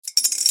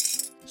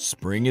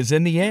Spring is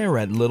in the air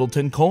at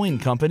Littleton Coin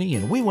Company,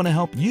 and we want to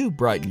help you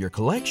brighten your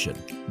collection.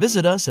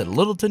 Visit us at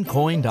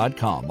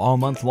littletoncoin.com all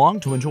month long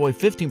to enjoy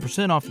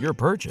 15% off your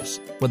purchase.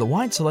 With a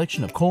wide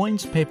selection of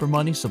coins, paper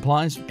money,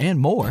 supplies, and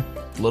more,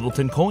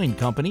 Littleton Coin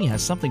Company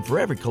has something for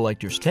every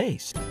collector's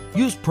taste.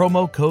 Use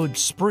promo code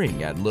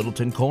SPRING at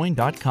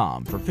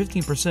littletoncoin.com for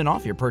 15%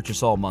 off your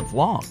purchase all month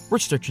long.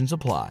 Restrictions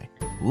apply.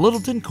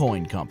 Littleton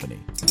Coin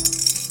Company.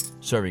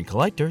 Serving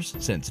collectors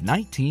since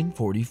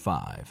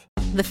 1945.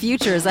 The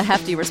future is a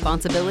hefty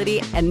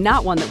responsibility and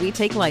not one that we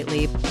take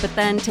lightly. But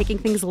then taking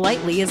things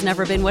lightly has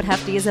never been what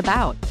Hefty is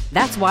about.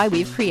 That's why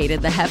we've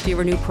created the Hefty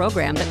Renew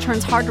program that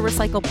turns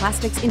hard-to-recycle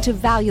plastics into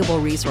valuable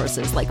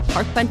resources like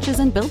park benches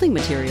and building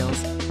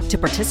materials. To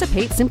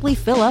participate, simply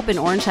fill up an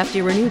orange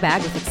Hefty Renew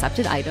bag with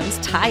accepted items,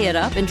 tie it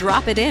up, and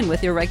drop it in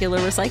with your regular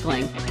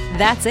recycling.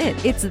 That's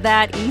it. It's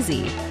that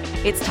easy.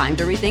 It's time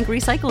to rethink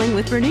recycling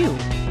with Renew.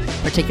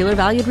 Particular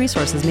valued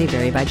resources may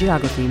vary by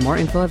geography. More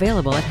info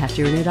available at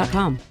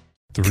heftyrenew.com.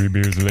 3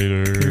 beers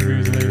later.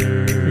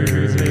 3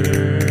 beers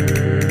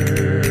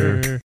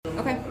later.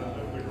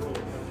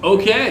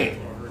 Okay.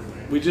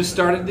 We just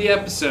started the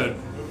episode.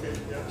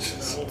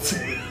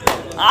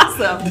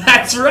 Awesome.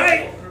 That's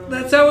right.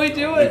 That's how we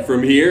do it. And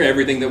from here,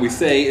 everything that we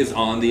say is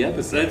on the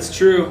episode. That's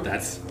true.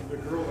 That's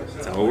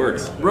how it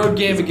works. Road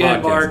game It's a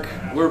again, podcast. Mark.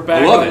 We're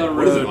back I love on it. the road.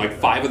 What is it, like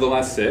 5 of the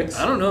last 6?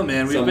 I don't know,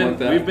 man. Something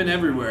We've been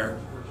everywhere.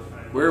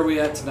 Where are we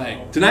at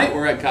tonight? Tonight,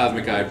 we're at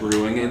Cosmic Eye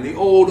Brewing in the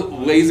old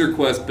Laser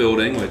Quest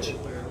building, which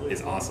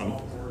is awesome.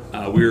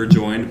 We are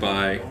joined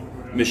by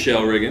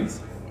Michelle Riggins.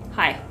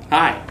 Hi.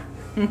 Hi.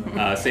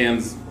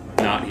 Sam's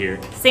not here.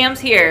 Sam's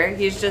here.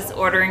 He's just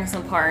ordering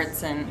some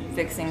parts and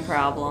fixing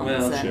problems.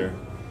 Well, and, sure.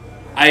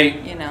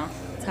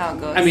 That's how it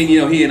goes. I mean,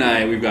 he and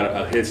I, we've got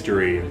a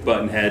history of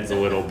butting heads a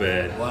little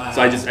bit. Wow.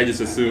 So I just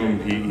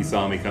assumed he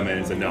saw me come in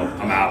and said, no,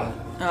 I'm out.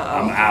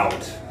 I'm out.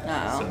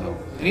 Uh-oh. So,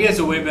 And he has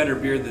a way better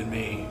beard than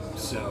me.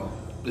 So,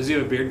 does he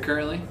have a beard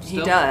currently? He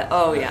Still? does.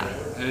 Oh, yeah.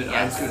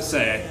 I was gonna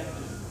say,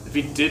 if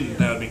he didn't,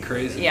 that would be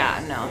crazy.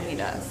 Yeah, no, he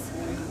does.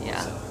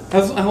 Yeah.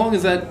 how long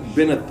has that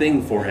been a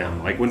thing for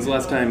him? Like, when's the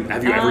last time,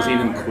 have you ever seen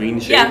him clean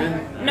shaven?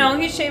 Yeah. No,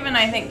 he's shaven,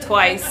 I think,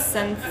 twice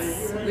since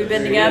we've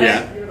been together.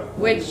 Yeah.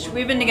 Which,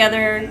 we've been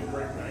together,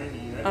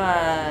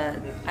 I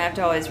have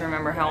to always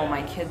remember how old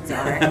my kids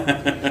are.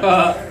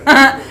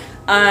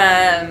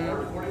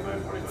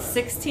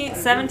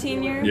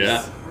 17 years?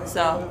 Yeah.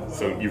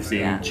 So you've seen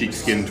Yeah. cheek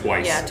skin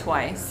twice. Yeah,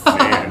 twice.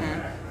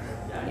 Man.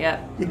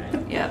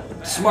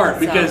 Yep. Smart,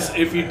 because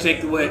if you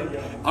take away,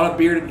 on a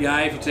bearded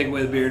guy, if you take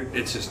away the beard,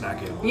 it's just not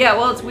good. Yeah,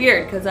 well, it's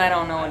weird because I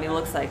don't know what he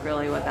looks like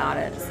really without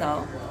it.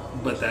 So,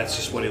 But that's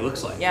just what he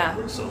looks like. Yeah.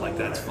 So,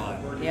 that's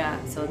fun. yeah,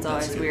 so it's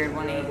always weird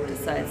when he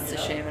decides to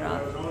shave it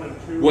off.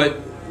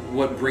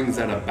 What brings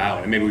that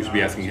about? And maybe we should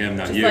be asking him,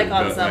 not Just you. like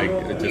on but some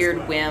it just-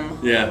 weird whim.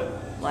 Yeah.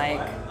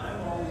 Like,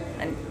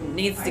 it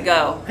needs to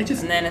go. And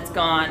then it's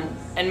gone.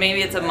 And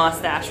maybe it's a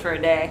mustache for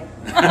a day.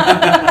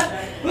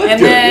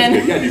 And then,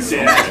 You gotta do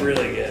something. That's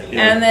really good.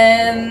 Yeah. and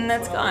then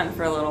it's gone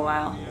for a little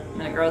while.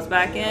 And then it grows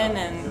back in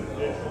and,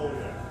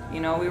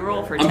 we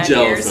roll for 10 I'm years.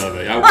 jealous of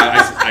it.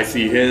 I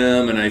see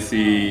him and I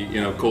see,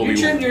 Colby. You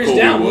trimmed yours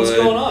Colby down. Wood. What's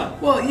going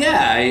on? Well,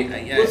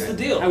 yeah. What's the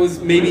deal? I was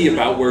maybe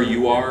about where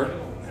you are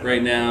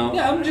right now.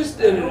 Yeah, I'm just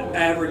in an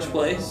average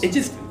place. It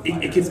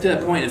gets to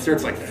that point. It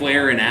starts like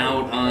flaring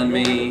out on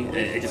me.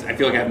 I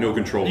feel like I have no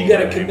control. You over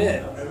gotta it.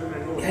 commit.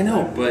 I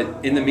know,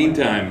 but in the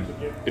meantime,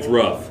 it's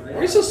rough. Why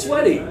are you so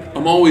sweaty?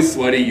 I'm always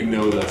sweaty. You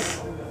know this.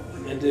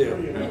 I do.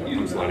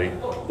 I'm sweaty.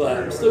 But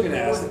I'm still gonna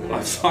ask them.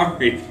 I'm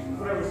sorry.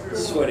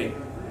 Sweaty.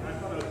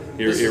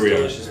 Here This is we are.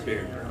 delicious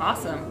beer.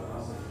 Awesome.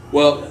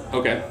 Well,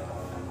 okay.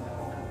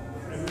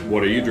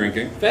 What are you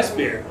drinking? Fest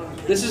beer.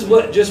 This is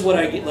what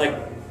I get. Like,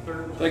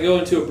 if I go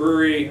into a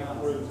brewery,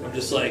 I'm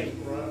just like,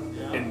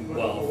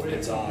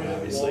 it's on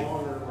obviously.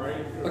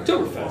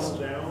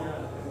 Oktoberfest,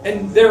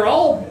 and they're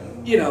all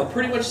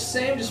pretty much the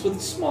same, just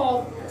with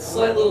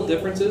slight little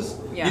differences.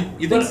 Yeah.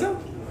 You think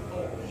so?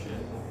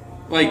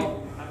 Like,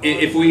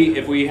 if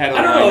we had a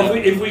I don't know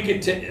lineup- if we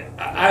could.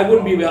 I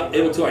wouldn't be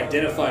able to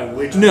identify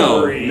which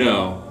No, brewery.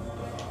 no.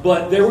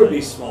 But there would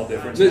be small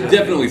differences. There's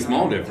definitely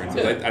small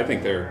differences. Yeah. I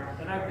think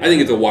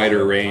it's a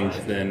wider range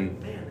than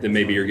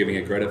maybe you're giving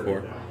it credit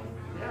for.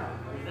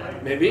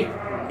 Maybe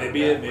it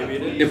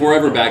is. If we're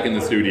ever back in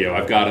the studio,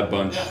 I've got a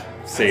bunch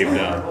saved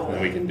up,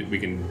 and we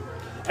can.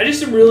 I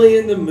just am really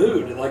in the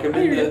mood. Like I'm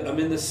I hear you.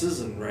 in the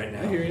season right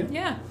now. I hear you.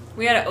 Yeah.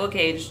 We had it oak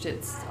aged.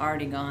 It's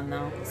already gone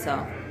though.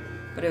 So,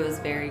 but it was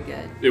very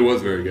good. It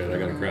was very good. I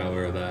got a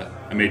crowler of that.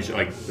 I made sure,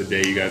 like, the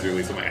day you guys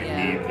released it, I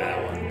Yeah. need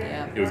that one.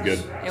 Yeah. It was good.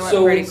 It went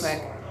pretty it's-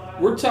 quick.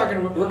 We're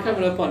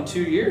coming up on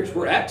 2 years.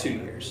 We're at 2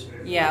 years.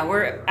 Yeah,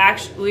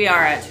 we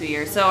are at 2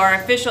 years. So our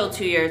official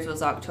 2 years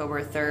was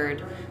October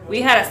 3rd.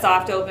 We had a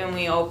soft open.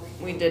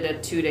 We did a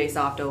 2-day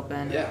soft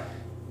open. Yeah.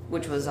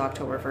 Which was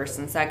October 1st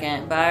and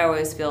 2nd. But I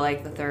always feel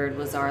like the 3rd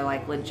was our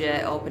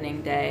legit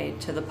opening day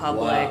to the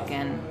public. Wow.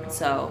 And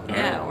so,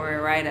 right.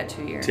 we're right at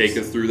 2 years. Take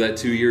us through that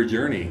 2-year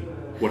journey.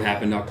 What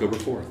happened October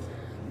 4th?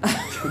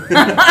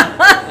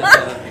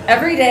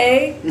 Every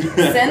day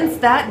since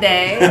that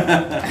day.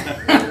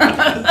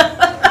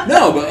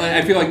 No, but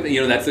I feel like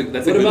that's a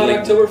What good about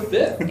length. October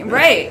 5th?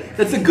 Right.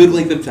 That's a good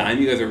length of time.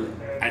 You guys are.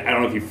 I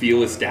don't know if you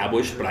feel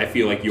established, but I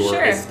feel like you're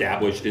Sure.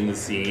 established in the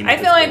scene. I at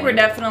feel this like point. we're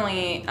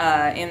definitely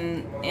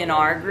in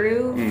our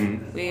groove.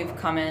 Mm-hmm. We've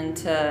come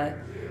into,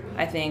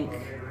 I think,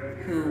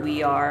 who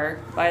we are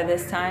by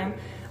this time.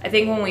 I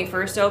think when we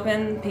first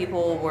opened,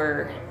 people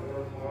were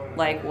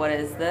like, "What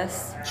is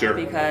this?" Sure.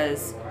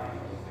 Because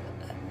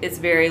it's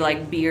very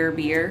like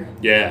beer.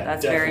 Yeah,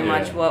 That's very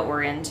definitely. much what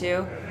we're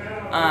into.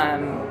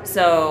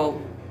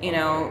 So,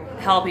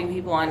 helping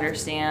people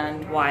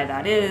understand why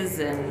that is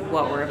and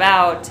what we're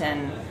about,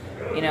 and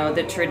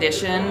the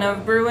tradition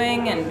of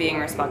brewing and being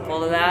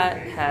respectful to that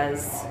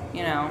has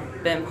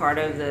been part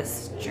of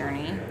this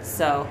journey.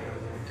 So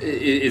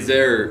Is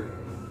there,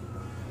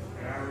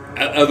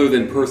 other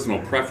than personal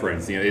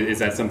preference, is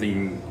that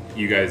something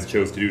you guys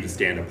chose to do to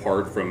stand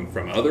apart from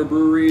other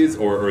breweries,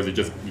 or is it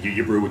just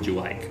you brew what you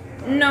like?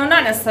 no,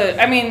 not necessarily.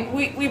 I mean,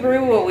 we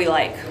brew what we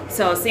like.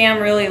 So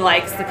Sam really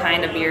likes the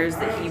kind of beers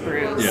that he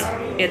brews. Yeah.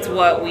 It's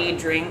what we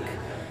drink.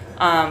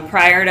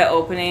 Prior to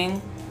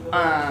opening,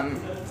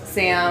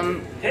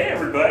 Sam Hey,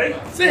 everybody.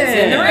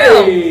 in the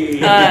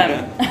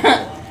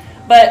room.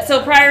 But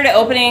so prior to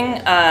opening,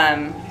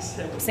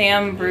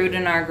 Sam brewed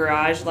in our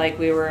garage like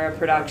we were a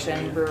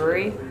production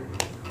brewery.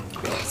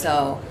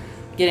 So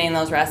getting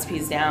those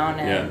recipes down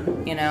and,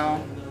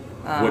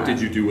 What did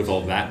you do with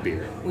all that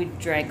beer? we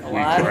drank a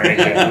lot. We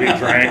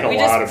drank a We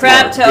lot just of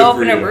prepped beer. to Good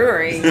open for a you.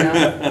 brewery,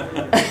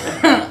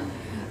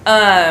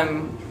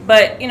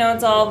 But,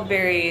 it's all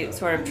very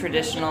sort of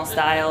traditional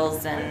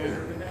styles,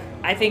 and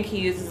I think he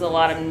uses a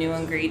lot of new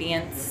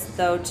ingredients,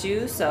 though,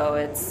 too, so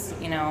it's,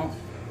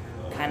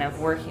 kind of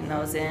working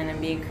those in and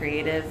being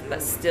creative,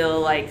 but still,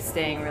 like,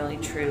 staying really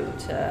true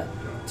to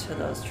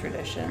those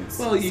traditions.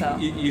 Well, So,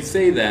 you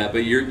say that,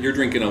 but you're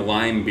drinking a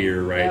lime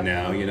beer right Yep.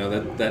 now.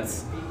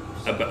 That's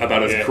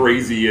about as Yeah.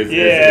 crazy as you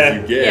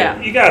get.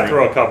 Yeah. You got to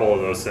throw a couple of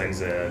those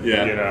things in.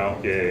 Yeah.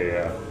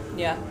 Yeah.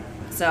 yeah.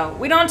 So,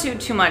 we don't do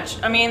too much.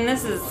 I mean,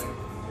 this is...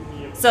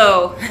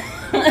 So,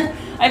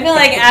 I feel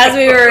like as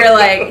we were,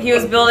 like, he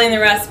was building the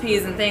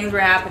recipes and things were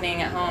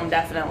happening at home,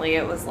 definitely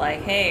it was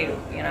like, hey,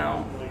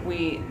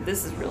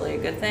 this is really a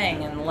good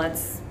thing, and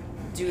let's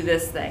do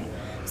this thing.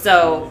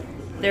 So,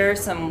 there are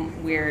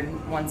some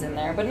weird ones in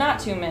there, but not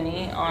too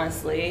many,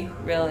 honestly,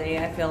 really.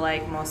 I feel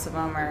like most of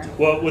them are...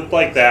 Well, with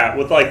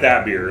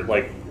that beer,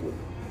 like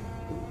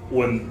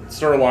when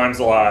Sir Lime's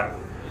a Lot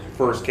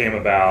first came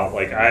about,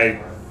 like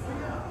I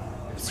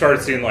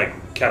started seeing like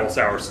kettle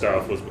sour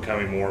stuff was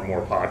becoming more and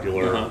more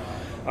popular.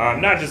 Uh-huh.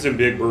 Not just in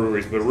big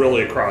breweries, but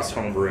really across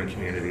home brewing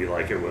community.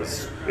 Like it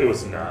was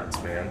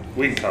nuts, man.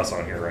 We can cuss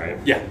on here, right?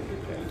 Yeah. I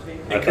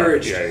thought-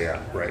 Encouraged. Yeah,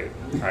 right.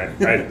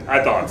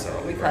 I thought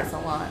so. We cuss a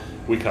lot.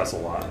 We cuss a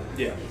lot.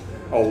 Yeah.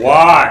 A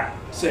lot.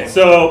 Same.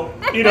 So,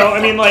 I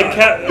mean, like...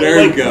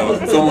 There you go.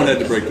 Someone had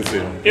to break the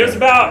seal. It was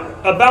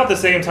about the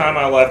same time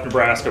I left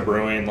Nebraska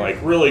Brewing, like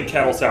really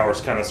kettle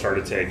sours kind of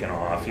started taking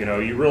off.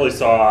 You really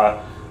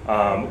saw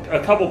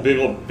a couple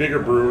bigger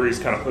breweries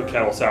kind of put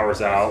kettle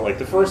sours out. Like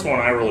the first one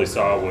I really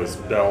saw was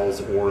Bell's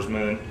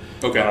Oarsman,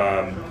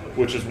 Okay.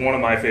 which is one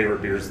of my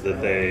favorite beers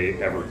that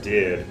they ever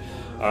did.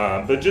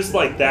 But just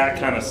like that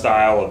kind of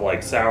style of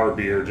like sour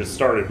beer just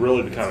started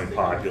really becoming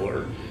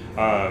popular.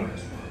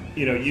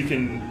 You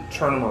can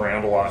turn them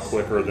around a lot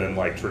quicker than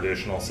like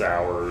traditional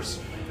sours.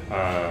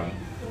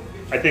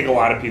 I think a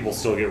lot of people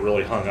still get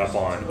really hung up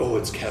on,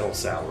 it's kettle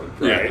sour,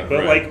 right? Yeah,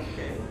 but right. like,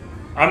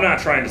 I'm not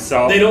trying to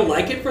sell. They don't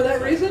like it for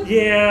that reason?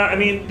 Yeah, I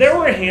mean, there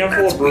were a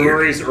handful of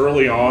breweries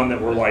early on that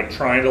were like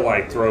trying to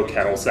like throw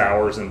kettle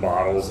sours in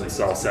bottles and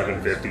sell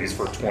 750s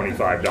for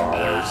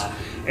 $25.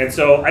 And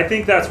so I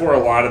think that's where a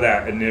lot of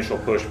that initial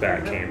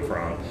pushback came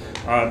from.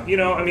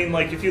 I mean,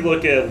 like if you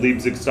look at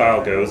Leipzig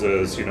style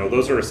Gozas,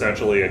 those are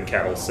essentially a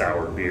kettle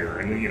sour beer,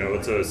 and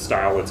it's a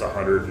style that's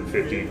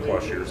 150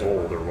 plus years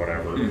old or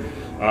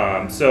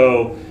whatever.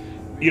 So,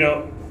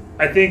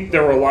 I think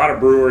there were a lot of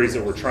breweries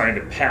that were trying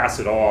to pass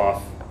it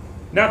off.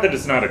 Not that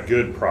it's not a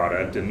good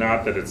product, and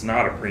not that it's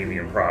not a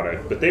premium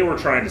product, but they were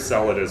trying to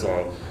sell it as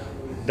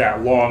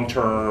that long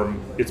term.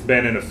 It's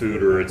been in a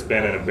foeder, it's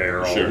been in a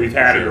barrel. Sure, We've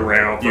had it sure.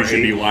 around for You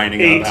should be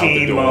lining up out the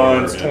 18 door,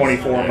 months, yes.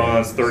 24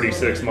 months,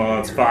 36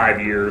 months,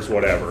 5 years,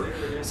 whatever.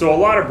 So a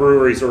lot of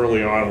breweries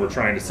early on were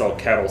trying to sell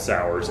kettle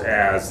sours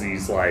as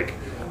these like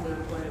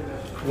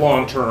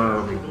long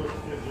term,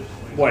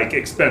 like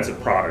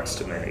expensive products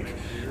to make.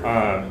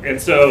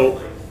 And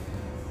so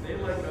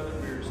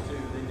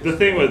the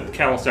thing with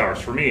kettle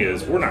sours for me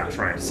is we're not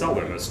trying to sell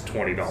them as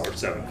 $20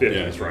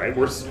 750s, Yeah.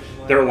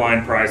 right? They're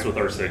line priced with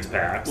our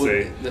 6-packs.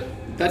 Well,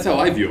 that's how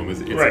I view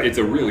them. Right. It's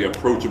a really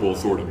approachable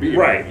sort of beer.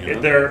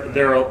 Right.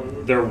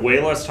 They're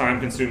way less time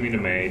consuming to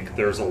make.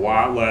 There's a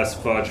lot less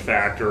fudge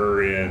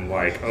factor in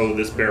like,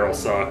 this barrel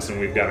sucks and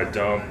we've got to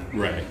dump.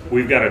 Right.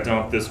 We've got to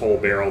dump this whole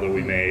barrel that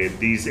we made.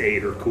 These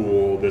 8 are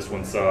cool. This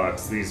one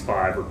sucks. These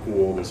 5 are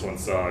cool. This one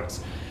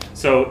sucks.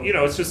 So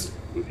it's just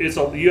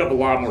you have a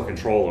lot more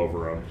control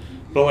over them.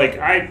 But like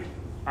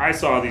I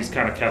saw these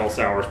kind of kettle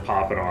sours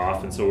popping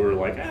off, and so we were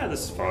like,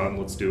 this is fun.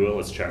 Let's do it.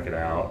 Let's check it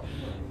out.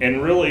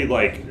 And really,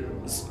 like,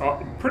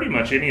 pretty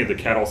much any of the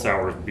kettle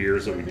sour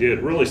beers that we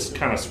did really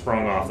kind of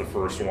sprung off the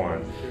first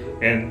one.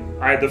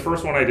 And the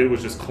first one I did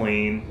was just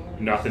clean,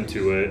 nothing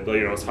to it.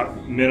 You know, it's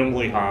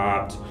minimally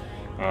hopped,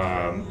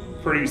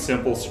 pretty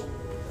simple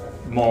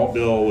malt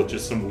bill with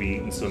just some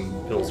wheat and some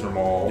Pilsner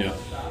malt. Yeah.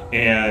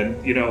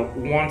 And, you know,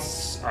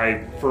 once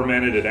I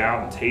fermented it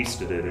out and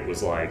tasted it, it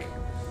was like,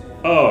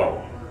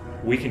 oh,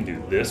 we can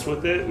do this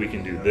with it, we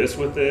can do this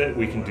with it,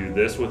 we can do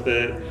this with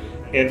it.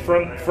 And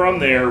from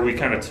there, we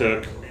kind of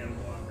took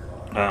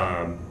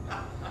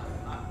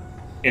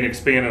and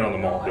expanded on the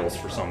malt bills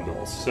for some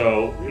bills.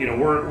 So, you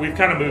know, we've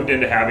kind of moved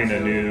into having a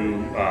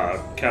new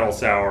kettle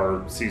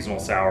sour, seasonal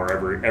sour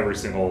every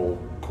single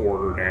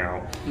quarter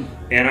now.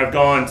 And I've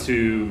gone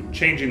to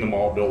changing the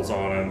malt bills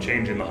on them,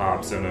 changing the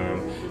hops in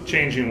them,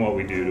 changing what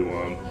we do to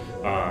them.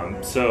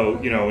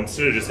 So, you know,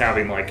 instead of just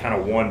having like kind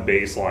of one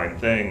baseline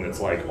thing that's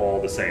like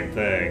all the same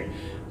thing,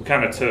 we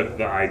kind of took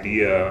the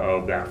idea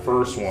of that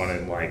first one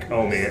and like,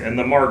 oh man, and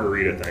the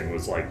margarita thing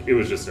was like, it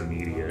was just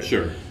immediate.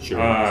 Sure.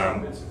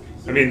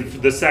 I mean,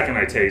 the second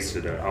I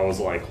tasted it, I was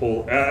like,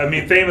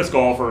 Famous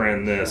Golfer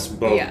and this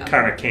both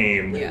kind of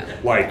came,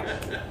 like,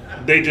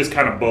 they just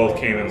kind of both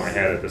came in my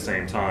head at the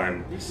same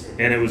time.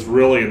 And it was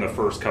really in the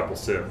first couple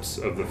sips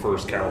of the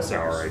first kettle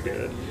sour I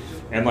did.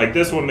 And, like,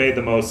 this one made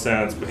the most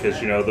sense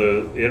because, you know,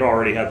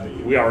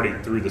 we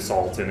already threw the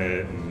salt in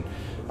it. And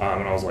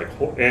I was like,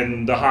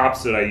 and the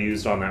hops that I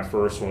used on that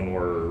first one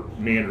were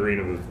Mandarin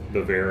of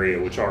Bavaria,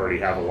 which already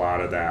have a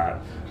lot of that,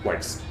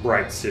 like,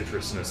 bright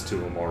citrusness to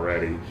them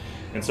already.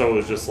 And so it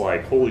was just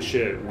like, holy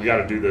shit, we got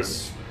to do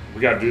this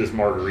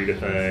margarita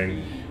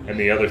thing. And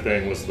the other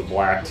thing was the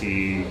black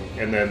tea.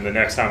 And then the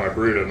next time I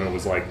brewed them, it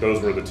was like,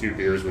 those were the two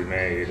beers we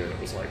made. And it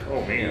was like, oh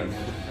man,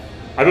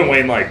 I've been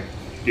waiting like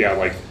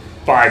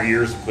 5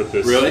 years to put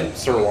this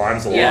Sir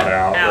Limes-A-Lot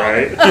out,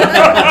 right?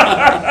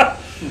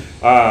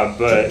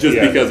 But just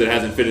because it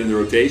hasn't fit in the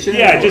rotation?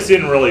 Yeah, it just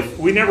didn't really,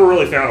 we never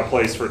really found a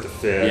place for it to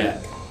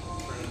fit.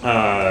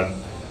 Yeah.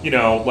 You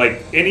know,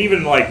 like, and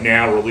even like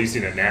now,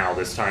 releasing it now,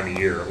 this time of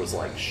year, it was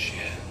like, shit,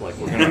 like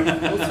we're gonna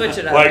we'll switch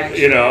it up. Like,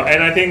 you know,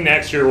 and I think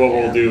next year what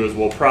we'll do is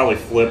we'll probably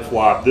flip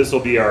flop. This will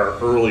be our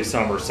early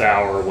summer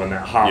sour when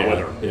that hot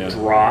weather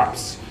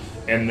drops,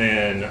 and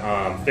then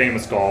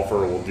Famous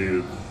Golfer we'll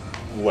do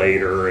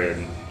later,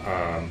 and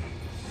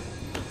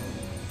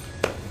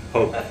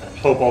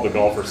hope all the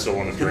golfers still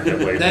want to drink it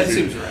later. That too.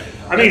 seems right.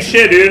 I mean,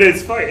 shit, dude,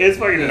 it's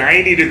fucking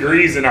 90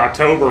 degrees in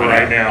October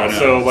right now.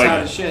 So It's like, hot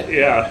as shit.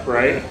 yeah,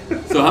 right.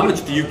 So how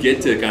much do you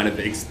get to kind of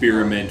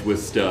experiment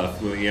with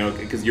stuff? You know,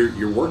 because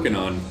you're working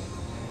on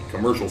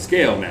commercial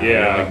scale now.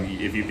 Yeah. Like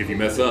if you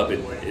mess up,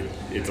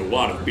 it's a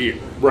lot of beer.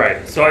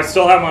 Right. So I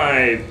still have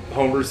my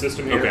homebrew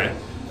system here. Okay.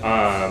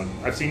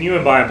 I've seen you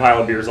in buying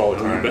pilot beers all the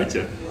time. I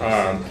betcha.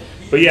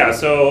 But yeah,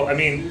 so I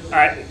mean,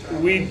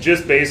 we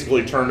just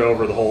basically turned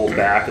over the whole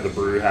back of the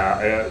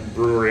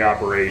brewery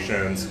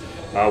operations.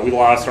 We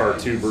lost our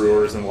 2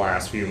 brewers in the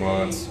last few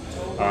months.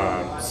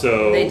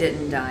 So They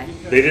didn't die.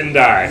 They didn't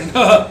die.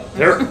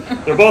 They're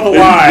both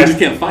alive. You just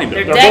can't find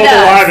them. They're dead both to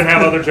us. alive and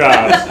have other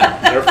jobs.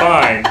 They're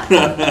fine.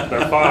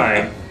 They're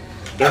fine.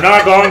 They're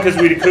not gone because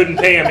we couldn't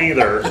pay them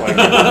either. Like,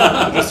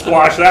 just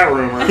squash that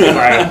rumor because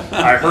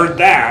I heard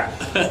that.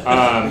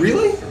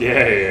 Really?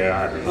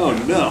 Yeah. Oh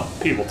no.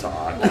 People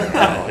talk. You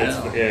know,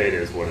 it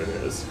is what it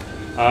is.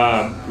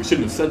 We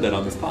shouldn't have said that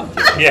on this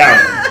podcast.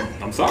 Yeah.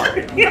 I'm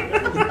sorry.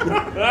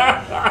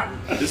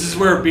 This is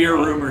where beer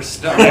rumors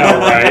start. Yeah,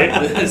 right.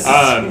 This is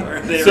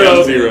where they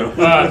So, zero.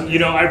 you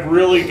know, I've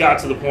really got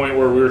to the point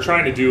where we were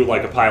trying to do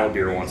like a pilot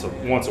beer once a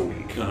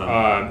week,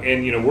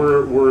 and you know,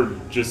 we're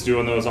just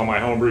doing those on my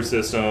homebrew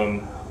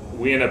system.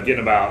 We end up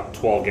getting about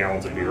 12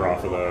 gallons of beer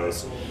off of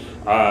those.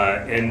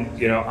 And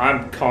you know,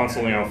 I'm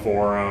constantly on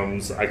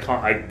forums. I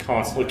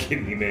constantly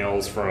get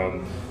emails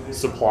from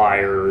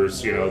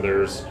suppliers. You know,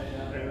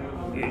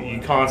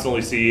 you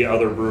constantly see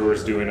other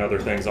brewers doing other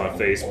things on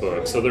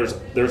Facebook. So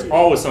there's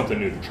always something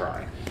new to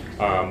try.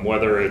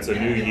 Whether it's a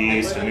new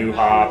yeast, a new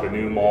hop, a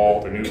new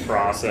malt, a new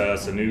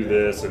process, a new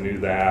this, a new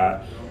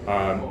that.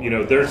 You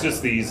know, there's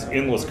just these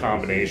endless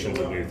combinations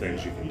of new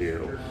things you can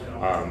do.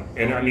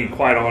 And I mean,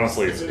 quite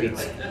honestly,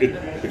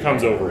 it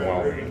becomes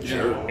overwhelming.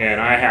 Sure.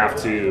 And I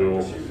have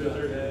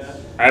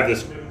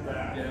this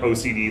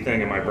OCD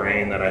thing in my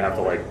brain that I have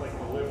to like,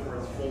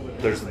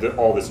 there's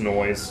all this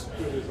noise,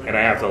 and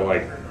I have to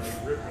like,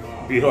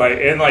 be like,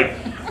 and like,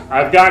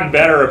 I've gotten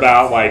better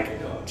about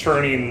like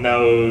turning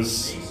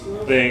those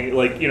things,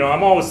 like, you know,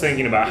 I'm always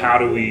thinking about how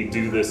do we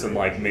do this and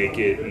like make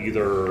it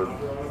either,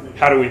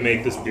 how do we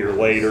make this beer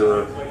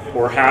later,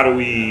 or how do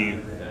we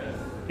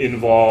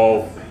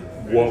involve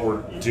what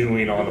we're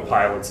doing on the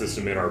pilot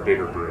system in our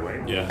bigger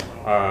brewing. Yeah.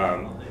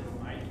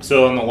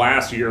 So in the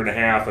last year and a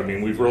half, I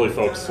mean, we've really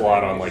focused a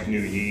lot on like new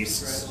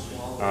yeasts,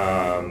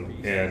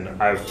 and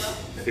I've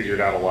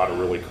figured out a lot of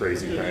really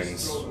crazy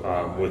things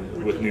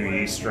with new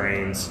yeast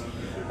strains.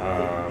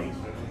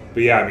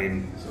 But yeah, I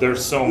mean,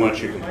 there's so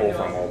much you can pull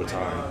from all the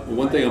time. Well,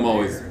 one thing I'm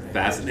always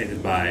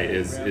fascinated by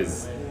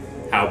is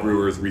how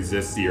brewers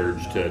resist the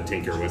urge to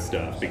tinker with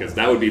stuff, because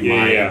that would be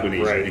my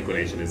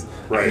inclination is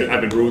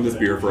I've been brewing this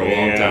beer for a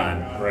long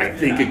time. I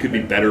think it could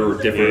be better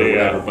or different or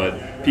whatever,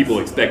 but people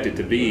expect it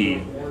to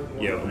be,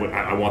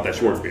 I want that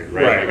Schwartz beer,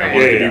 right? I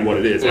want it to be what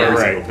it is every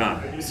single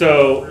time.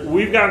 So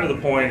we've gotten to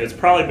the point, it's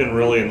probably been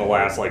really in the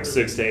last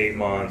 6 to 8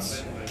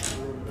 months,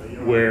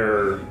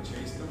 where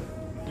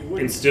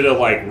instead of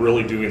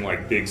really doing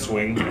big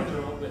swing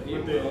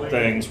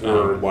things,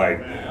 we're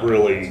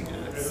really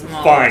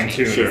fine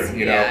tuning. Sure.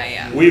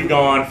 We've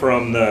gone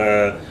from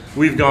the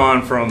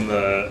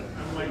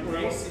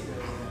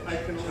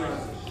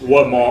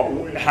what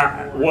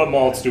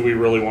malts do we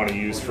really want to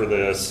use for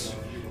this?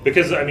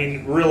 Because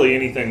really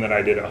anything that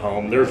I did at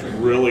home, there's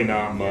really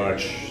not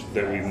much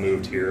that we've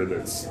moved here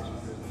that's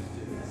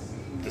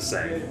the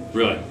same.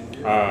 Really?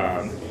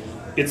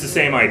 It's the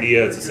same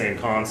idea, it's the same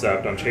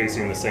concept. I'm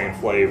chasing the same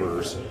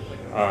flavors,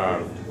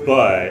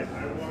 but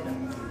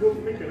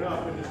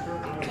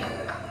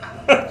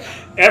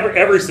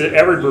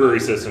every brewery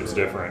system's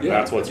different. Yeah,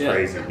 That's what's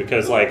crazy.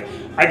 Because I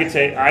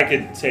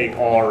could take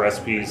all our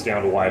recipes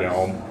down to White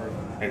Elm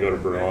and go to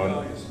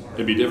Bruin.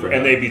 It'd be different,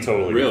 and they'd be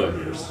totally really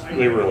different beers.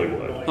 They really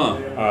would. Huh?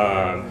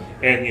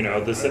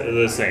 And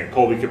the same.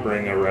 Colby could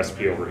bring a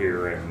recipe over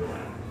here and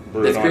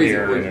brew That's it on crazy.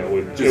 here, and it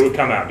would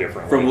come out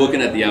different. From looking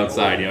at the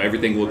outside,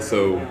 everything looks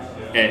so,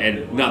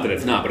 and not that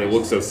it's not, but it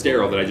looks so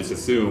sterile that I just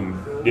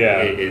assume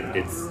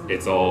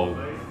it's all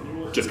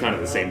just kind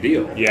of the same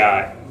deal.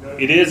 Yeah,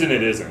 it is and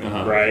it isn't,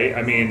 right?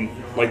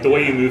 The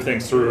way you move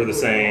things through are the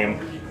same,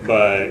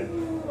 but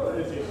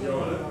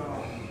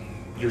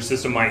your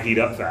system might heat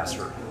up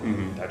faster.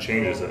 Mm-hmm. That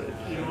changes it.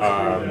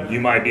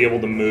 You might be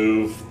able to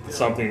move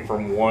something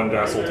from one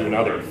vessel to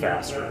another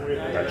faster.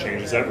 That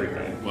changes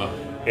everything. Wow.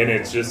 And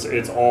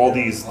it's all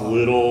these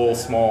little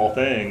small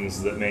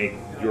things that make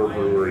your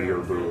brewery your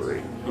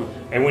brewery.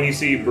 And when you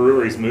see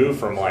breweries move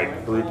from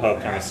brew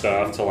pub kind of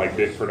stuff to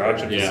big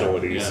production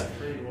facilities,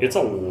 it's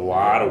a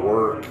lot of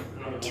work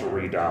to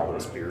redial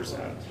those beers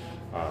in.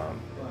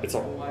 It's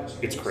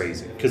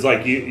crazy because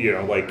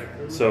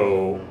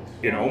so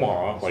in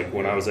Omaha,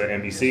 when I was at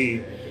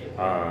NBC,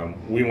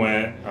 we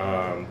went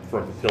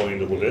from Papillion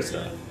to La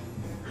Vista,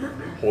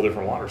 whole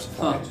different water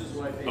supply.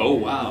 Oh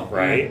wow!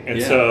 Right,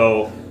 and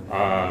so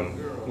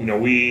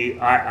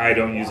I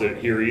don't use it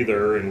here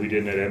either, and we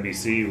didn't at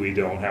NBC. We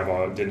didn't have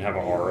a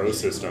RO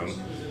system.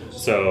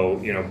 So,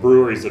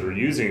 breweries that are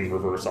using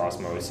reverse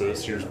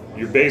osmosis,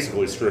 you're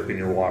basically stripping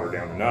your water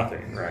down to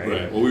nothing, right?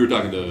 Right. Well, we were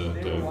talking to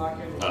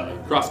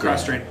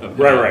cross-train.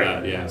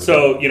 Right. Yeah.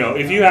 So,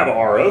 if you have a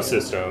RO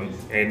system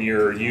and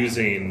you're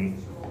using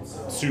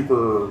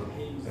super,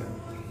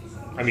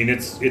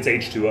 it's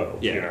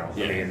H2O.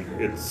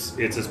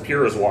 It's as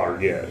pure as water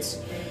gets.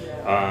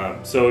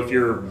 So if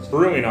you're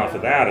brewing off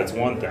of that, it's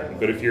one thing.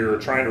 But if you're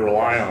trying to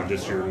rely on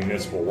just your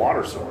municipal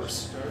water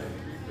source,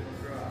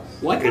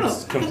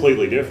 it's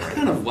completely different. I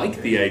kind of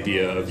like the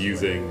idea of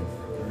using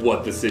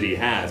what the city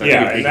has. I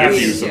think it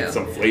gives you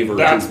some flavor.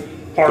 That's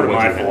part of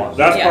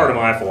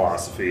my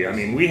philosophy.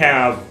 We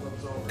have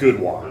good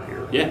water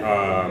here.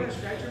 Yeah.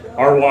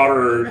 Our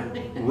water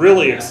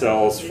really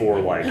excels for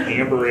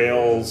amber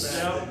ales,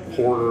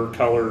 porter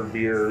colored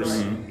beers.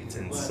 Mm-hmm. It's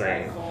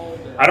insane.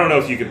 I don't know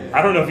if you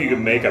could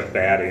make a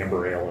bad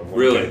amber ale.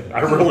 Really?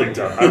 I really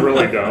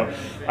don't.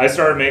 I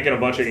started making a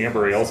bunch of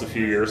amber ales a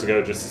few years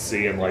ago just to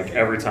see, and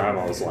every time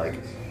I was like,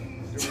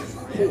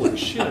 holy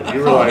shit.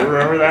 You were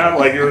remember that?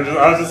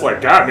 I was just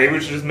like, God, maybe we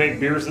should just make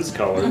beers this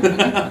color.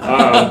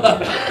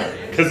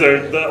 Because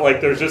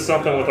there's just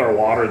something with our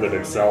water that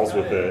excels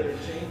with it.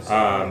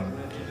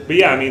 But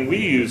yeah, we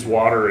use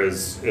water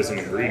as an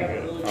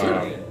ingredient.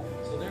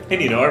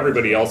 And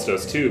everybody else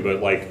does too,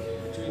 but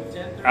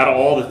out of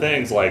all the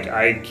things,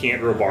 I can't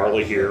grow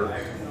barley here.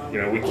 We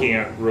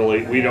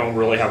don't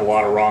really have a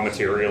lot of raw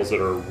materials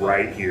that are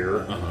right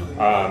here.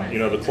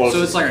 The closest.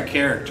 So it's like a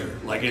character,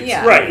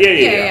 it's right.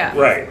 Yeah.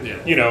 Right.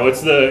 Yeah.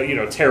 It's the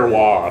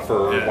terroir,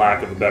 for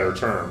lack of a better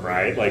term,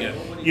 right?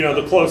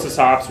 The closest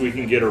hops we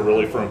can get are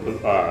really from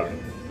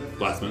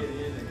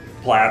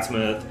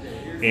Plattsmouth,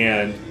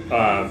 and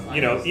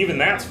even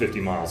that's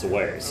 50 miles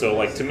away.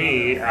 So to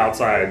me,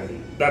 outside,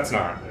 that's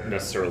not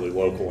necessarily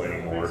local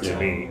anymore to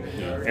me.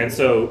 Yeah. And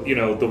so,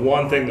 the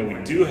one thing that we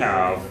do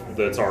have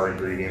that's our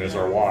ingredient is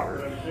our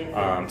water.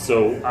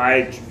 So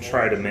I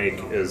try to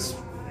make as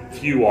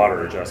few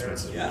water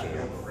adjustments as we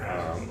can.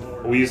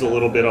 We use a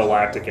little bit of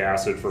lactic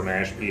acid for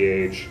mash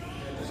pH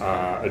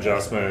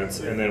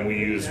adjustments, and then we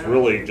use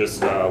really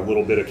just a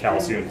little bit of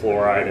calcium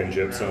chloride and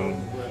gypsum,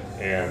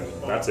 and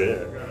that's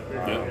it.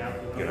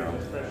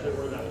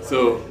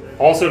 So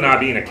also not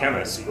being a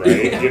chemist,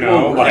 right?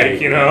 Well,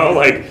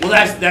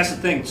 that's the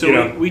thing.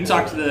 So we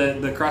talked to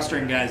the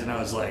cross-train guys, and I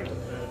was like,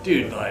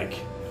 dude,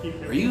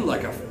 are you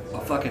a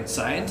fucking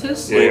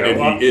scientist?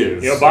 Yeah, he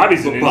is.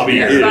 Bobby's an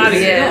engineer. Bobby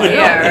is,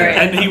 right.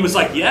 And he was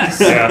like,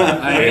 yes,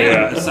 I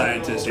am a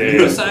scientist. Are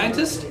you a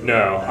scientist?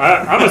 No,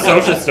 I'm a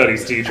social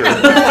studies teacher.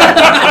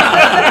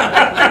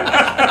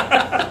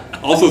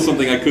 Also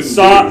something I couldn't do.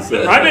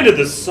 So. I'm into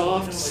the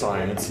soft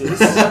sciences.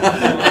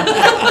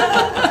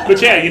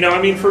 But yeah,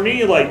 I mean, for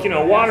me, like,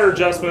 water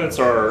adjustments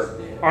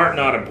aren't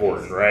not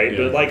important, right? Yeah.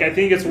 But like, I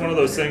think it's one of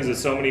those things that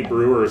so many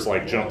brewers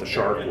like jump the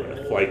shark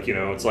with. Like,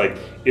 it's like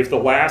if the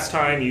last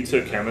time you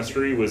took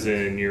chemistry was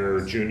in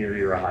your junior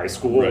year of high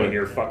school when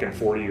you're fucking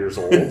 40 years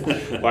old,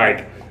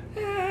 like,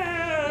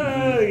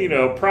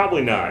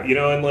 probably not.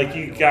 And like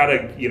you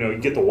gotta,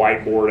 get the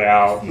whiteboard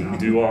out and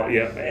do all.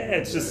 Yeah,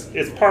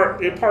 it's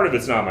part of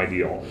it's not my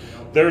deal.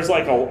 There's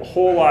like a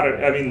whole lot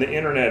of. I mean, the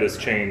internet has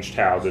changed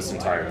how this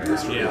entire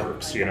industry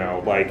works.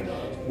 Like.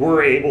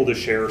 We're able to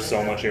share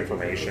so much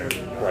information,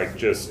 like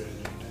just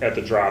at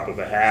the drop of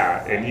a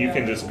hat, and you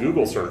can just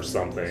Google search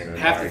something. And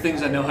half the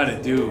things I know how to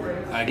do,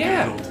 I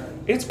Googled.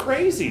 It's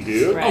crazy,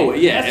 dude. Right. Oh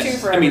yeah, that's true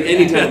for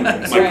anytime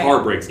my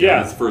car breaks down,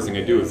 that's the first thing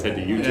I do is head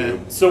to YouTube.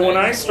 Yeah. So when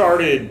I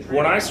started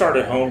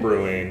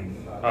homebrewing,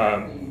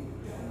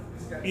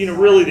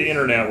 really the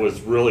internet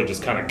was really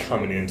just kind of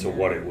coming into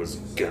what it was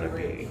gonna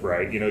be,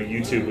 right?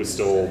 YouTube was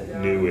still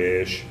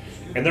new-ish,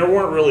 and there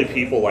weren't really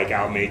people like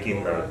out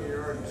making the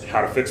how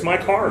to fix my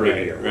car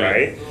video,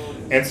 right?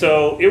 And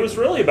so it was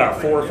really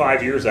about 4 or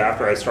 5 years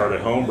after I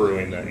started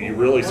homebrewing that you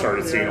really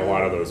started seeing a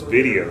lot of those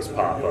videos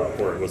pop up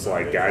where it was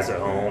like guys at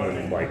home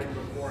and like,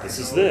 this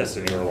is this,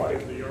 and you were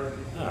like,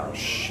 oh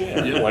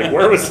shit, like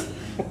where was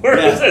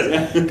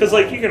this? Because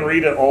like you can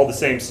read all the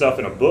same stuff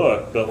in a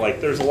book, but like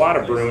there's a lot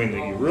of brewing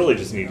that you really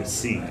just need to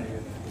see.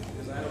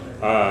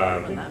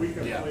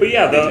 But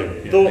yeah,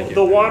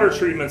 the water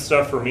treatment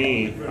stuff for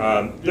me,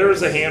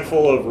 there's a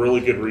handful of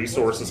really good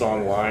resources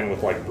online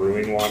with like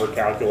brewing water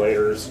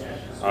calculators,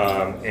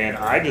 and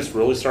I just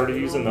really started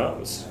using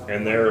those,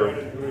 and they're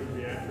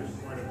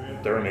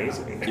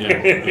amazing.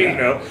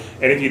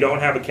 And if you don't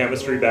have a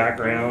chemistry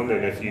background,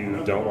 and if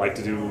you don't like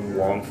to do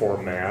long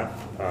form math,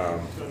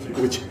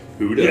 which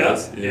who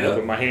does?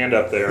 Put my hand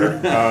up there.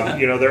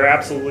 They're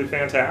absolutely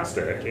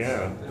fantastic.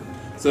 Yeah.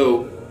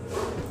 So.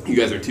 You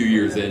guys are 2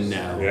 years in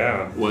now.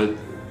 Yeah. What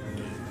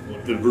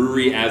the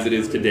brewery as it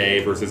is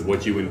today versus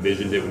what you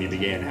envisioned it when you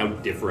began, how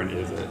different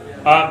is it?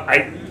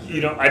 I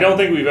don't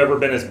think we've ever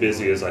been as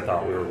busy as I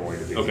thought we were going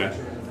to be. Okay.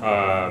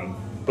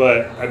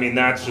 But I mean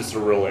that's just a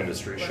real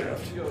industry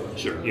shift.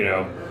 Sure.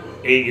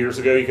 8 years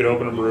ago you could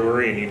open a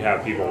brewery and you'd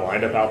have people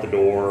lined up out the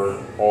door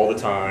all the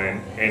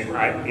time. And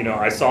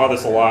I saw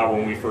this a lot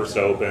when we first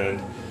opened.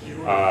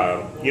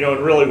 And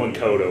really when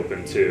Code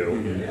opened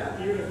too.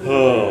 Mm-hmm.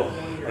 Oh.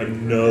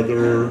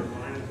 Another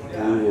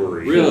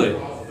brewery. Really?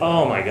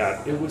 Oh my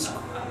god, it was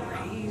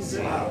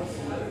crazy.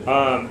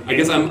 I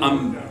guess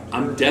I'm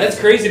deaf. That's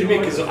crazy to me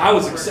because I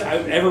was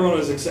excited. Everyone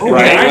was excited. Oh,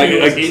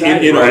 right. Like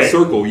in our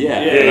circle,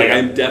 Like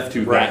I'm deaf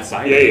to that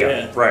side.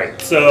 Yeah. Right.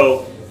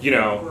 So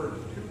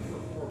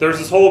there's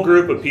this whole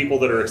group of people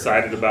that are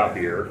excited about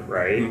beer,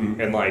 right?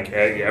 Mm-hmm. And like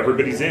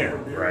everybody's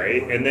in,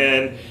 right? And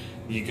then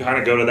you kind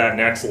of go to that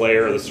next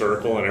layer of the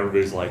circle and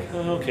everybody's like,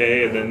 oh,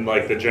 okay. And then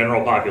like the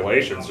general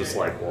population's just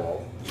like,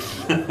 well,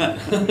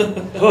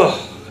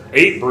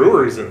 8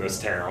 breweries in this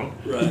town.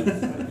 Right.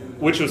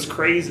 Which was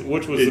crazy,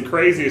 which was the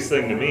craziest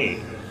thing to me.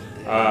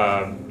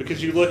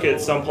 Because you look at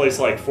someplace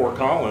like Fort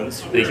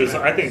Collins, which is,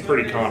 I think,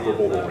 pretty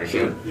comparable to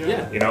Lincoln.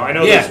 Yeah. I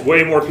know there's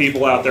way more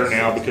people out there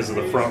now because of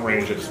the Front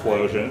Range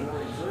explosion.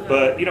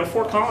 But,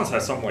 Fort Collins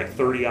has something like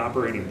 30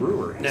 operating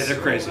breweries. Yeah, they're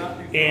crazy.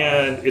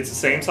 And it's the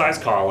same size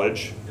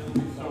college.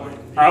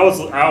 I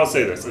always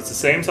say this. It's the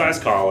same size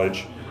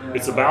college.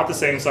 It's about the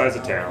same size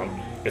of town.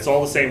 It's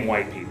all the same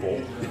white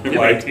people.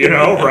 Like,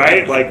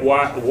 right? Like,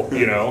 what, White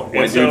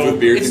dudes with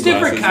beards it's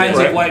different kinds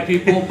of white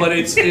people, but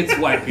it's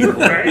white people.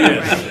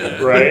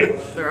 Right?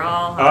 Right? They're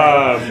all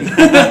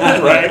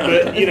right?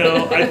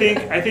 But,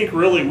 I think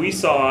really we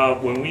saw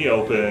when we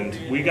opened,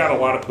 we got a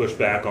lot of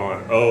pushback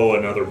on,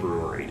 another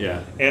brewery.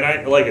 Yeah.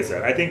 And like I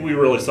said, I think we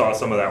really saw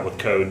some of that with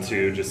Code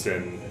too, just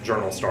in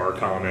Journal Star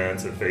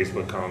comments and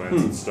Facebook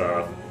comments and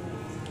stuff.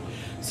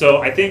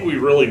 So I think we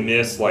really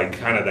missed like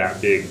kind of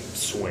that big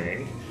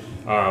swing.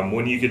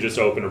 When you could just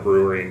open a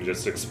brewery and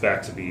just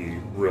expect to be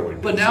really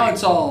busy. But now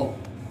it's all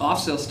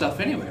off-sale stuff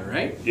anyway,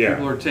 right? Yeah.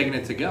 People are taking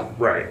it to go.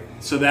 Right.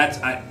 So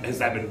has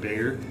that been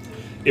bigger?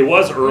 It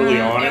was early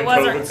on in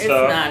COVID stuff. It's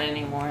not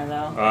anymore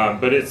though.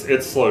 But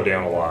it's slowed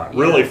down a lot,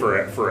 really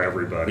for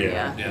everybody.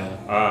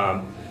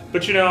 Yeah.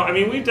 But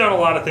we've done a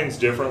lot of things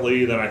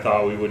differently than I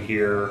thought we would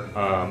here.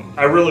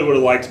 I really would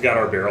have liked to get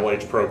our barrel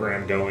age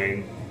program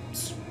going,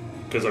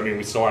 because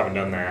we still haven't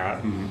done that.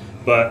 Mm-hmm.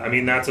 But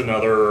that's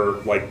another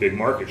like big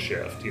market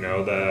shift.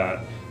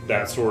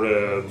 That sort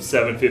of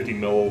 750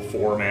 ml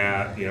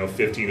format.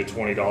 $15 to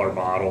 $20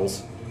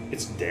 bottles.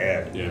 It's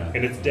dead. Yeah.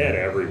 And it's dead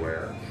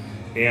everywhere.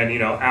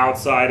 And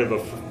outside of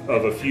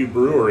a few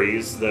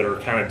breweries that are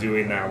kind of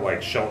doing that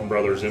like Shelton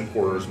Brothers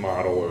Importers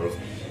model of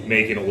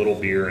making a little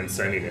beer and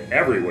sending it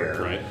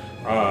everywhere. Right.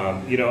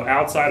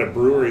 Outside of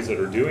breweries that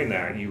are doing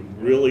that, you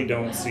really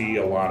don't see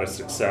a lot of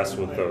success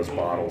with those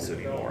bottles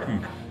anymore.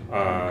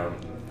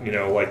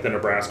 Like the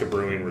Nebraska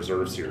Brewing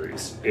Reserve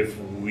Series. If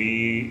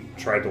we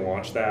tried to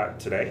launch that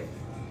today,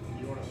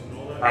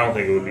 I don't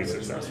think it would be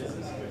successful.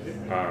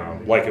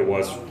 like it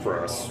was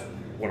for us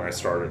when I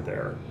started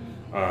there.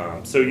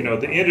 So, you know,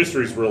 the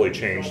industry's really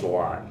changed a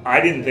lot. I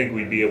didn't think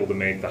we'd be able to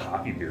make the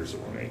hoppy beers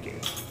that we're making.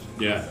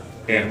 Yeah.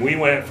 And we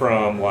went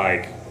from,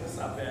 like,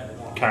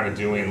 kind of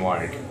doing,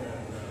 like,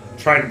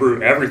 trying to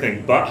brew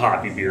everything but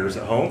hoppy beers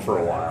at home for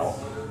a while.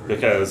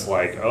 Because,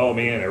 like, oh,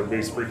 man,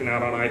 everybody's freaking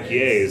out on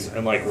IPAs.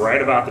 And, like,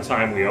 right about the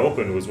time we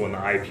opened was when the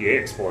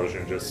IPA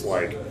explosion just,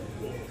 like...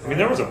 I mean,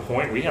 there was a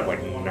point we had,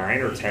 like,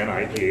 9 or 10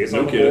 IPAs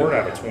on the board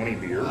out of 20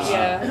 beers.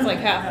 Yeah, it's like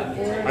half the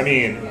board. I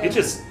mean, it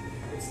just...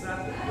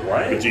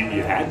 What? But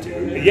you had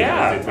to.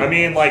 Yeah, I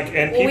mean, like,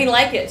 and Well, we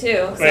like it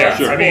too. So yeah,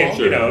 that's I mean,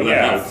 cool. you know,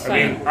 yeah. That's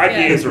I mean, fine.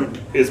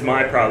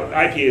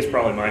 IPA is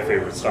probably my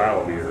favorite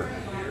style of beer,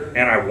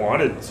 and I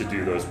wanted to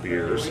do those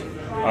beers,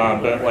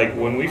 but like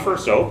when we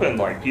first opened,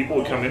 like people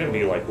would come in and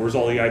be like, "Where's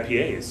all the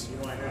IPAs?"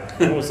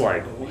 And it was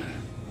like,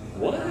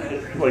 "What?"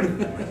 Like,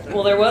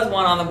 Well, there was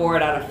one on the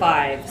board out of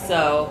 5,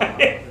 so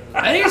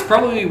I think it's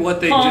probably what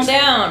they calm just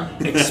down.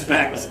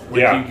 expect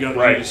when Yeah, you go.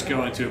 right. You just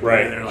go into a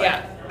Right. and they're like,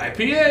 Yeah.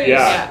 IPAs.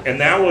 yeah,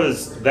 and that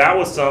was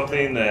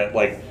something that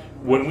like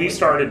when we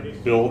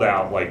started build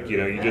out, like you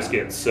know, you just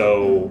get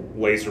so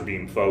laser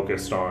beam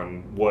focused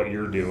on what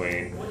you're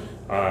doing.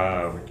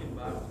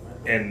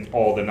 And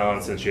all the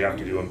nonsense you have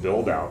to do in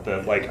build out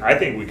that like I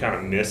think we kind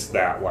of missed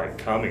that like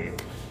coming.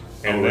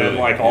 And Oh, then really?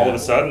 like all of a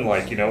sudden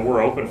like, you know,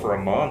 we're open for a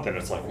month and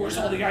it's like, where's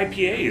all the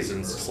IPAs? And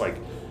it's just like,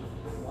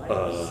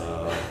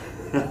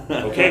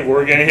 okay,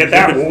 we're gonna hit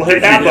that. We'll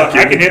hit that button.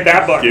 I can hit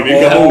that button. Give me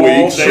a couple all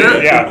weeks. day.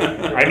 Sure.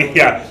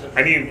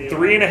 I need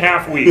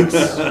 3.5 weeks.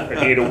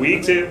 I need a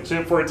week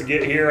for it to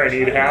get here. I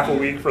need half a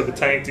week for the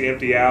tank to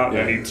empty out.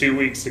 And I need 2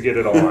 weeks to get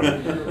it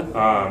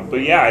on.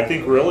 But yeah, I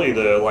think really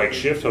the like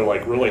shift to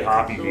like really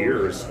hoppy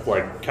beers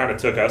like kind of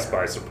took us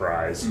by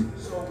surprise.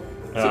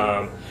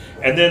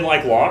 And then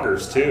like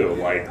lagers too,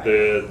 like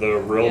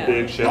the real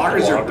big shift.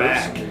 Lagers to are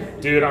back.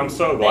 Dude, I'm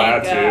so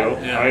glad Thank too.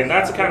 God. Yeah. I mean,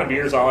 that's the kind of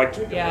beers I like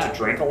to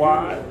drink a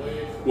lot.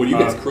 Well, you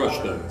guys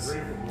crushed those.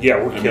 Yeah,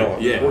 we're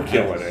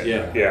killing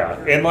it. Yeah.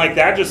 And like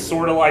that just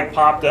sort of like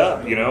popped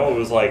up, you know, it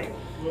was like,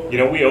 you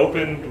know, we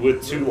opened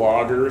with 2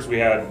 lagers. We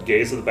had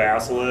Gaze of the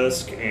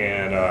Basilisk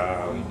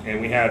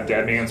and we had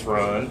Dead Man's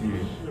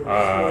Run.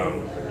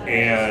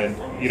 And,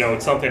 you know,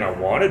 it's something I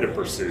wanted to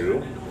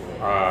pursue.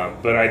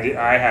 But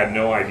I had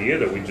no idea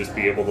that we'd just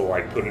be able to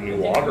like put a new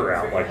lager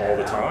out like all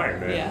the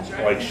time. And,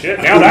 like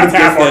shit. Now that's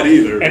half our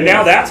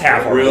now that's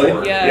half our Really?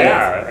 board.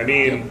 Yeah. I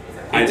mean,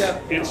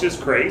 it's just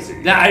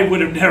crazy. I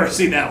would have never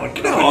seen that one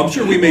coming. No, I'm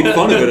sure we made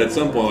fun of it at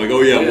some point. Like, oh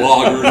yeah,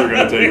 lagers are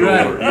going to take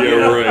over.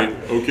 Yeah, right.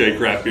 Okay,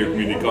 craft beer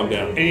community, calm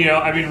down. And you know,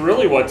 I mean,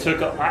 really, what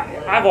took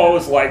I've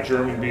always liked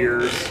German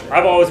beers.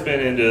 I've always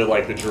been into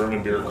like the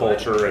German beer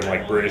culture and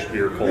like British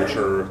beer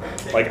culture.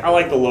 Like, I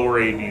like the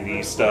lower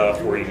ABV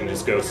stuff where you can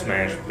just go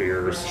smash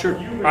beers. Sure.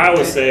 I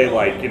always say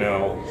like, you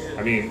know,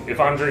 I mean, if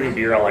I'm drinking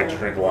beer, I like to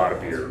drink a lot of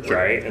beer,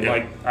 right? And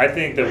like, I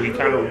think that we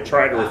kind of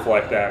try to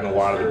reflect that in a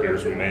lot of the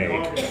beers we make.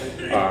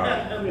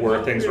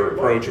 Where things are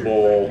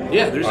approachable.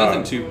 Yeah, there's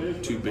nothing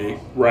too big.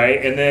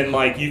 Right, and then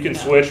like you can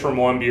switch from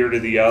one beer to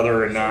the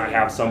other and not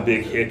have some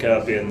big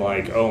hiccup in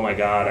like, oh my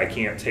god, I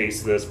can't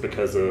taste this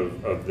because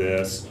of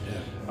this.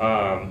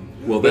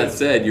 Well, that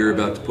said, you're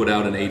about to put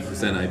out an 8%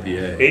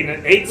 IPA.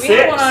 8.6. We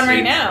have one on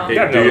right now. We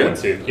got Do another you? one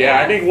too.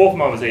 Yeah, I think Wolf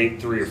Mom was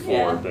 8.3 or 4.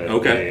 Yeah. But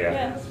Okay.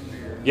 Yeah.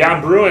 Yeah,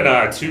 I'm brewing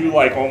 2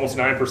 like almost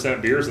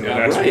 9% beers in the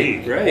next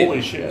week. Right.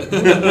 Holy shit.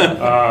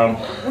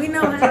 We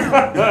know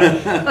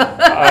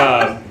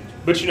how.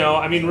 But you know,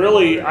 I mean,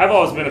 really, I've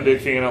always been a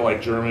big fan of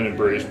like German and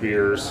British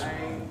beers.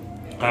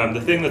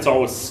 The thing that's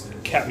always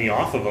kept me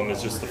off of them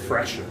is just the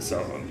freshness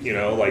of them. You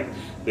know, like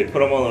they put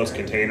them on those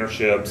container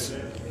ships.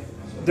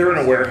 They're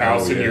in a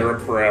warehouse in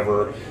Europe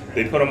forever.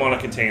 They put them on a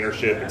container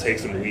ship. It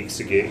takes them weeks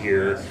to get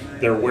here.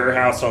 They're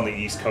warehoused on the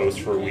East Coast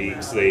for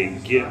weeks. They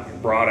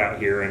get brought out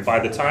here, and by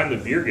the time the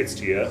beer gets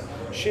to you,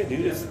 shit,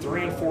 dude, it's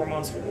 3 and 4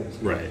 months old.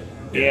 Right.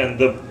 And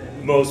the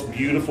most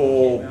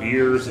beautiful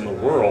beers in the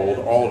world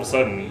all of a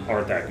sudden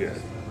aren't that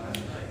good.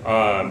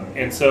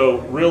 And so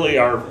really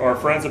our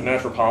friends at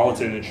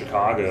Metropolitan in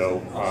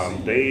Chicago,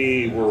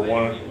 they were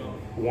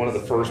one of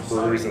the first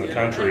breweries in the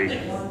country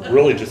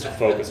really just to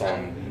focus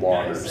on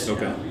lagers.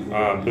 Okay.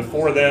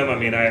 Before them, I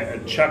mean,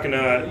 Chuck and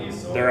Nut,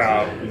 they're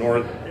out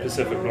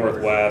Pacific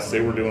Northwest.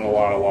 They were doing a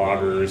lot of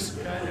lagers.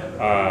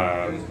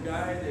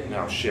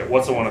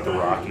 What's the one at the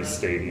Rockies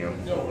Stadium?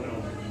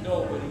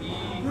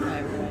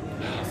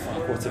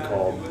 What's it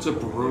called? It's a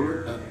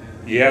brewer.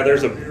 Yeah,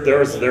 there's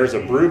a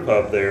brew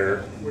pub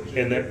there,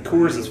 and then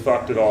Coors has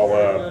fucked it all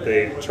up.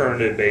 They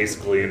turned it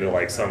basically into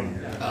like some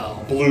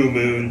Blue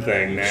Moon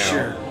thing now.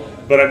 Sure.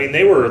 But I mean,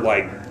 they were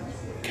like,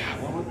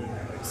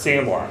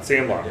 Sandlot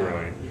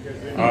Brewing.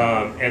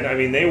 And I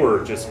mean, they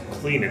were just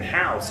cleaning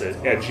house at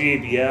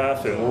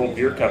GABF and World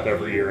Beer Cup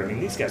every year. I mean,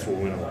 these guys were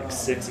winning like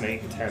 6 and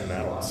 8 and 10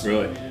 medals.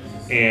 Really?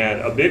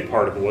 And a big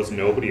part of it was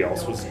nobody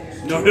was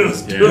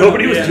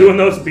Yeah. doing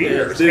those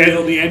beers. They And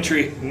held the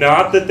entry.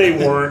 not that they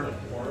weren't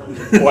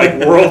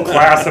like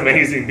world-class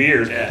amazing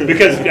beers,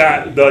 because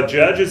the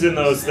judges in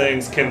those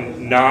things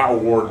can not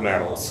award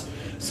medals.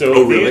 So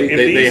Oh, really?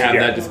 They have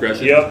that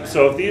discretion? Yep.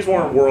 So if these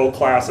weren't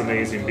world-class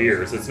amazing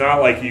beers, it's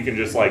not like you can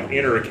just like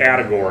enter a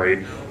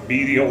category,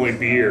 be the only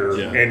beer,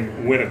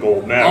 and win a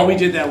gold medal. Oh, we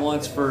did that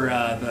once for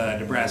the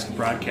Nebraska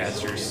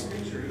broadcasters.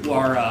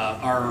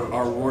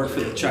 Our award for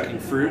the chucking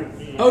fruit.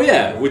 Oh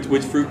yeah, which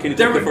fruit can you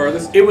take the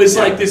farthest? It was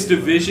like this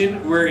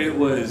division where it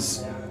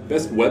was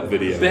Best web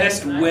video.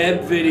 best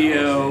web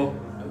video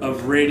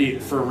of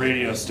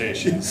radio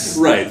stations.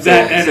 Right.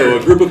 That So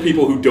a group of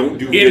people who don't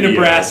do video. in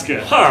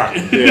Nebraska. Huh.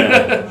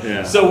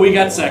 Yeah. So we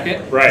got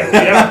second. Right.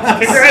 Yeah.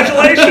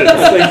 Congratulations.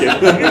 Thank you.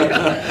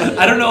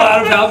 I don't know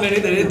out of how many,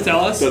 they didn't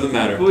tell us. Doesn't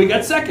matter. But we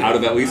got second. Out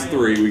of at least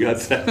 3, we got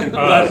 7.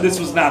 But this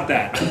was not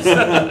that.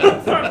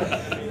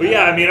 But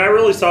yeah, I mean, I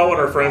really saw what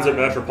our friends at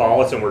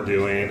Metropolitan were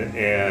doing,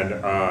 and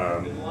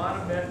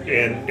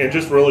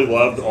just really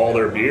loved all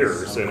their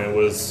beers, and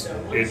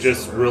it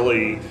just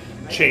really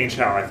changed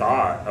how I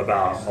thought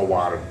about a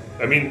lot of.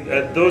 I mean,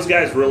 those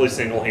guys really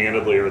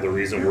single-handedly are the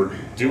reason we're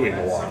doing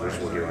the lagers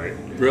we're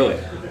doing. Really?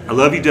 I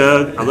love you,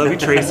 Doug. I love you,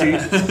 Tracy. I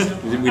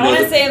want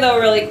to say though,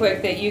 really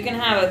quick, that you can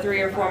have a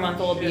 3 or 4 month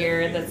old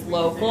beer that's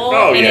local,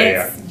 Oh, and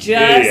yeah, it's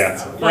yeah.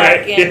 just Right.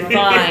 fucking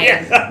fine.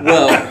 Yeah.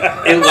 Well,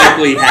 it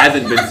likely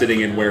hasn't been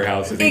sitting in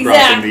warehouses and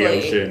crossing the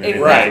ocean.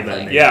 And Right. of that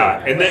nature.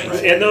 Yeah, and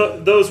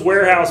those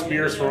warehouse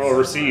beers from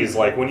overseas,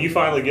 like when you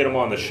finally get them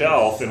on the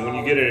shelf, and when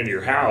you get it into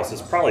your house,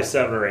 it's probably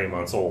 7 or 8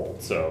 months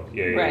old. So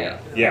yeah. Right.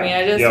 Yeah. I mean,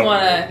 I just Yep.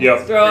 want to Yep.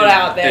 throw it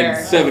out there.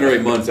 And 7 or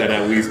 8 months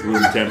at least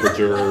room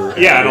temperature.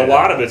 Yeah, and a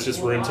lot of it's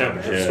just room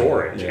temperature Yeah,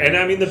 storage. yeah. And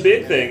I mean, the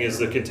big thing is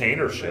the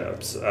container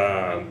ships.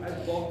 The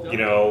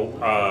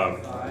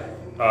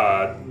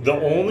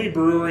only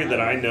brewery that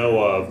I know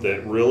of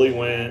that really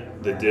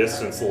went the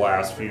distance the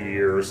last few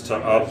years to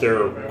up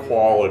their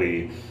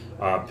quality,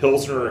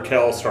 Pilsner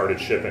Urquell started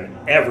shipping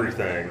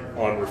everything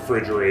on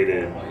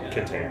refrigerated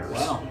containers.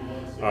 Wow.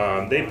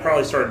 They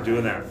probably started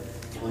doing that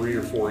 3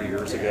 or 4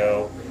 years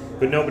ago,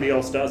 but nobody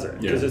else does it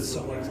because Yeah. it's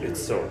so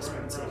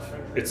expensive.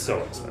 It's so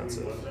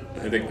expensive.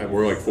 I think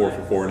we're like 4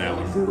 for 4 now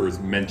on brewers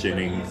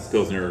mentioning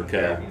Pilsner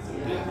Urquell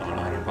on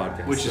our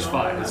podcast. Which is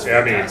fine. It's Yeah,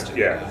 I mean, fantastic.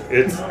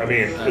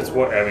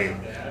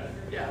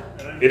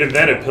 it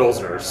invented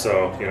Pilsners,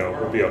 so,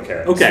 we'll be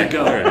okay. Okay.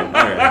 Go. All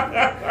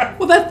right.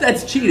 Well,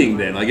 that's cheating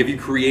then. Like if you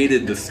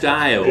created the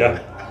style, Yeah.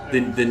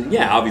 then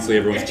yeah, obviously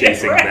everyone's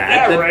chasing right,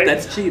 that. yeah, right.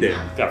 That's cheating.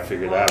 Gotta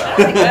figure that I out.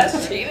 don't think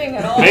that's cheating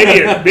at all. Maybe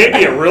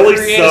it really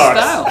Create a sucks.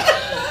 style.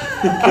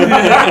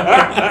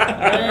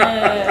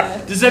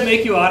 Does that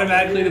make you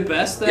automatically the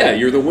best then? Yeah,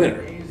 you're the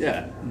winner.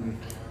 Yeah.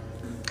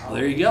 Well,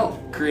 there you go.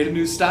 Create a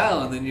new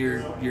style and then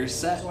you're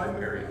set. All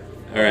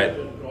right.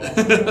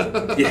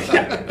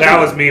 Yeah. That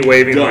was me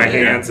waving Go, my yeah.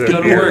 hands at Go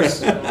to beers,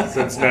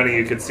 since none of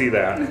you could see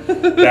that.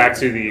 Back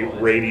to the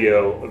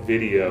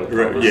radio-video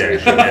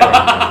conversation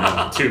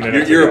from 2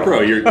 minutes You're ago. a pro.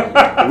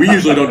 We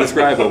usually don't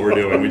describe what we're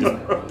doing.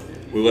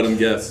 We let them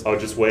guess. Oh,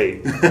 just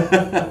wait.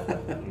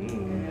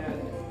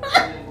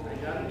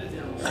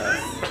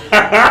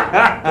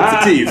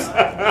 That's a tease.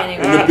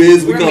 Anyway, In the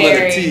biz, we we're call that a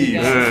married. tease.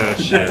 Yeah.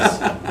 Shit.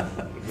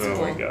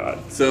 Oh my god.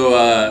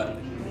 So,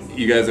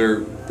 you guys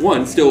are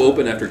still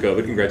open after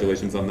COVID.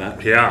 Congratulations on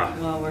that. Yeah.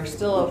 Well, we're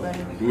still open.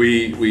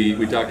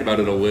 We talked about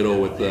it a little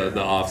with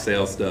the off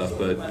sale stuff,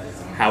 but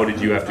how did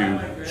you have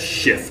to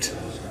shift?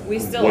 We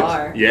still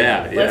are.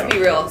 Yeah. Let's be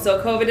real.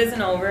 So COVID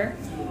isn't over.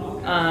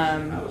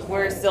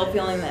 We're still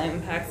feeling the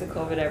impacts of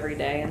COVID every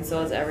day, and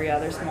so is every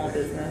other small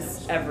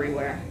business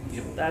everywhere.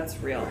 That's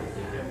real.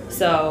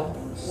 So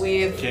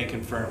Can't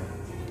confirm.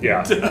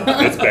 Yeah.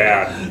 It's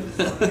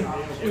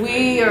bad.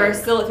 we are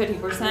still at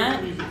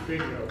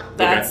 50%.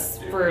 That's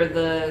for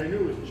the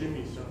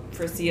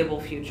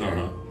foreseeable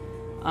future.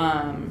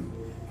 Uh-huh.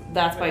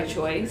 That's by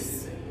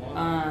choice.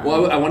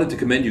 Well, I wanted to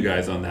commend you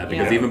guys on that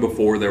because Yeah. even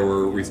before there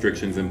were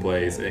restrictions in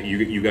place,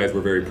 you guys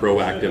were very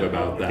proactive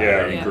about that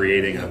and Yeah.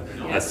 creating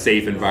a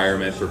safe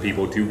environment for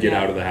people to get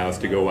out of the house,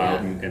 to go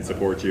out Yeah. and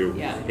support you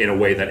Yeah. in a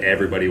way that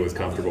everybody was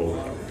comfortable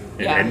with.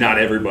 And not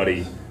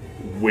everybody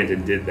went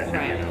and did that,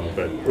 Right.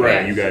 But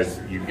Right. you guys,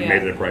 you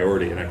made it a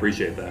priority, and I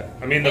appreciate that.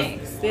 I mean,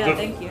 Thanks.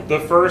 Thank you. The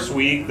first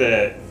week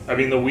the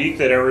week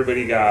that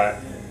everybody got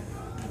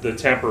the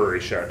temporary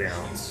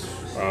shutdowns,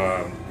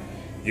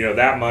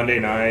 that Monday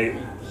night,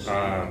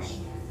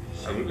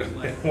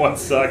 what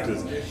sucked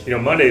is,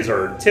 Mondays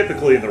are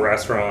typically in the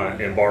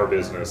restaurant and bar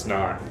business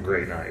not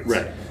great nights.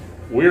 Right.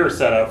 We were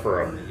set up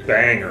for a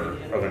banger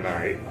of a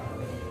night,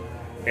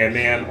 and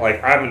man,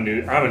 like I'm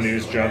a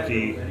news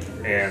junkie,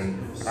 and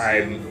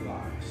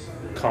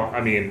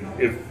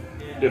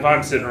if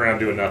I'm sitting around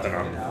doing nothing,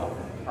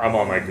 I'm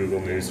on my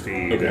Google News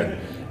feed. Okay. And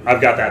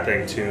I've got that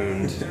thing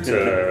tuned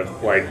to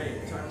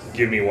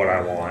give me what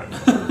I want.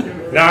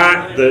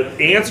 Not the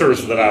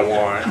answers that I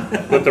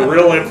want, but the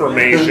real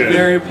information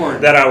Very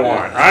important. that I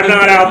want. I'm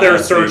not out there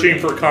searching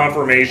for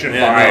confirmation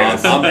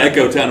bias. I'm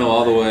echo tunnel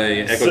all the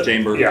way, echo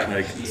chamber.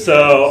 Yeah.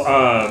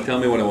 So tell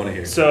me what I want to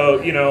hear. So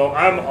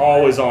I'm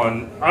always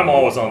on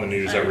the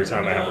news every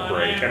time I have a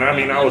break. And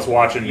I was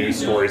watching news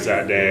stories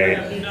that day,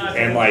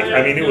 and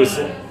it was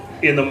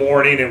in the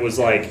morning. It was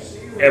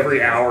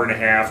every hour and a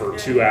half or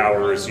 2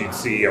 hours, you'd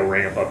see a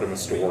ramp up in the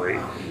story.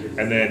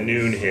 And then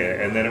noon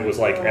hit, and then it was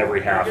like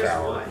every half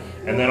hour.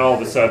 And then all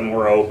of a sudden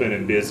we're open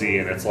and busy,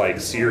 and it's like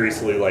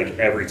seriously like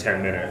every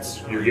 10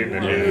 minutes you're getting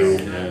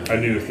a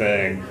new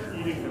thing.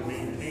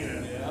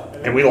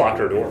 And we locked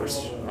our doors.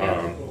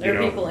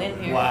 There are people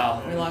in here.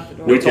 Wow. We locked the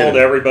door. We told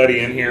everybody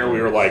in here,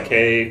 we were like,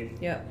 hey,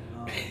 Yep.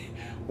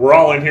 we're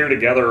all in here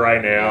together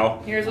right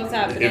now. Here's what's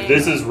happening. If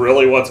this is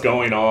really what's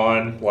going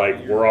on,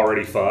 like, we're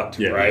already fucked,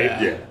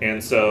 right? Yeah.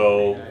 And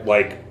so,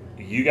 like,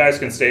 you guys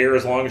can stay here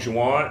as long as you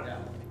want.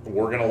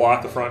 We're going to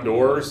lock the front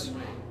doors.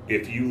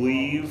 If you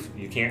leave,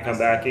 you can't come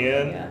back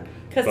in. Yeah.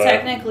 Because But-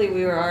 technically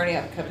we were already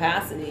at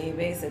capacity,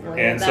 basically.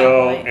 And at that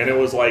so, point. and it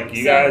was like,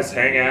 you guys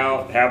hang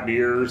out, have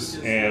beers,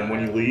 and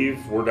when you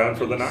leave, we're done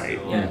for the night.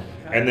 Yeah.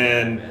 And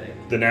then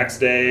the next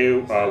day,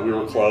 we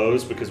were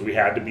closed because we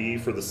had to be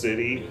for the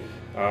city.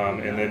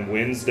 And then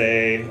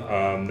Wednesday,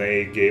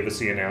 they gave us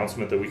the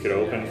announcement that we could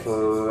open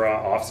for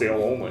off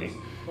sale only.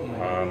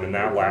 And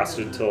that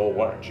lasted till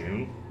what,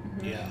 June?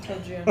 Yeah. Till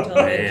June, till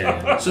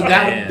mid-June. So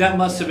that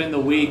must have been the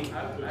week,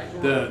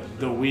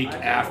 the week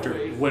after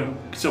when.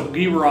 So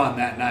we were on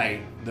that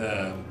night.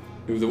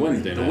 It was a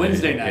Wednesday night. The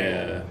Wednesday night.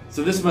 Yeah.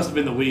 So this must have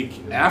been the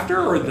week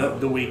after or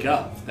the week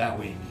of that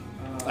week.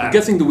 I'm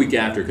guessing the week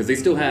after because they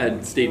still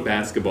had state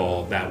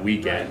basketball that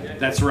weekend,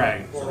 That's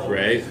right.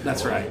 right?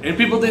 That's right. And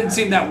people didn't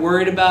seem that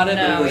worried about it.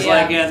 But No, it was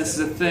yeah. like, yeah, this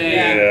is a thing.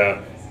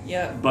 Yeah.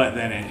 Yep. But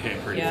then it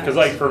hit pretty. Yeah. Because,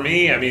 like, for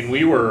me, I mean,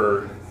 we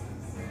were.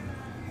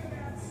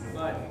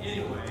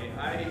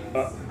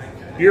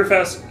 Beer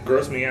Fest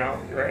grossed me out,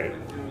 right?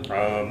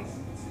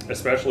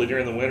 Especially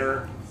during the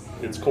winter.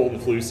 It's cold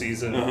and flu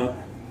season.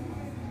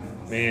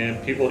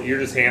 Man, people, you're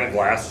just handing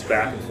glasses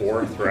back and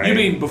forth, right? You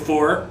mean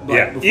before?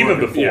 Like Yeah, even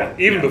before,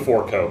 yeah.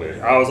 before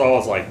COVID. I was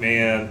always like,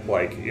 man,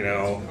 like, you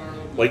know,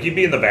 like you'd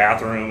be in the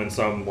bathroom and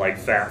some like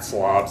fat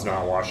slob's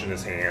not washing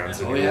his hands,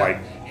 and Oh, you're yeah.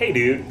 like, hey,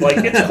 dude, like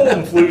it's cold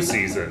and flu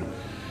season.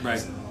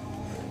 Right.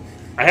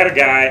 I had a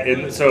guy,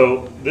 and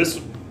so this,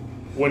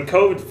 when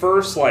COVID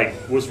first like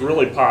was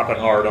really popping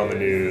hard on the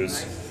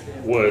news,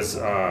 was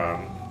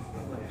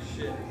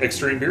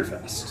Extreme Beer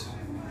Fest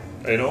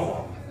in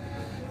Omaha.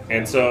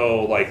 And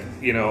so, like,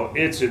 you know,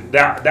 it's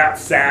that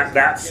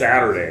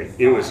Saturday,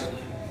 it was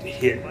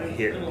hit,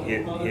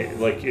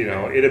 like, you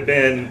know, it had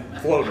been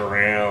floating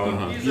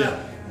around.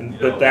 Yeah.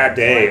 But that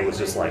day, it was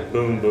just like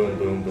boom, boom,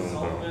 boom, boom,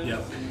 boom.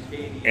 Yep.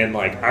 And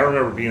like, I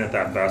remember being at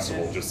that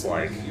festival, just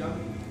like,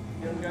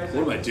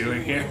 What am I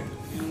doing here?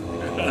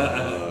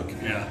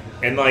 Yeah.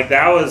 and like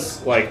that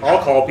was like,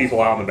 I'll call people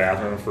out in the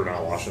bathroom for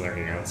not washing their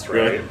hands,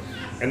 right? Right.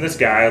 And this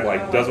guy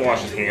like doesn't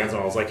wash his hands,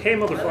 and I was like, "Hey,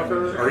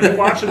 motherfucker, are you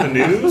watching the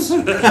news?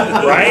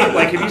 Right?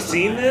 Like, have you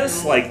seen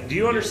this? Like, do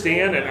you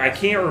understand?" And I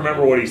can't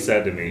remember what he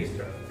said to me.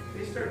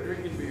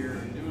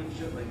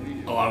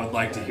 Oh, I would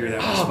like to hear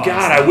that. Oh response.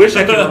 God, I wish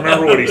I could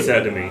remember what he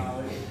said to me.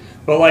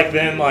 But like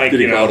then, like, Did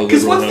he you go know, to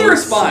Because what's the Liberal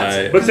response?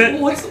 notes? But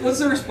then- what's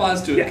the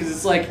response to it? Yeah. Because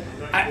it's like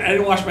I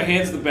didn't wash my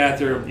hands in the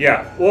bathroom.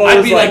 yeah. Well, it I'd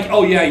was be like,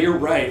 oh yeah, you're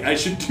right. I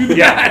should do that.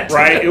 yeah,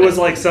 right. It was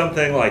like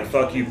something like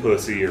 "fuck you,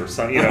 pussy" or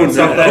something, you know, Oh, no.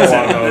 something along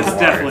those That's lines.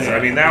 definitely I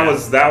mean,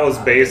 that was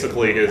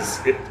basically his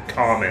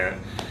comment.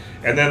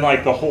 And then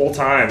like the whole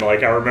time,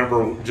 like I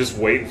remember just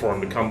waiting for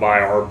him to come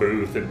by our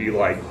booth and be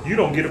like, "You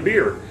don't get a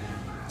beer."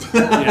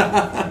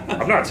 Yeah.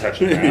 I'm not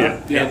touching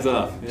that. Yeah. Hands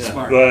off. Yeah.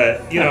 Smart.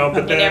 But you know,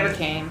 but He then never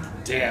came.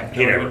 Damn.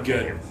 he never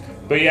good. came.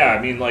 But yeah,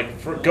 I mean,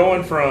 like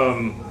going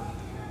from,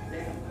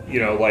 you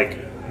know,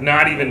 like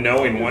not even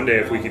knowing one day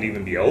if we could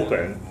even be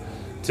open,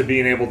 to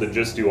being able to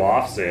just do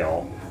off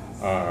sale,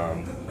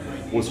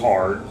 was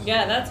hard.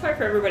 Yeah, that's hard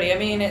for everybody. I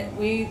mean,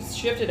 we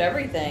shifted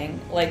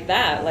everything like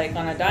that, like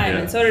on a dime, Yeah.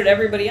 and so did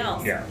everybody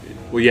else. Yeah,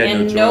 Well, you had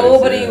And no choice.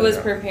 nobody yeah. was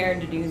prepared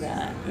to do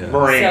that. Yeah.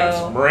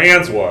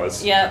 Moran's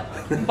was.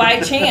 Yep. By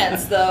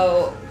chance,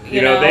 though,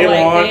 You know, they like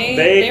launched.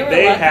 they were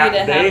lucky to have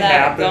They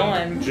that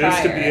happened going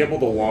just to prior. be able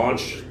to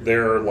launch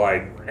their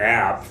like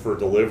app for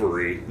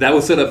delivery. That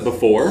was set up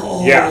before.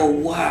 Oh Yeah.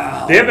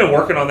 wow. They have been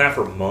working on that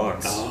for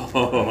months.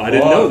 Oh, I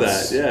didn't know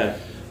Months. that. Yeah.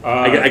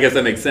 I guess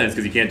that makes sense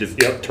because you can't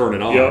just Yep. turn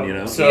it on. Yep. You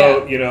know.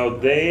 So Yeah. you know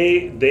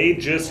they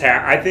just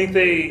had. I think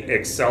they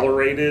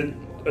accelerated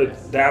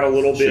that a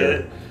little Sure.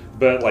 bit,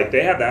 but like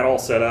they had that all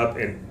set up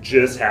and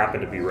just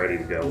happened to be ready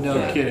to go.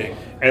 No kidding.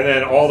 And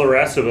then all the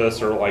rest of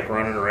us are like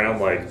running around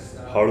like,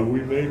 how do we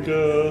make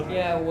a?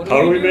 Yeah. What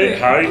How do we make?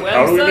 How do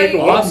we make a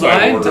website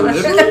Online order?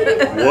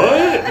 delivery.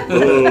 What?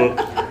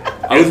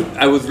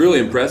 I was really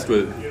impressed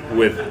with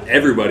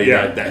everybody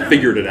Yeah. that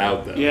figured it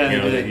out though. Yeah, you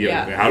know, they that, did. you know,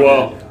 Yeah. how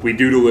Well- we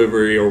do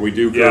delivery or we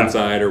do Yeah.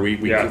 curbside or we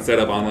Yeah. can set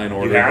up online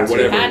ordering had or to.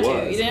 whatever You had it to.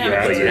 was. You didn't You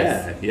have had a to. choice.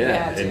 Yeah, yeah. You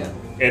had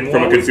to. And From a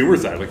what we- consumer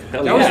side, like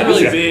hell That yeah, was this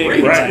really is big.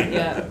 great. Right.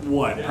 Yeah.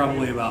 What?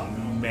 Probably about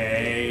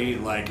May.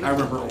 Like I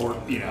remember,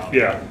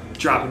 Yeah.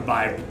 dropping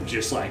by,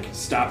 just like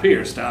stop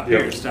here, stop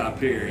Yep. here, stop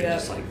here, and Yeah.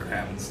 just like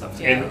grabbing stuff.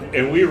 Yeah.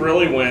 And we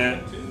really went.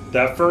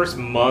 That first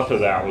month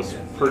of that was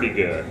pretty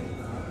good.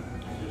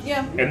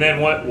 Yeah. And then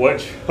what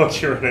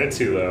you run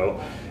into though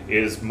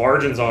is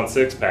margins on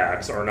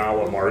 6-packs are not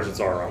what margins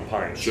are on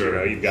pints. Sure, You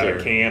know, you've got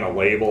a can, a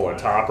label, a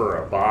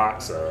topper, a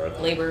box, a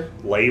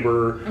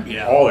labor,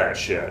 Yeah. all that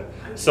shit.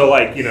 So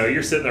like, you know,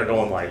 you're sitting there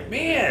going like,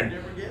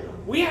 man,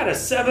 we had a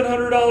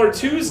 $700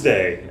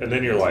 Tuesday, and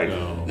then you're like,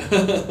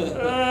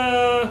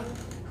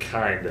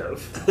 kind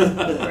of.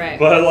 Right.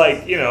 But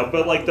like, you know,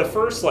 the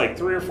first like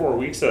 3 or 4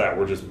 weeks of that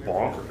were just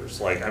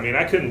bonkers. Like, I mean,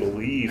 I couldn't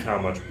believe how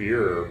much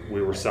beer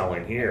we were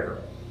selling here.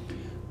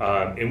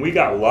 And we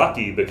got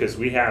lucky because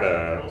we had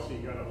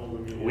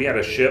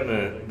a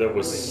shipment that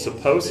was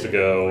supposed to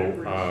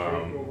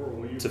go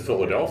to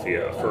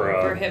Philadelphia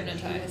We're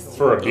hypnotized.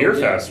 for a beer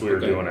fest we were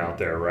doing out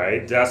there,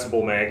 right?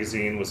 Decibel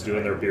Magazine was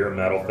doing their beer and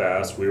metal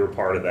fest. We were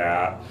part of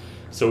that.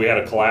 So we had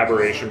a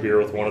collaboration beer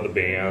with one of the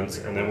bands,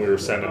 and then we were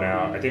sending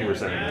out, I think we were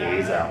sending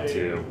Gaze out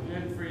too.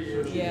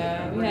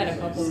 Yeah, we had a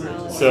couple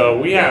pallets. So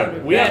we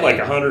had like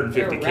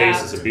 150 They're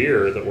cases wrapped. of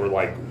beer that were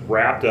like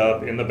wrapped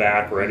up in the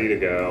back, ready to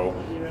go,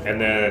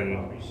 and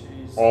then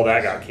all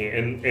that got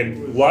canned.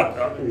 And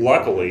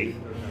luckily,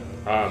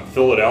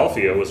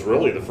 Philadelphia was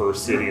really the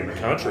first city in the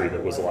country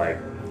that was like,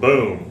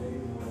 boom,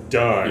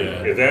 done.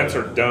 Yeah. Events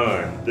are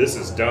done. This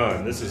is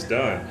done. This is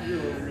done.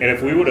 And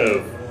if we would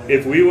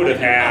have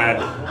had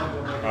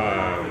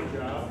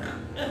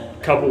a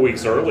couple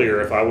weeks earlier,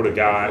 if I would have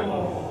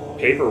got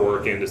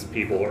paperwork into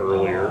people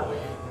earlier,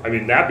 I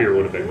mean, that beer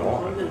would have been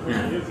gone.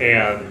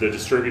 And the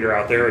distributor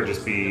out there would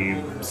just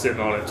be sitting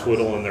on it,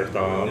 twiddling their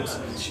thumbs.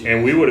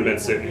 And we would have been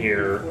sitting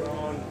here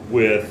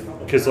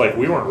because like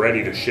we weren't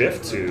ready to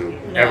shift to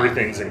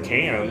everything's in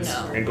cans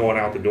and going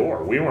out the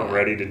door. We weren't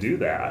ready to do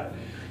that.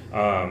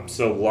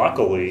 So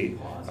luckily,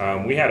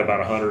 we had about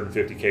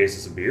 150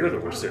 cases of beer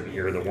that were sitting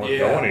here that weren't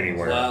going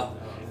anywhere. Wow.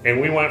 And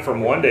we went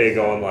from one day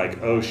going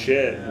like, oh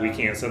shit, we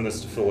can't send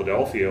this to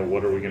Philadelphia.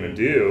 What are we going to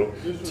do?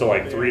 To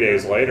like 3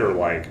 days later,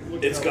 like,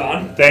 It's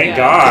gone. thank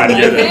God.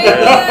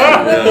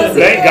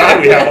 Thank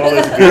God we have all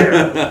this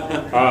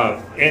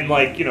beer. And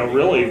like, you know,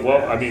 really,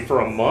 well, I mean,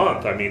 for a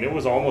month, I mean, it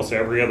was almost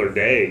every other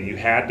day. You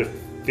had to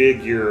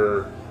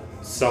figure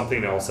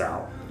something else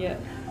out. Yeah.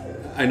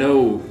 I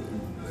know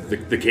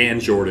the can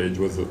shortage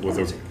was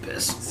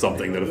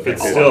something that affected.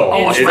 It's still-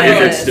 Is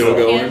it still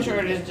Can going?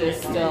 shortage is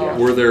still.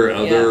 Were there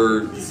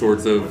other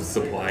sorts of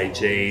supply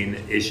chain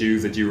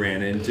issues that you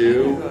ran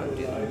into?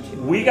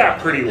 We got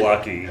pretty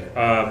lucky.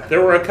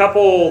 There were a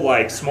couple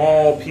like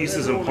small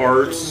pieces and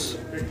parts.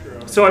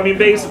 So I mean,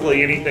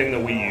 basically anything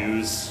that we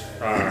use,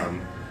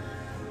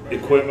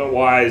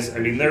 equipment-wise, I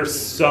mean, there's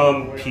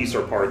some piece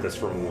or part that's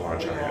from Wuhan,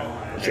 China.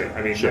 Sure.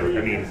 I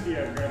mean,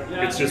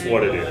 it's just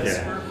what it is.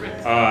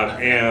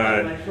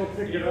 And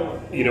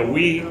you know,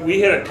 we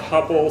hit a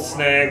couple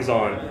snags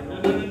on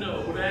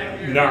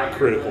not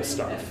critical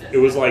stuff. It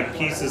was like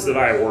pieces that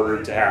I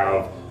ordered to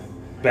have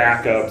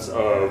backups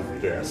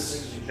of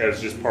this as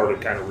just part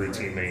of kind of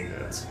routine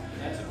maintenance.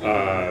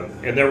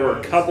 And there were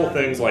a couple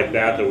things like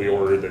that we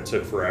ordered that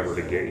took forever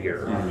to get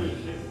here.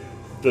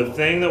 The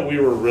thing that we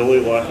were really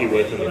lucky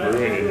with in the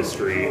brewing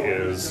industry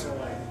is,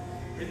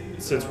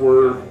 since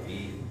we're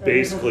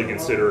basically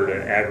considered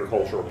an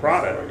agricultural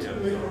product,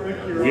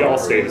 we all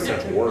stayed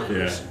essential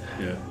workers.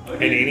 Yeah.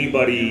 And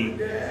anybody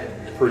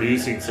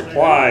producing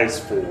supplies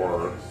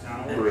for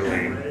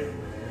brewing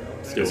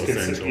Still is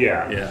essential.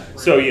 yeah.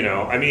 So, you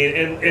know, I mean,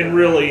 and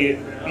really,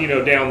 you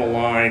know, down the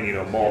line, you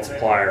know, malt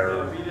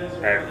supplier,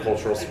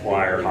 agricultural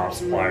supplier, hop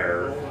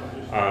supplier,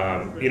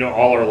 you know,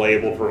 all our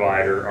label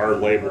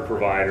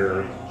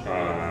provider,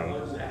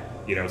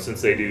 you know,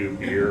 since they do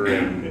beer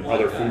and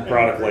other food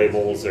product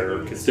labels,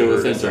 they're considered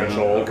Still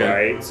essential,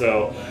 okay. right?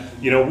 So,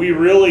 you know, we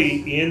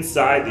really,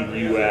 inside the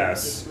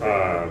U.S.,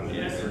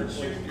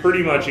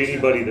 pretty much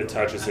anybody that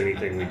touches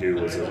anything we do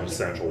is an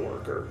essential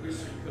worker.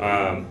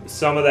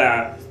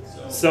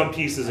 Some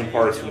pieces and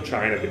parts from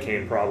China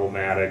became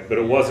problematic, but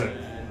it wasn't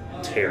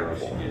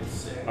terrible.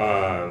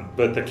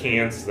 But the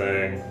cans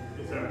thing,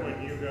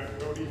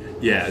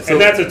 Yeah. So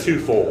and that's a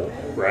twofold,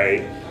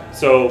 right?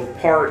 So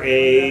part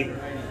A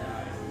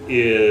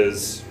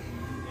is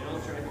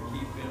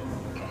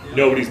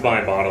nobody's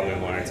buying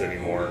bottling lines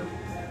anymore.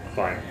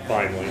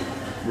 Finally.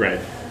 right.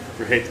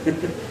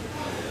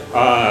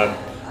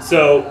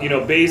 So, you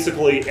know,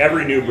 basically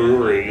every new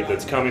brewery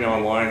that's coming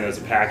online as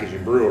a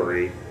packaging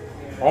brewery,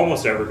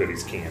 almost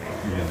everybody's canning.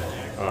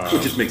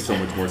 It just makes so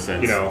much more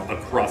sense. You know,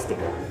 across the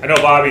board. I know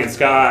Bobby and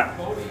Scott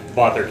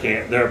bought their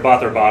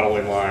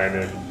bottling line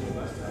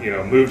and, you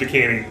know, moved to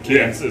canning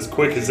cans as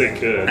quick as they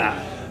could.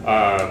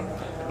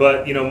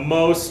 But you know,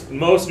 most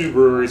new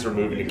breweries are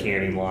moving to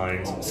canning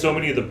lines. So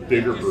many of the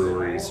bigger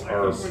breweries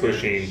are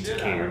pushing to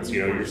cans.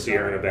 You know, your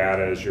Sierra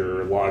Nevadas,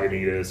 your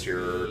Lagunitas,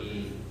 your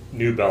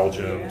New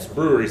Belgiums,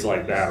 breweries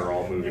like that are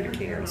all moving to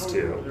cans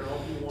too.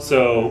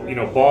 So, you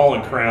know, Ball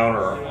and Crown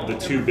are the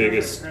two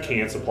biggest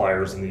can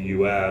suppliers in the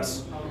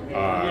U.S.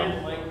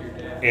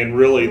 And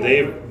really,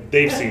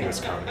 they've seen this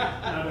coming.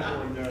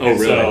 Oh,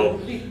 really? So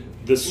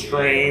the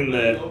strain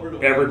that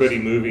everybody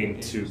moving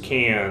to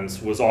cans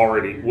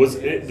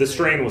the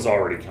strain was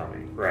already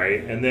coming,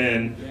 right? And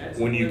then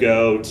when you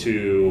go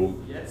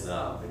to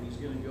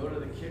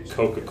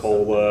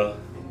Coca-Cola,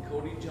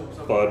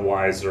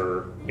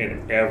 Budweiser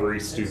and every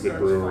stupid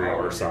brewery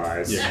our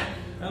size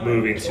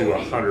moving to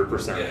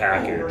 100%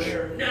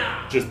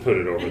 package just put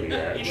it over the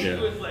edge.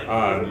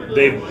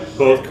 They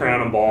both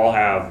Crown and Ball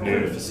have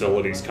new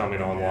facilities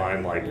coming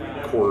online like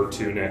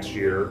Q2 next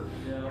year,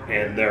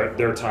 and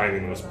their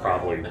timing was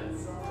probably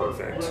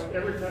perfect.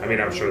 I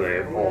mean, I'm sure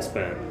they all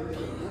spent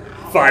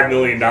 $5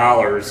 million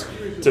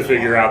to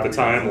figure out the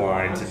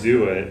timeline to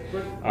do it.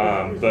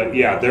 But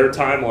yeah, their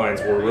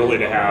timelines were really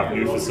to have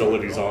new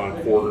facilities on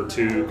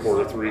Q2,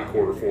 Q3,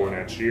 Q4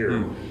 next year.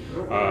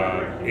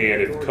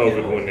 And if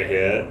COVID wouldn't have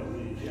hit,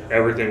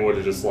 everything would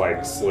have just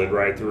like slid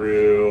right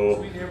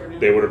through.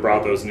 They would have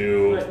brought those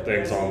new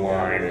things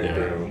online and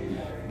boom.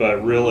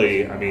 But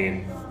really, I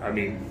mean,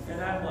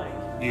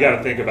 you got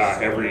to think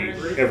about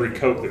every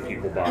Coke that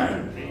people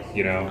buy,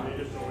 you know.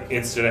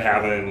 Instead of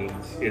having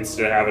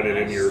it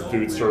in your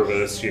food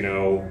service, you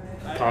know,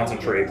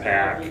 concentrate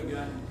pack,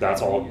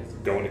 that's all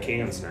going to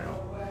cans now.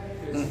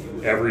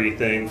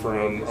 Everything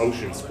from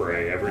Ocean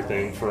Spray,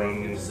 everything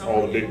from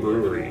all the big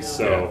breweries.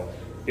 So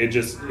it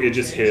just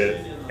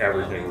hit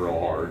everything real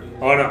hard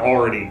on an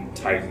already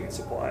tightened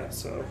supply.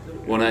 So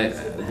one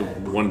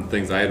of the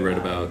things I had read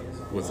about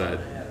was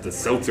that the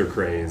seltzer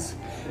craze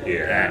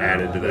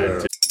added to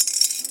that too.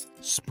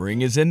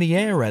 Spring is in the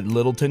air at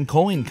Littleton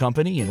Coin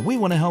Company, and we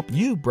want to help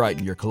you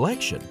brighten your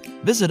collection.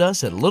 Visit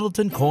us at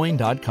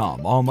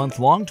littletoncoin.com all month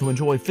long to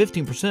enjoy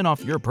 15%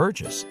 off your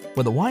purchase.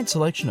 With a wide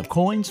selection of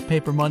coins,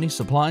 paper money,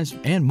 supplies,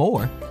 and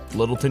more,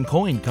 Littleton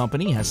Coin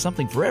Company has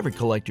something for every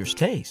collector's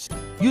taste.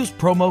 Use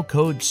promo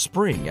code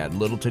SPRING at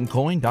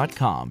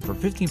littletoncoin.com for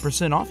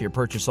 15% off your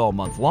purchase all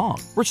month long.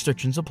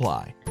 Restrictions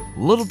apply.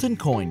 Littleton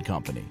Coin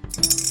Company.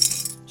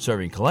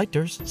 Serving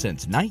collectors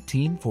since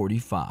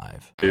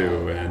 1945.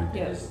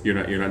 And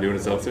you're not doing a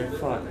seltzer?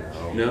 fuck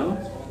No?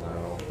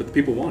 But the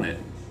people want it.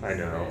 I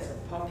know.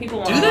 People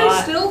want Do a they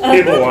lot. still?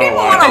 People want a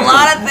a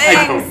lot of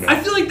things. I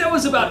feel like that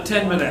was about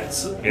 10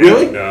 minutes.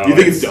 Really? No, You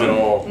think it's done?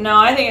 still, No,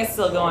 I think it's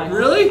still going.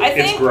 Really? I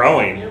think it's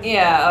growing.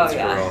 Yeah. Oh It's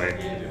yeah.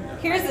 growing.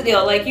 Here's the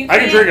deal. Like you. I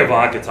can can't- drink a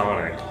vodka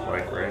tonic,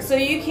 like right. So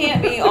you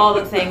can't be all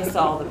the things to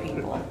all the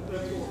people.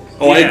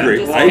 Oh, I Yeah, agree.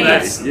 just I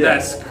agree.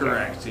 That's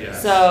correct, yeah.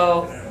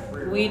 So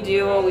we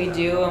do what we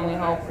do, and we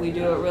hope we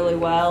do it really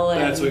well. And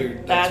That's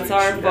what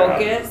our you-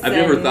 focus. I've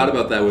never and- thought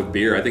about that with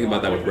beer. I think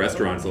about that with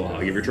restaurants a lot.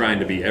 Like if you're trying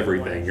to be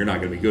everything, you're not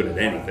going to be good at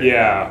anything.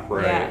 Yeah,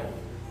 right. Yeah.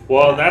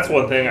 Well, that's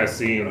one thing I've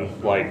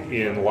seen, like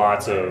in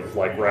lots of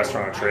like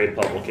restaurant trade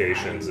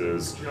publications,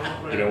 is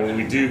you know when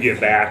we do get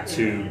back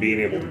to being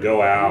able to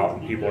go out,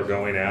 and people are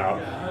going out,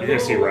 you're gonna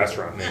see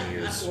restaurant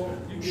menus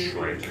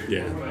shrink,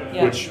 Yeah.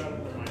 Yeah. which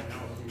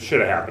should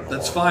have happened.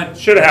 That's fine.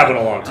 Should have happened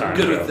a long time I'm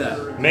good ago. with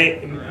that.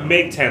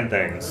 Make 10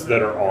 things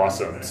that are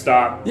awesome.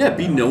 Stop. Yeah,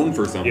 be known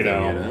for something, You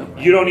know,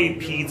 you don't need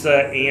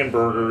pizza and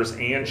burgers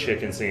and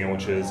chicken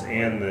sandwiches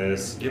and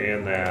this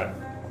and that.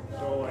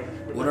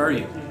 What are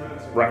you?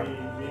 Right.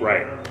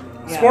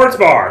 Yeah. Sports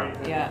bar.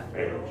 Yeah.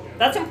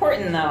 That's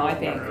important, though. I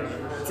think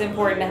it's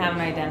important to have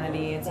an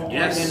identity. It's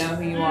important to know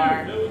who you are,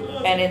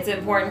 and it's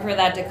important for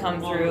that to come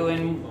through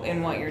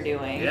in what you're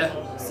doing.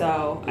 Yeah.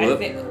 So Well, I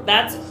think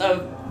that's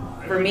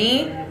for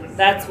me.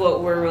 That's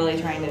what we're really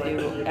trying to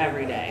do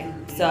every day.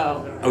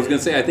 So I was going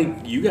to say, I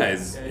think you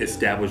guys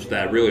established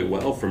that really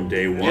well from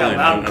day one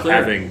loud and of clear.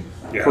 having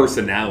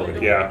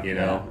personality. Yeah. You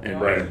know, and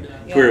Right.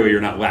 clearly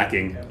you're not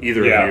lacking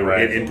either Yeah, of you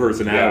right. in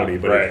personality, Yeah,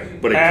 but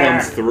right. but it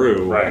comes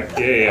through. Right.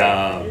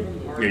 Yeah.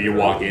 You know, you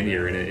walk in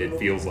here and it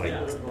feels like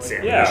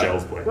Sam Yeah,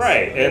 Michelle's place.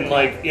 right. And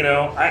like, you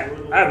know, I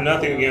have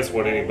nothing against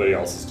what anybody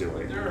else is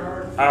doing.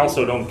 I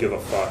also don't give a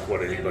fuck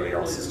what anybody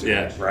else is doing.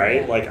 Yeah.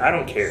 Right? Like, I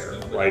don't care.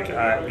 Like,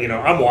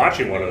 I'm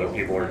watching what other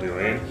people are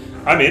doing.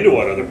 I'm into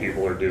what other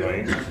people are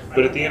doing.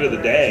 But at the end of the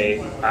day,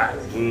 I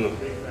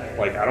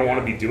don't want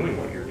to be doing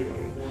what you're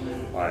doing.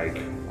 Like,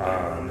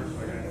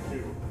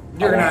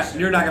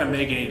 You're not going to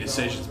make any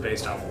decisions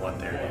based off of what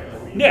they're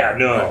doing. yeah,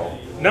 no,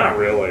 not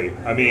really.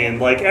 I mean,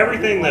 like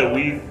everything that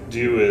we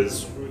do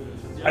is,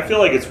 I feel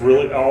like it's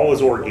really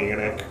always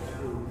organic,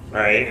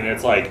 right? And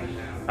it's like,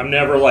 I'm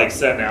never like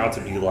setting out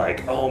to be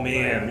like, oh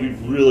man, we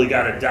really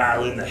got to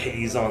dial in the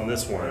haze on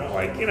this one.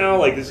 Like, you know,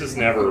 like it's just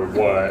never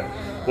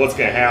what's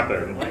gonna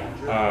happen.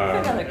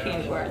 another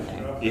candy bar in there.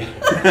 Yeah.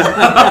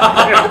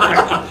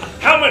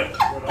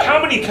 How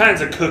many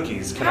kinds of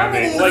cookies can I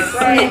make? Like,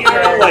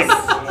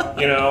 right,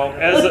 you know,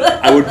 as a,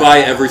 I would buy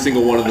every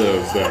single one of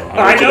those, though.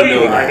 I know you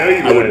would.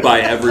 I would buy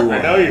every one.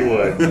 I know you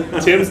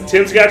would.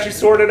 Tim's got you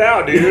sorted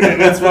out, dude,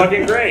 and it's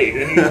fucking great.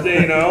 And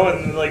you know,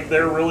 and like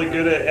they're really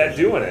good at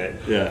doing it.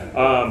 Yeah.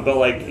 But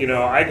like, you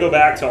know, I go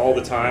back to all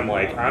the time.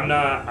 Like, I'm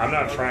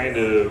not trying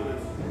to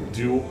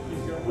do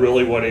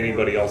really what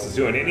anybody else is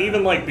doing. And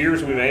even like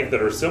beers we make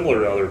that are similar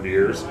to other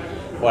beers,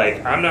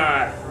 like I'm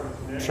not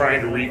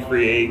trying to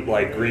recreate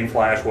like Green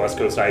Flash West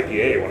Coast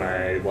IPA when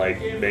I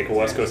like make a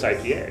West Coast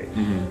IPA.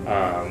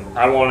 Mm-hmm.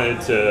 I want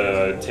it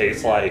to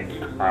taste like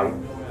I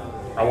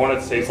want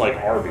it to taste like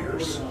our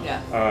beers.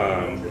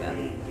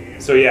 Yeah.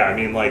 So yeah, I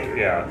mean, like,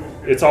 yeah,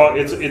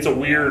 it's a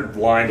weird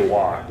line to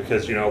walk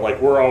because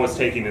like we're always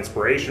taking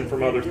inspiration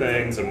from other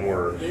things, and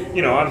we're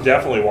I'm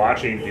definitely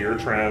watching beer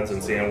trends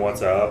and seeing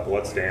what's up,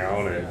 what's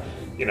down, and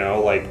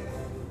like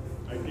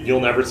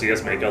you'll never see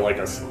us make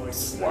a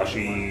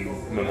slushy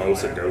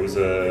mimosa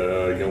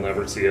goza. You'll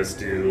never see us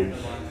do.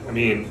 I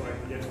mean,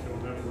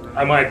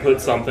 I might put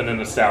something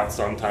in a stout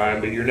sometime,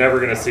 but you're never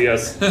going to see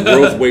us. The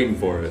world's waiting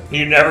for it.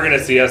 You're never going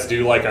to see us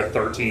do like a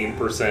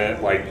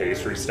 13% like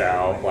pastry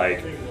stout,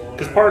 like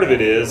because part of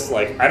it is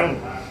like I don't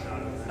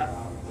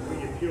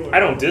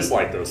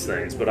dislike those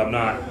things, but I'm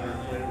not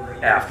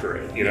after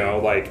it.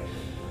 Like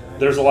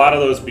there's a lot of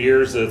those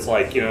beers that's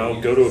like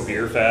go to a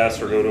beer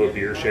fest or go to a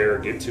beer share,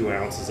 get 2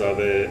 ounces of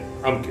it.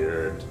 I'm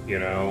good.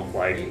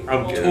 Like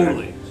I'm good.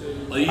 Totally.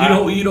 Like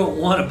you don't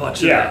want a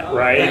bunch of that. Yeah,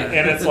 right.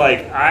 And it's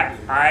like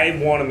I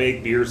want to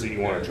make beers that you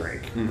want to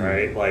drink,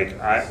 right? Like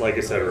I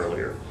said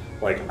earlier,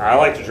 like I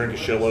like to drink a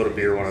shitload of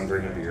beer when I'm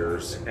drinking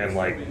beers, and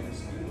like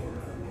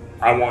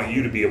I want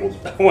you to be able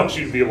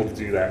to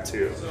do that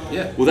too.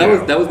 Yeah. Well,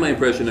 that was my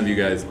impression of you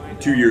guys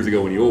 2 years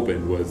ago when you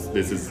opened. Was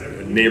this is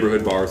a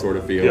neighborhood bar sort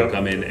of feel? Yep.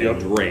 Come in and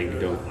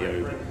drink. Don't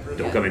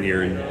come in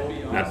here and.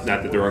 Not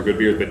that there aren't good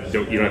beers, but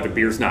you don't have to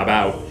beer snob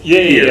out.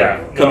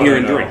 Yeah. Come here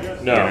and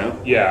drink. No.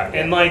 Yeah,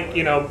 and like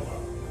being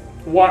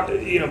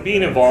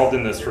involved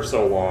in this for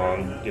so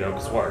long,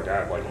 because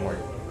I'm like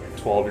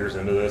 12 years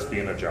into this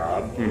being a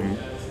job. Mm-hmm.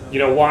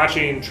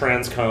 Watching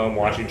trends come,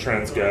 watching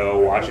trends go,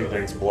 watching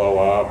things blow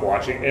up,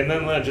 and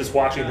then just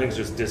watching things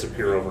just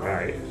disappear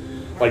overnight.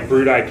 Like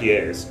brewed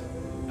IPAs.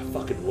 I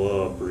fucking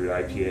love brewed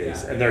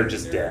IPAs, and they're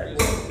just dead.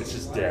 It's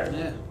just dead.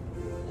 Yeah.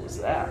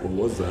 That? What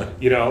was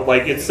that?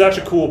 Like it's such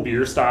a cool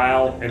beer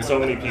style, and so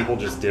many people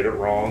just did it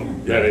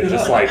wrong that it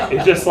just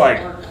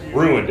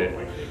ruined it.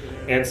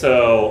 And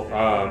so,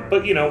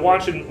 but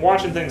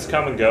watching things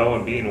come and go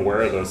and being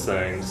aware of those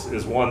things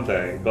is one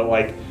thing. But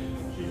like,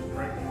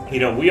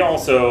 we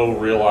also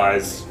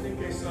realize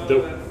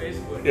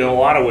that in a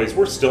lot of ways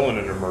we're still in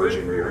an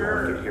emerging beer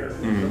market here.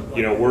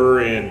 Mm-hmm.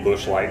 We're in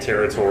Busch Light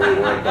territory,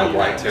 we're in Bud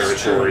Light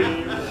territory,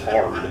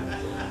 hard.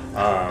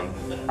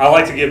 I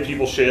like to give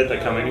people shit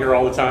that come in here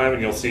all the time,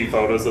 and you'll see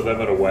photos of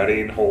them at a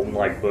wedding holding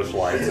like Busch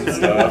Lights and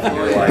stuff. And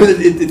you're like,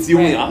 it's the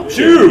only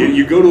option. Dude,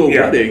 you go to a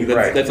wedding.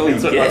 That's all you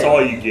get. That's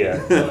all you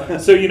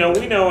get. So we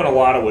know in a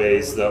lot of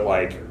ways that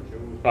like,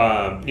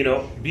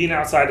 being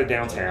outside of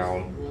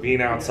downtown,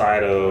 being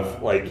outside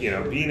of like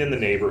being in the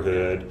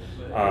neighborhood.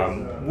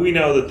 We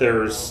know that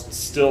there's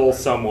still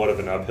somewhat of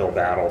an uphill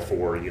battle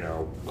for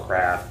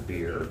craft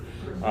beer.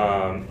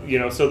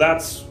 So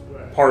that's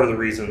part of the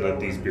reason that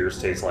these beers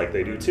taste like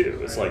they do too.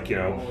 It's like,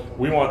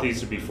 we want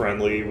these to be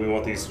friendly, we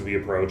want these to be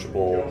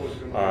approachable,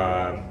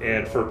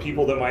 and for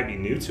people that might be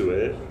new to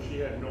it,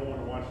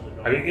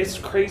 I mean, it's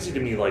crazy to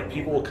me, like,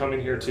 people will come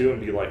in here too and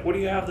be like, what do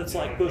you have that's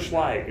like Busch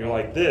Light? And you're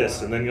like,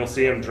 this, and then you'll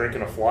see them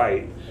drinking a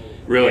Flight.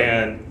 Really?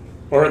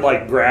 Or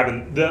like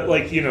grabbing,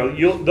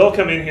 they'll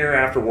come in here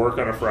after work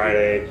on a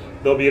Friday,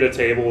 they'll be at a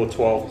table with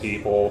 12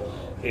 people,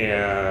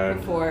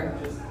 and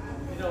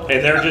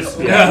they're just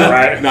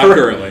right. Not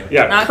currently.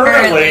 Yeah, Not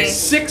currently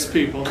 6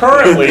 people.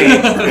 Currently,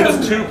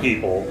 it's 2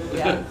 people.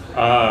 Yeah.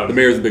 The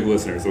mayor's a big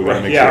listener, so we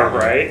gotta make sure. Yeah,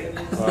 right.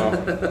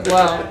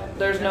 Well,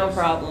 there's no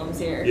problems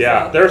here.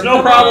 Yeah, so. there's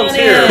no problems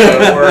here,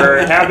 but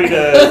we're happy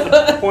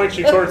to point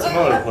you towards some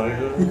other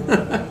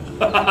places.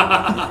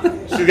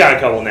 She's got a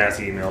couple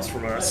nasty emails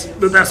from us,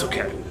 but that's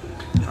okay.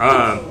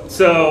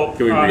 So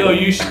can we read no,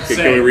 you should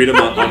can we read them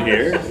on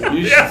here?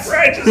 Yeah,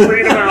 right. Just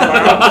read them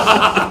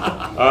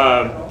out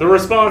loud. The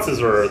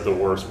responses are the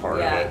worst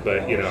part of it,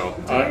 but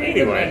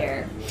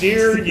anyway,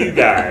 dear you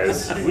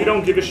guys, we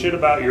don't give a shit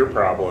about your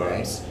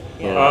problems.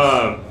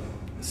 Yes.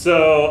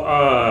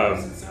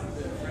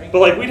 But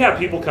like we'd have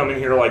people come in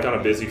here like on a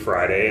busy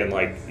Friday, and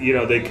like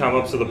they'd come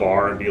up to the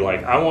bar and be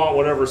like, I want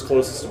whatever's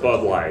closest to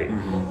Bud Light.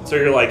 Mm-hmm. So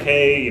you're like,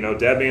 hey,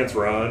 Dead Man's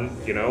Run,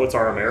 it's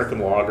our American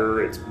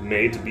lager. It's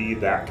made to be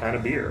that kind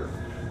of beer.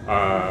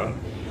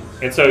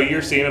 And so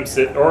you're seeing them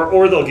sit,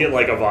 or they'll get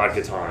like a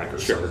vodka tonic or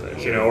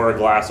something, or a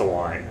glass of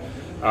wine.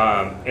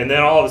 And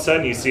then all of a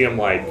sudden you see them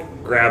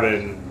like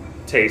grabbing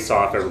tastes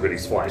off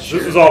everybody's flights.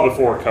 This was all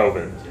before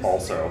COVID,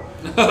 also.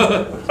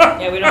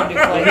 Yeah, we don't do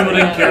flights. People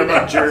didn't care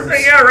about germs.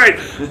 Yeah, right.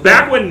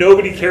 Back when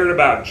nobody cared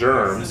about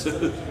germs.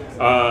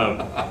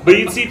 But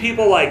you'd see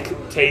people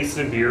like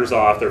tasting beers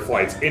off their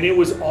flights, and it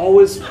was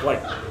always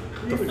like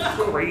the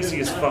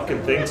craziest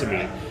fucking thing to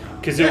me,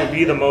 because it would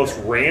be the most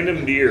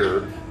random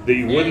beer that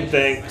you wouldn't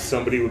think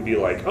somebody would be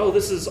like, oh,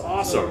 this is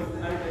awesome.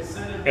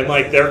 And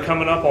like they're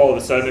coming up all of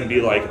a sudden and be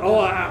like, oh,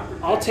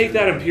 I'll take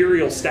that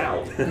Imperial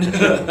Stout. And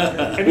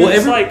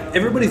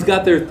everybody's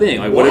got their thing,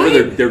 like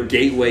whatever their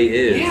gateway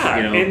is. Yeah,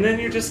 and then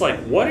you're just like,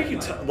 what are you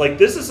like?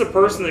 This is a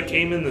person that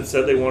came in that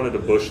said they wanted a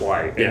Busch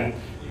Light, and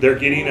they're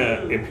getting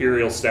an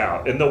Imperial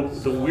Stout. And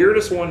the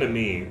weirdest one to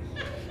me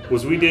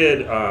was we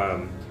did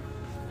a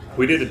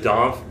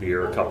Dampf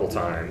beer a couple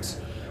times.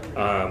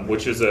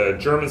 which is a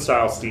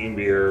German-style steam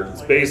beer.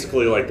 It's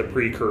basically like the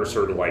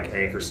precursor to like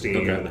Anchor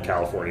Steam and the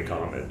California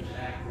Common.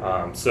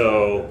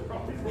 So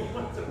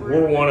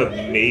we're one of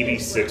maybe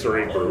 6 or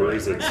 8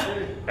 breweries that's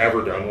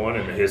ever done one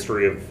in the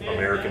history of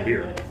American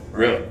beer.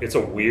 Really? It's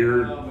a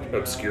weird,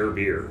 obscure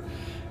beer.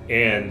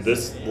 And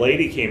this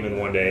lady came in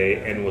one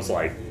day and was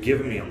like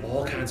giving me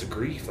all kinds of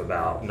grief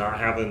about not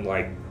having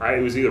like,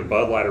 it was either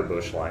Bud Light or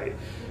Busch Light.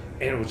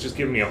 And was just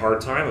giving me a hard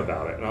time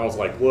about it. And I was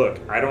like, look,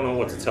 I don't know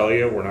what to tell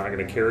you. We're not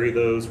going to carry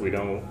those. We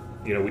don't,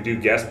 we do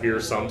guest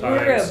beers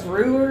sometimes.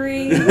 We're a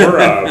brewery.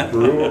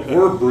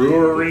 We're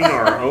brewing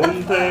our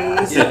own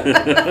things.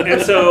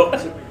 And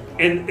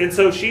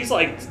so she's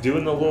like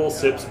doing the little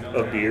sips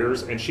of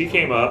beers, and she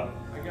came up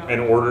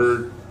and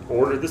ordered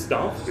this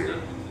Dampf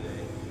beer.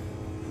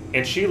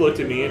 And she looked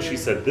at me and she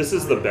said, "This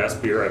is the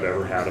best beer I've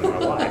ever had in my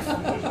life."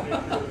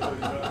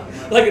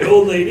 Like an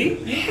old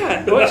lady?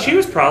 Yeah. Well, she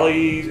was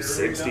probably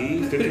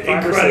 60,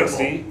 55 or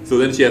 60. So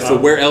then she asked, so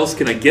where else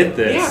can I get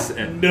this?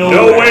 Yeah. And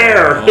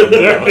Nowhere.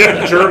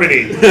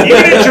 Germany. Even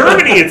in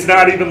Germany, it's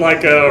not even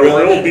like a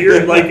real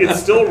beer. Like, it's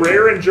still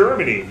rare in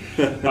Germany.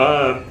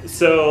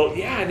 So,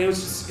 yeah, and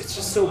it's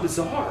just so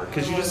bizarre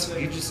because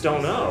you just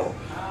don't know.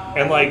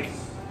 And, like,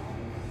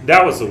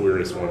 that was the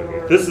weirdest one to me.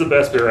 This is the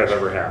best beer I've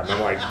ever had. And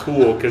I'm like,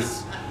 cool,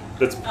 because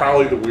that's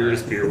probably the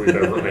weirdest beer we've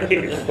ever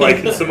made.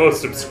 Like, it's the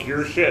most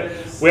obscure shit.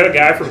 We had a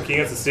guy from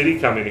Kansas City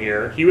come in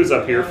here. He was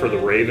up here for the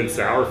Raven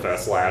Sour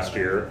Fest last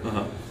year.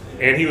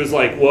 And he was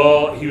like,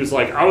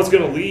 I was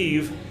going to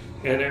leave.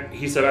 And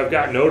he said, I've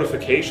got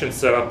notifications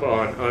set up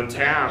on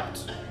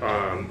Untapped.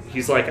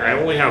 He's like, I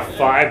only have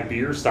 5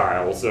 beer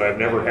styles that I've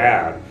never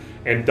had.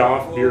 And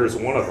Dampf beer is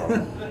one of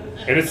them.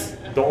 And it's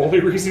the only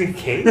reason he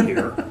came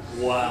here.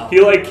 Wow. He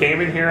like came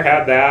in here,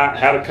 had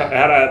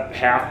a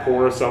half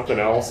pour of something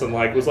else, and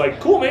like was like,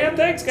 "Cool, man,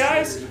 thanks,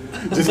 guys."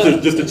 just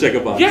to check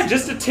a box. Yeah,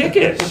 just a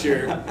ticket.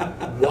 Sure.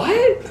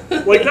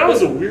 What? Like that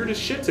was the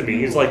weirdest shit to me.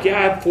 He's like, "Yeah,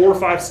 I have 4 or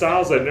 5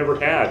 styles I've never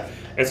had,"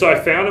 and so I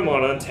found him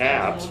on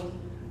Untapped,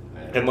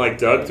 and like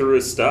dug through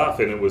his stuff,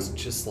 and it was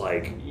just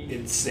like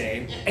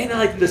insane. And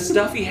like the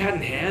stuff he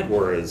hadn't had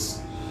was.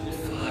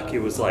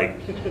 It was like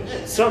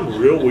some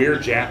real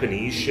weird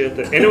Japanese shit,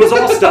 and it was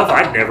all stuff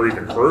I'd never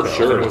even heard of.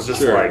 Sure, and it was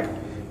just sure. like,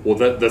 well,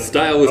 the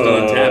style list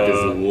on Tap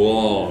is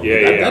long.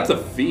 Yeah, That's a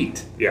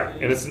feat. Yeah,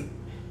 and it's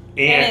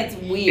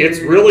weird.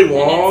 It's really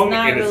long,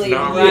 and it's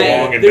not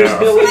long enough. There's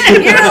no way.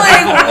 You're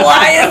like,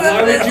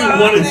 why would you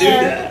want to do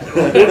that?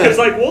 Well, because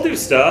like we'll do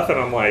stuff, and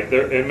I'm like,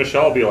 and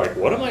Michelle will be like,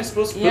 "What am I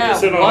supposed to put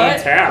this in on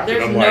Tap?"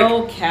 There's and I'm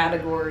no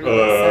category that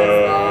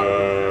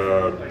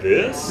says that.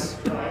 This?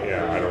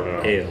 Yeah, I don't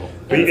know. Ale.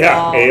 But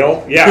yeah,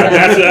 ale. Yeah,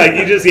 that's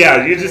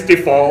you just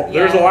default. Yeah.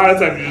 There's a lot of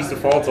times you just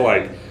default to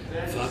like,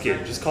 fuck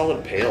it, just call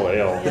it pale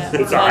ale. Yeah.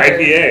 It's an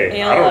IPA.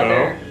 Ale I don't other.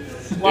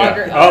 know.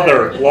 Lager yeah.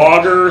 Other.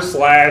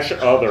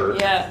 Lager/other.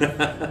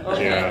 Yeah.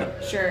 Okay.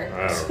 Yeah. Sure.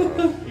 I don't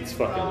know. It's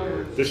fucking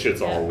weird. This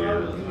shit's all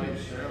weird.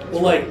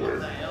 Well, like,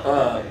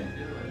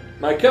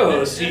 my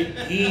co-host,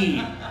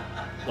 he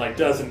like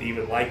doesn't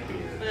even like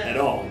beer at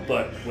all.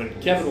 But when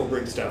Kevin will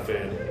bring stuff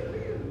in,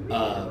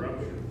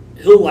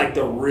 he'll like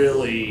the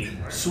really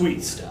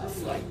sweet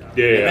stuff. Like,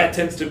 and that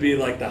tends to be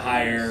like the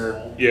higher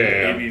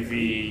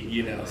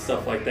ABV,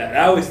 stuff like that.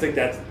 I always think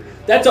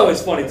that's always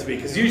funny to me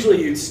because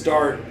usually you'd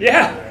start,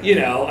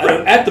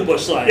 at the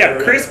Busch Light. Yeah,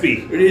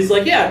 crispy. And he's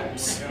like,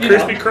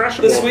 crispy,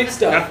 crushable. The sweet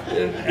stuff.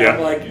 And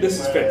I'm like, this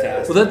is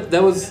fantastic. Well,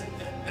 that was,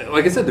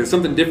 like I said, there's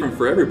something different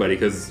for everybody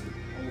because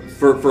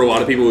for a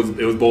lot of people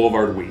it was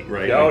Boulevard Wheat,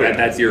 right?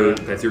 That's your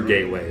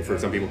gateway. For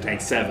some people, Tank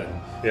 7,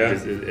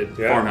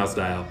 farmhouse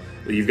style.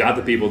 But you've got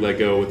the people that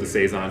go with the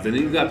saisons, and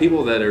then you've got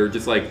people that are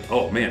just like,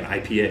 oh man,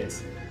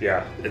 IPAs.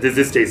 Yeah.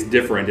 This tastes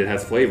different. It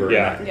has flavor.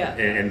 Yeah.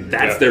 And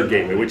that's their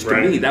gateway, which to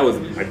me, that was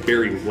my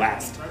very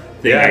last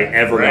thing I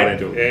ever got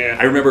into. Yeah.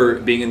 I remember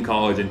being in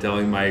college and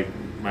telling my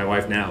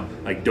wife now,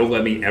 like, don't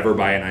let me ever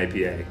buy an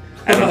IPA.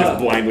 And I'm just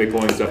blindly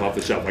pulling stuff off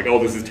the shelf. Like, oh,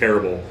 this is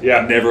terrible.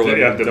 Yeah. Never let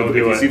me. Don't if do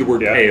you it. see the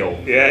word pale,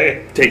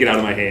 take it out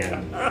of my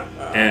hand.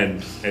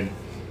 And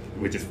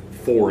which is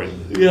foreign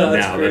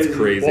now. Crazy. That's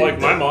crazy. Well, like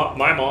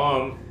my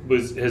mom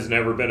has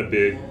never been a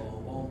big.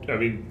 I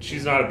mean,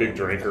 she's not a big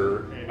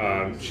drinker.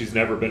 She's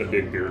never been a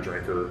big beer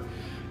drinker.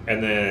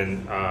 And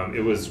then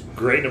it was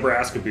Great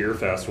Nebraska Beer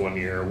Fest one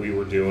year. We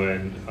were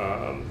doing.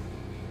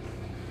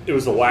 It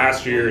was the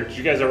last year. Did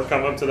you guys ever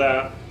come up to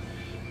that?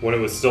 When it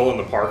was still in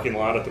the parking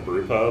lot at the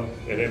brew pub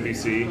at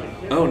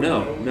NBC? Oh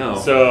no.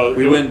 So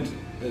we went.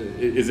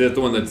 Is it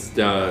the one that's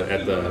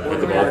at the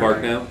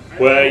ballpark now?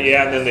 Well,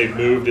 yeah, and then they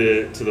moved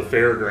it to the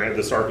fairground,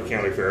 the Sarpy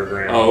County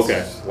Fairgrounds. Oh,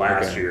 okay.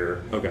 Last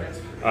year. Okay.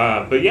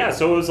 But yeah,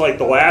 so it was like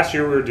the last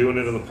year we were doing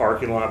it in the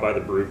parking lot by the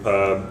brew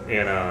pub,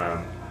 and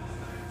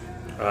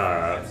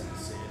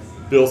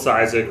Bill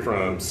Sizik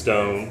from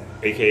Stone,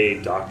 aka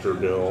Dr.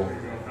 Bill.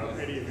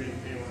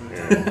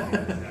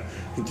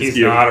 He's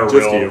not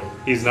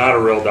a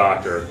real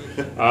doctor.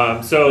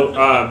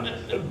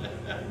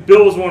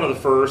 Bill was one of the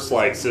first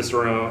like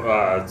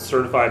Cicerone,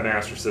 certified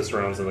master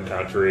Cicerones in the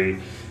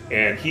country,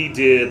 and he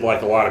did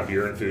like a lot of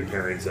beer and food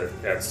pairings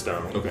at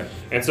Stone. Okay.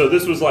 And so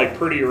this was like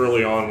pretty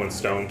early on when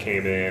Stone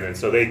came in, and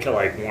so they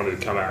like wanted to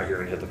come out here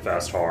and hit the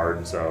fest hard.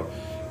 And so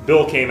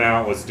Bill came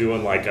out, was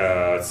doing like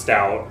a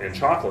stout and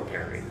chocolate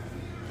pairing,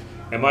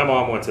 and my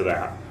mom went to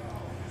that,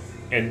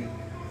 and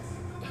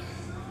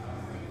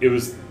it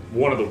was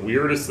one of the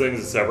weirdest things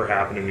that's ever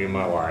happened to me in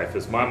my life.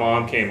 Is my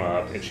mom came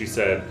up and she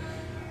said,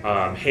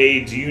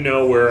 "Hey, do you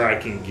know where I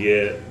can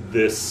get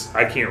this?"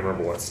 I can't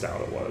remember what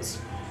stout it was.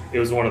 It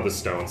was one of the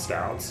Stone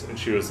stouts, and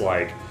she was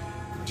like,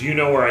 "Do you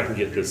know where I can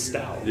get this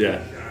stout?"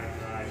 Yeah.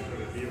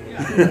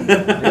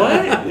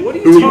 What are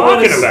you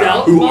talking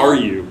about? Who are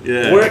you?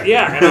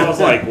 Yeah. And I was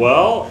like,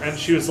 well, and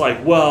she was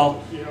like,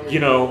 well,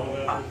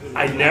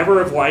 I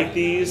never have liked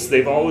these.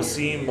 They've always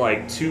seemed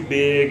like too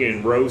big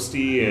and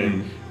roasty,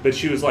 and but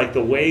she was like,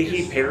 the way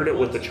he paired it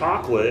with the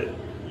chocolate,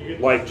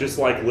 like just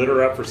like lit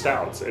her up for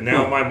stouts. And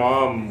now my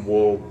mom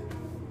will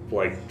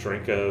like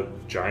drink a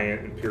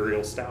giant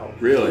imperial stout.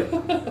 Really?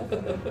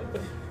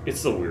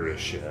 It's the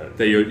weirdest shit.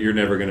 That you're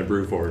never going to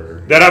brew for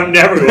her. That I'm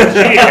never.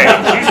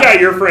 She's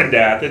got your friend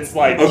Death. It's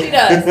like She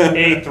does.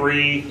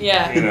 A3.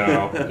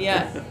 Yeah.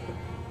 Yeah.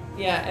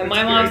 Yeah, and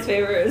my mom's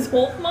favorite is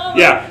Wolf Mama.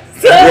 Yeah.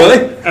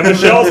 Really? And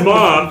Michelle's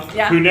mom,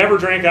 Yeah. who never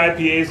drank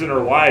IPAs in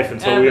her life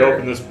until we Ever.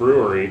 opened this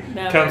brewery,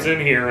 Never. comes in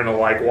here and will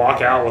like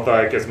walk out with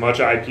like as much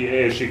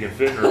IPA as she can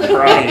fit in her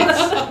trunk.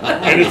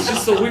 And it's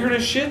just the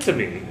weirdest shit to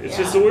me. It's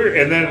just the weird.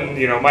 And then,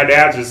 my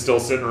dad's just still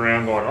sitting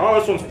around going,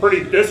 "Oh,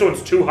 this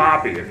one's too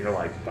hoppy." And you're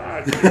like,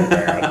 "Fuck,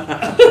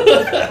 Dad."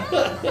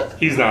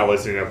 He's not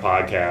listening to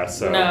podcasts,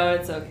 so. No,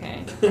 it's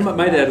okay.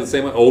 My dad was the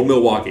same way. Old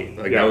Milwaukee.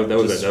 Like Yeah, that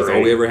was just it. That's all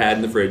straight. we ever had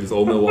in the fridge was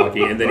Old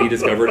Milwaukee, and then he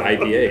discovered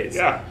IPAs.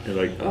 Yeah. And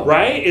like, oh.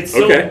 Right? It's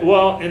so Okay.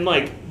 well, and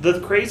like the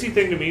crazy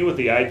thing to me with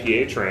the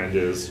IPA trend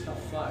is,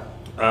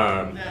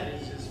 I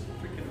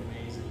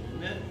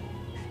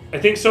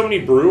think so many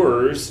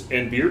brewers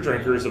and beer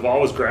drinkers have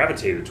always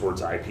gravitated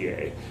towards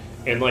IPA,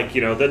 and like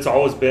that's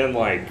always been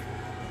like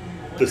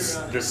the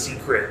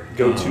secret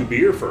go-to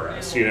beer for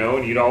us,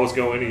 and you'd always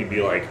go in and you'd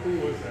be like,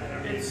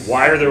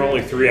 why are there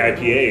only 3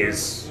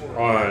 IPAs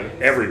on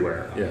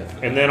everywhere? Yeah.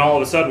 And then all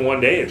of a sudden one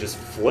day it just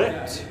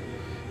flipped.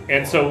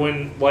 And so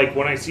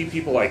when I see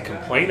people like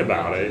complain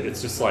about it,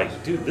 it's just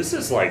like, dude, this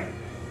is like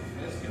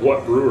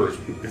what brewers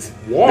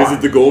want. This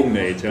is the golden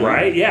age, huh?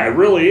 Right? Yeah, it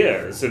really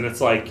is. And it's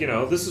like,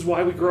 this is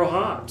why we grow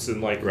hops.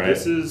 And like, Right.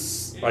 this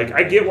is, like,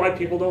 I get why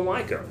people don't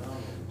like them.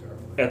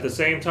 At the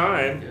same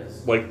time,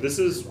 like, this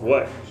is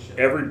what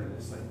every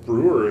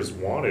brewer has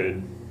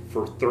wanted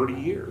for 30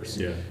 years.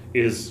 Yeah.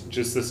 Is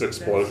just this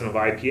explosion of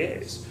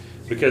IPAs.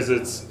 Because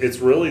it's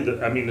really,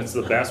 it's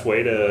the best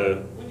way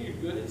to,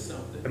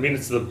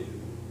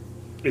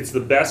 it's the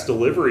best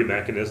delivery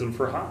mechanism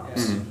for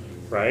hops.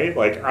 Mm-hmm. Right?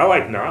 Like, I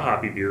like not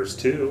hoppy beers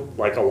too,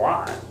 like a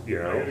lot,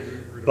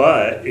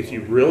 But if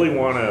you really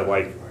want to,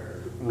 like,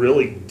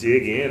 really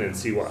dig in and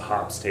see what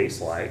hops taste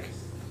like,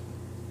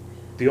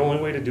 the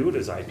only way to do it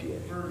is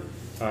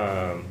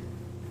IPA.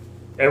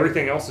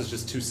 Everything else is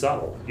just too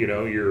subtle.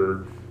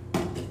 You're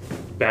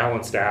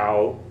balanced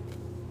out.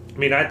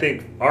 I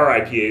think our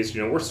IPAs,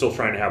 we're still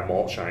trying to have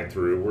malt shine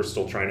through. We're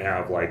still trying to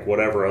have, like,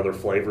 whatever other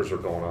flavors are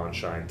going on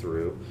shine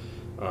through.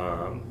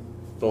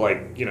 But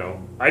like,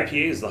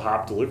 IPA is the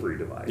hop delivery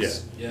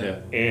device. Yeah.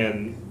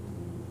 And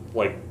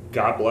like,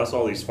 God bless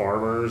all these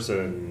farmers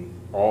and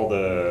all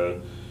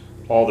the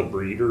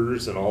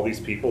breeders and all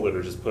these people that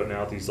are just putting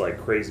out these like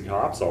crazy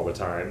hops all the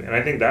time. And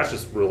I think that's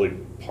just really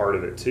part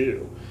of it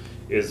too.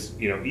 Is,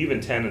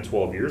 even 10 and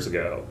 12 years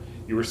ago,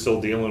 you were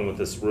still dealing with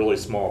this really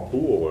small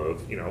pool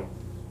of,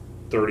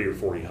 30 or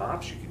 40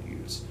 hops you could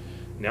use.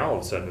 Now all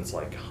of a sudden it's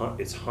like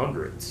it's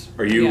hundreds.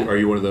 Are you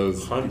one of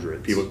those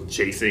Hundreds. people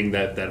chasing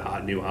that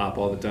hot new hop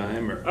all the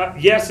time? Or?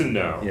 Yes and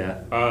no.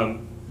 Yeah.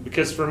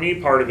 Because for me,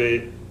 part of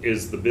it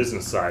is the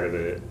business side of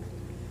it,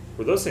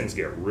 where those things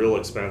get real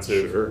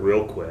expensive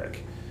real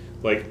quick.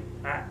 Like,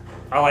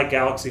 I like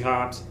Galaxy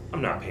hops.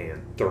 I'm not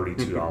paying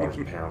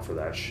 $32 a pound for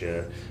that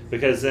shit,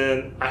 because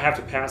then I have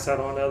to pass that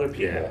on to other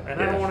people,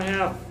 and I don't want to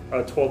have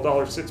a $12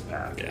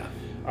 6-pack. Yeah.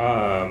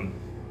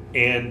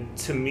 And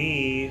to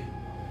me,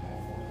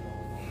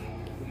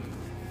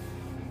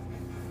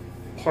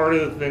 part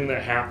of the thing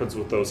that happens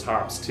with those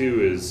hops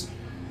too is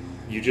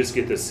you just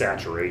get this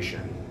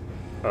saturation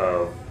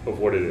of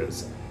what it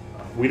is.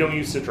 We don't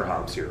use Citra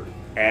hops here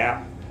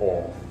at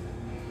all.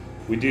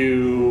 We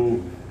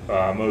do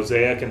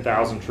Mosaic and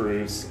Thousand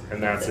Truths,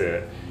 and that's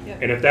it.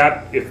 Yep. And if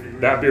that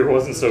beer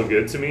wasn't so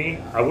good to me,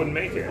 I wouldn't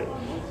make it,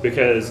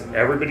 because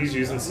everybody's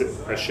using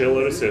a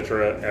shitload of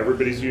Citra,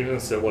 everybody's using a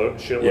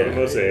shitload of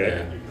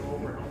Mosaic.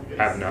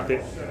 I have nothing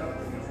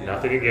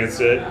against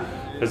it.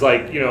 It's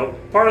like,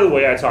 part of the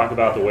way I talk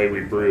about the way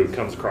we brew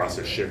comes across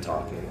as shit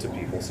talking to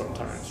people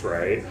sometimes,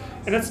 right?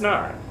 And it's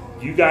not.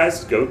 You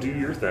guys go do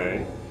your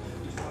thing.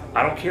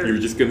 I don't care. You're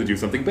just going to do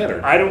something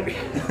better. I don't.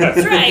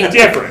 That's right.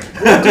 Different.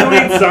 We're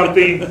doing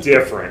something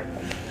different.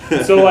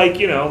 So, like,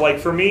 like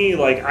for me,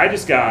 like, I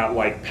just got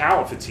like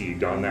palate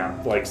fatigued on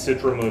that, like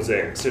Citra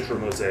Mosaic.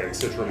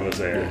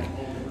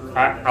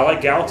 I like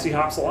Galaxy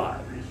hops a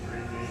lot.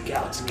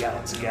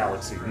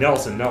 Galaxy,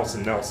 Nelson.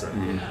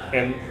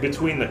 And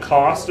between the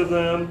cost of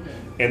them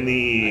and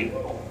the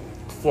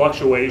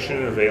fluctuation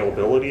and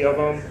availability of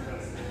them,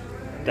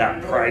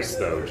 that price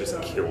though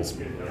just kills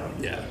me.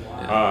 Yeah.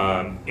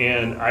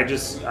 And I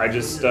just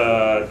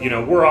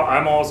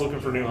I'm always looking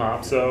for new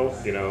hops though,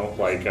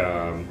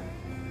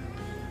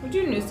 we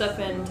do new stuff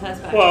in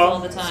test batches all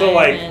the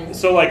time.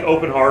 So like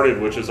Open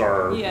Hearted, which is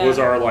was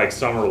our like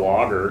summer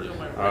lager.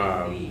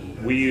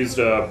 We used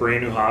a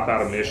brand new hop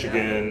out of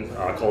Michigan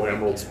called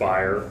Emerald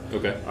Spire.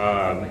 Okay.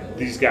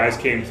 These guys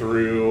came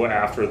through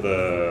after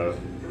the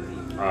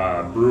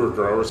Brewer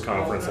Growers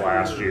Conference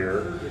last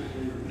year,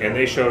 and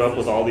they showed up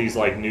with all these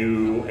like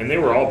new, and they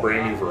were all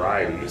brand new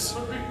varieties.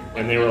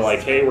 And they were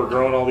like, hey, we're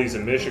growing all these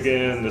in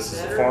Michigan. This is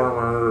the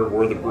farmer.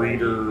 We're the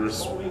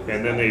breeders.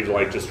 And then they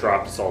like just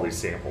dropped us all these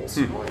samples.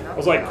 I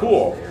was like,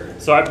 cool.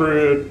 So I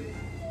brewed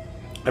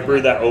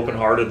that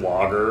open-hearted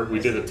lager. We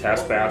did a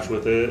test batch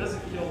with it,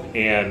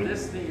 and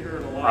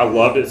I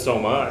loved it so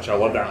much. I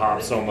loved that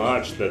hop so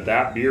much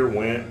that beer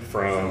went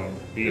from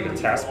being a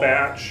test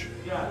batch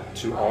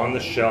to on the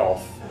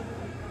shelf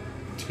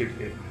to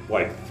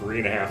like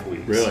 3.5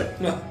 weeks. Really?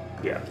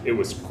 Yeah, it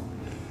was.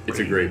 It's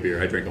a great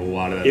beer. I drank a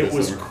lot of that. It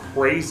was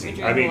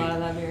crazy. I drank a lot of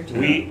that beer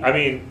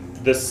too.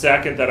 The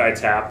second that I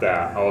tapped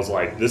that, I was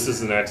like, this is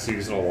the next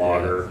seasonal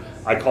lager.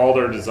 I called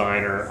our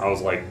designer. I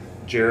was like,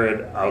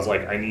 Jared,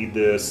 I need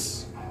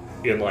this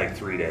in like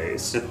 3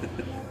 days.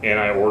 And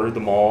I ordered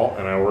them all,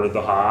 and I ordered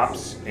the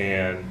hops.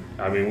 And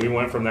we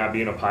went from that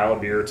being a pile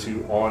of beer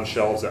to on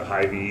shelves at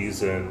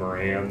Hy-Vee's and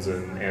Moran's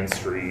and N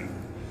Street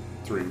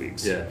 3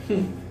 weeks. Yeah.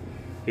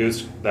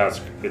 It's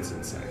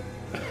insane.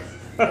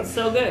 It's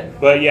so good.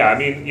 But yeah,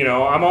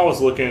 I'm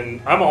always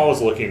looking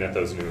at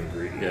those new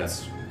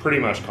ingredients pretty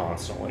much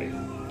constantly.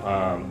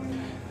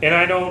 And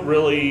I'm not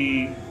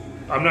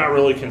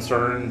really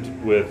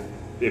concerned with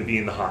it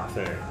being the hot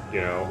thing,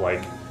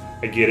 like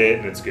I get it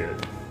and it's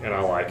good and I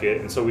like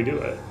it and so we do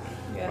it.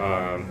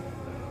 Yeah.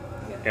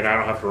 And I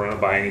don't have to run it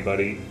by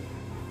anybody.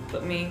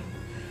 But me.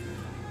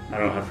 I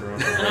don't have to run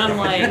it by And I'm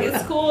like,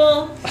 it's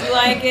cool. You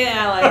like it,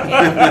 I like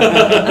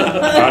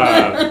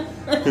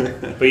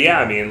it. But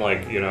yeah,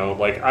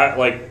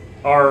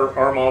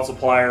 our malt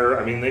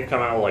supplier, they've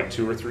come out with like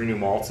 2 or 3 new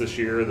malts this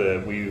year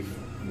that we've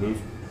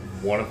moved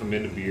one of them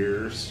into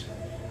beers.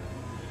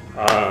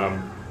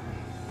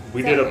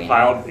 We did a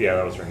pile. Yeah,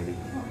 that was Randy.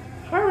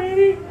 Hi,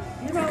 Randy.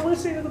 You're not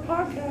listening to the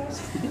podcast.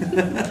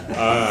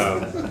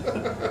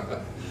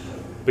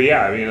 But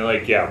yeah,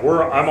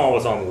 I'm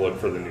always on the look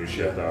for the new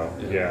shit though.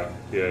 Yeah.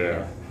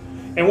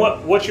 And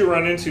what you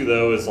run into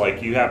though is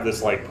like you have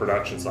this like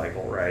production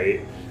cycle,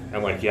 right?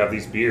 And like you have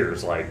these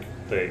beers like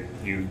that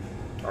you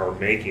are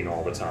making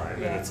all the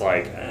time, and it's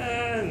like,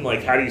 and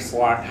like how do you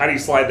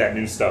slide that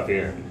new stuff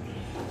in,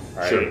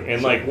 right? Sure,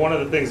 like one of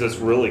the things that's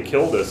really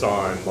killed us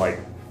on like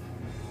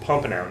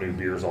pumping out new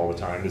beers all the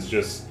time is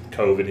just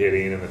COVID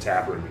hitting and the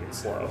tap room being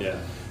slow. Yeah.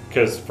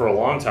 Because for a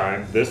long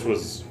time, this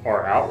was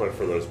our outlet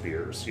for those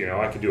beers.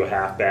 I could do a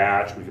half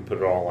batch, we could put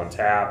it all on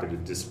tap, it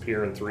would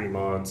disappear in 3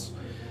 months,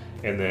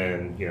 and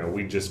then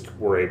we just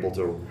were able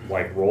to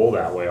like roll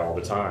that way all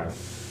the time.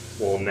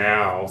 Well,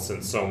 now,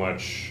 since so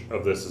much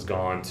of this has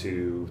gone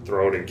to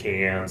throw it in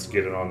cans,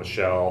 get it on the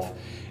shelf,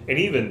 and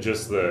even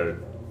just the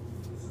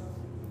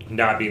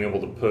not being able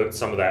to put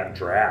some of that in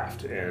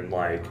draft and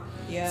like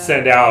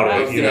send out,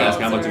 ask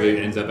how much of it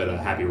ends up at a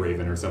Happy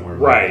Raven or somewhere.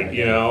 Right,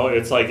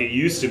 it's like it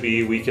used to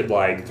be we could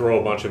like throw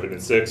a bunch of it in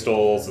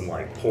Sixtals and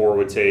like Pour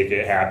would take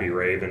it, Happy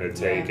Raven would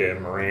take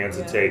it, Moran's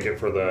would take it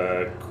for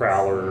the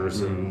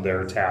Crowlers and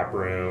their tap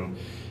room.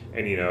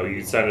 And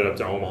you'd send it up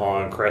to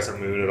Omaha, and Crescent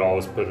Moon would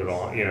always put it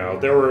on.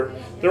 There were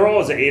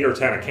always 8 or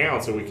 10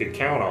 accounts that we could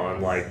count on,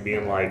 like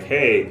being like,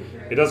 hey,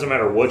 it doesn't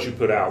matter what you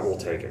put out, we'll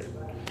take it.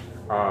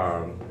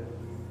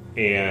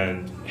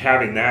 And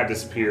having that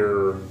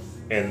disappear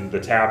and the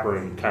tap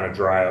room kind of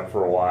dry up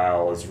for a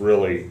while has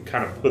really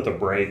kind of put the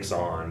brakes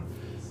on,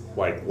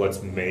 like,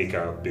 let's make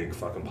a big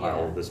fucking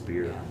pile of this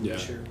beer. Yeah,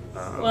 sure.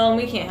 Well,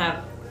 we can't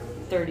have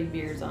 30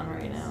 beers on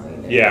right now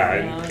either.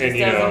 Yeah, it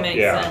doesn't make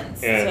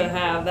sense to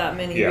have that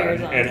many beers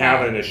on tap. And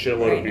having a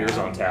shitload of beers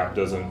on tap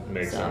doesn't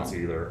make sense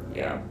either.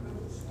 Yeah.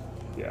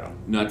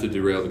 Not to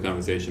derail the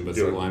conversation, but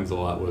Sir Lime's a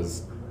lot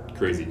was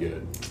crazy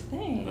good.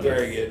 Thanks.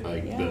 Very good.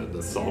 Like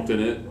the salt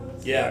in it.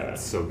 Yeah,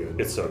 it's so good.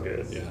 It's so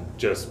good. Yeah.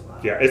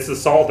 It's the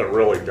salt that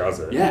really does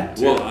it. Yeah.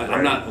 Well,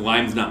 I'm not.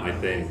 Lime's not my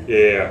thing.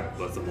 Yeah.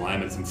 But some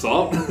lime and some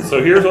salt.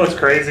 So here's what's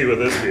crazy with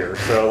this beer.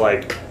 So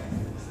like,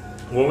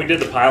 when we did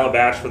the pilot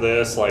batch for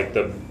this, like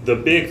the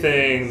big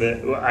thing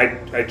that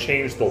I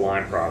changed the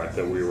lime product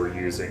that we were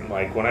using.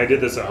 Like when I did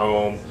this at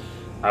home,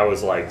 I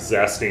was like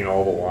zesting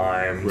all the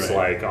limes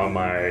like on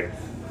my.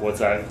 What's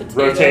that?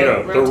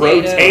 Rotato.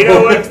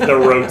 The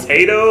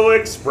Rotato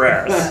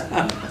Express.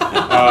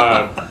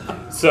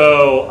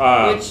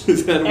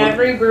 Which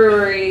every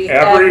brewery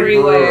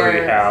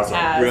has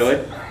them. Really?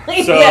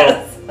 So,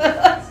 yes.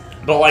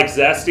 But like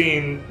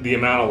zesting the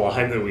amount of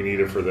lime that we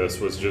needed for this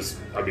was just,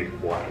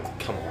 what?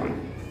 Come on.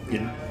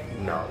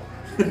 No.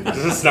 This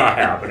is not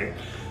happening.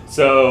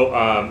 So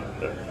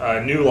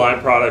a new lime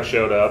product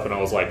showed up, and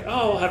I was like,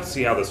 oh, I'll have to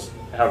see how this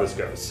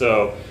goes.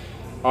 So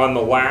on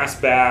the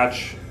last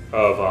batch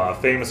of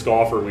Famous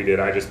Golfer we did,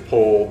 I just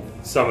pulled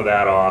some of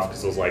that off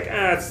because I was like,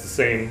 it's the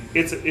same.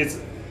 It's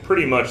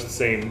pretty much the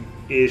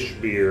same-ish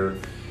beer.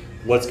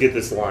 Let's get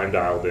this lime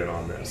dialed in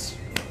on this.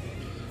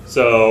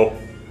 So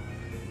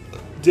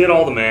did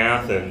all the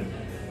math and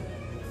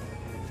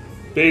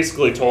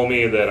basically told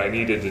me that I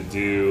needed to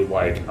do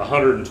like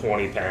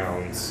 120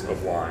 pounds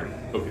of lime.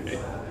 Okay.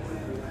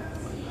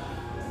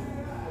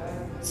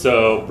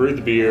 So brewed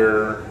the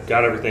beer,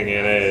 got everything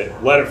in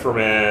it, let it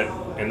ferment,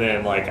 and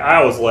then like I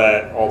always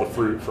let all the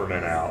fruit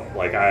ferment out.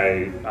 Like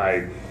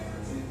I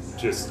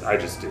just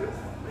do.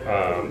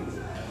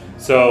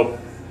 So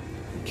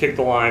kicked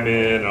the lime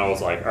in, and I was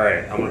like, all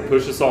right, I'm gonna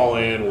push this all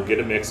in. We'll get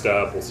it mixed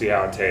up. We'll see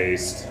how it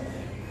tastes.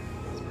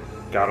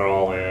 Got it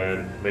all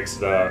in, mixed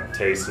it up,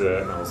 tasted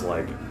it, and I was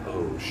like,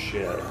 oh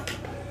shit.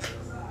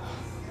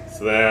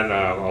 So then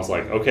I was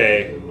like,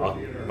 okay, I'm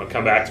gonna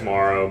come back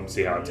tomorrow,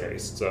 see how it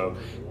tastes. So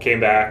came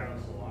back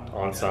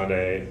on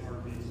Sunday,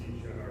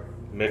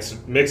 mixed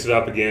it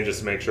up again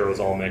just to make sure it was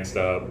all mixed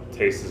up,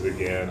 tasted it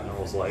again. I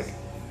was like,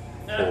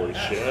 holy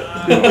shit.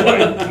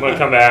 I'm gonna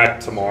come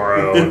back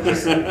tomorrow and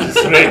just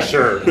to make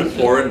sure.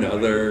 Or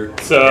another.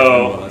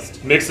 So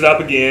mix it up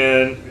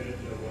again,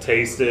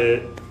 taste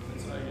it.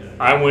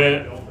 I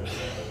went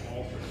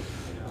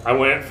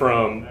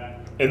from,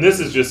 and this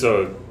is just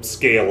a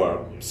scale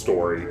up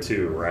story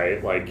too,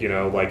 right? Like, you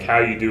know, like how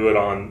you do it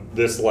on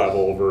this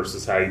level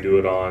versus how you do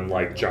it on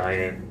like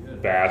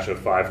giant batch of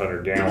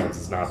 500 gallons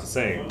is not the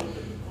same.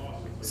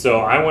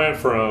 So I went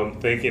from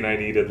thinking I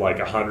needed like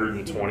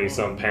 120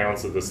 some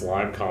pounds of this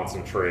lime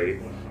concentrate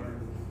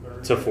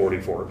to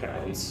 44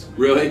 pounds.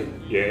 Really?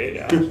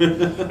 Yeah.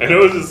 And it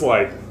was just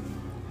like,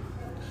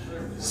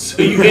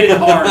 so you hit it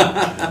hard.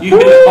 You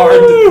hit it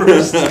hard the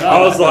first time. I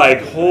was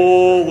like,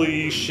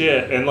 holy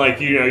shit. And like,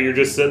 you know, you're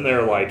just sitting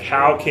there like,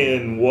 how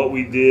can what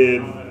we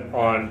did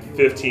on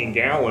 15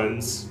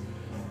 gallons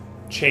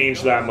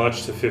change that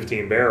much to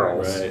 15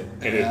 barrels? Right.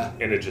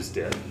 And it just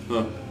did.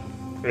 Huh.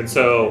 And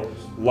so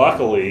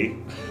luckily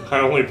I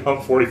only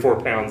pumped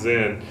 44 pounds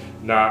in,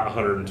 not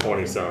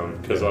 120 some,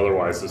 because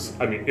otherwise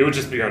it would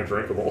just be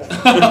undrinkable.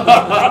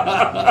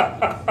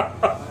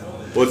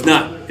 Well, it's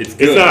not. It's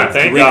good. It's not.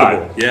 Thank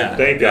God. Yeah.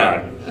 Thank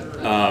God.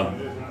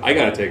 I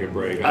gotta take a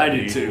break. I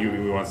do too.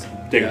 You want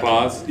to take a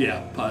pause?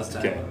 Yeah, pause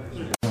time. Okay.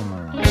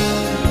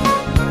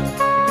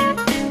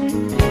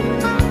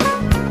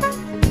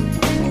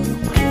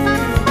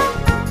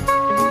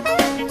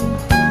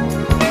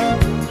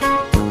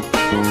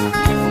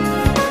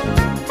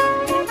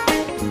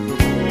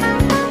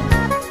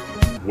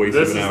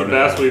 This is the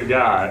best we've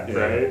got, Yeah.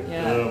 right?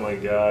 Yeah. Oh my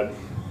God.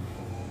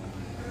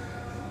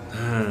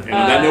 And on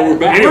that note, we're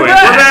back. Anyway, we're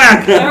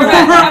back.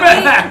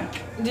 We're back.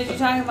 Did you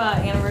talk about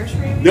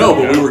anniversary? No,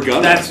 but we were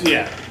gonna.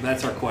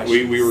 That's our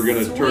question. We were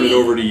gonna turn it Sweet.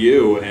 over to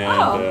you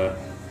and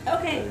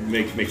Okay.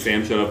 make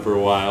Sam shut up for a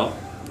while.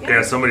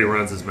 Yeah, somebody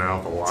runs his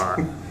mouth a lot.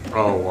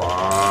 A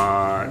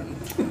lot.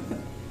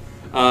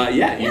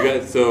 Yeah, you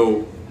guys.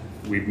 So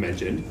we've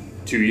mentioned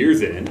 2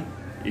 years in,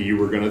 you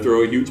were gonna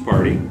throw a huge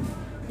party.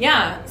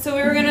 Yeah, so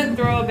we were gonna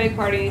throw a big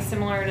party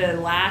similar to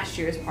last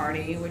year's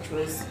party, which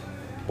was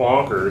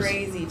Bonkers.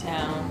 crazy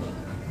town.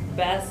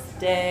 Best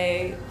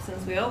day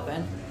since we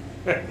opened.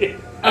 by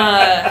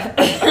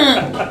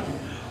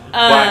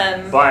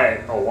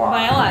a lot.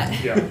 By a lot.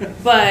 Yeah.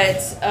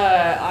 But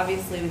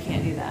obviously we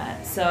can't do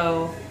that.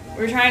 So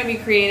we were trying to be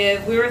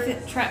creative. We were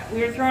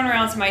throwing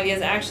around some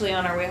ideas actually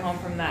on our way home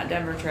from that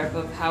Denver trip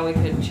of how we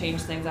could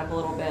change things up a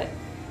little bit.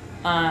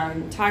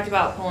 Talked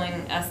about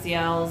pulling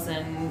SDLs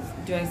and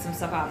doing some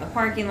stuff out in the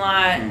parking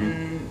lot,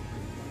 and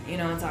you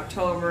know it's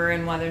October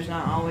and weather's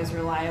not always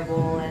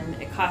reliable, and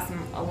it costs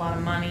them a lot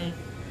of money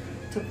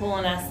to pull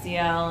an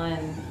SDL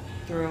and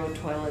throw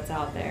toilets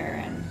out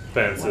there and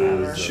Fences,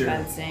 whatever, sure.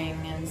 fencing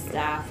and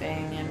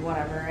staffing and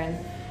whatever,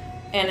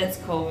 and it's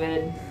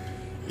COVID,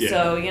 Yeah.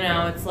 so you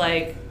know it's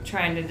like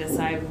trying to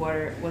decide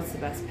what's the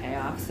best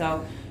payoff.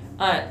 So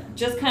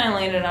just kind of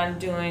landed on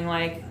doing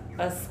like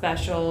a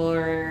special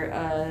or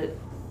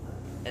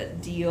a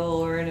deal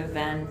or an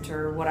event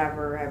or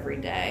whatever every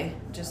day,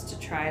 just to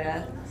try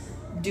to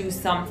do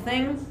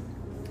something.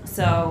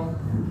 So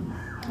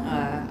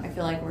I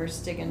feel like we're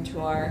sticking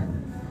to our,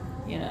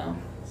 you know,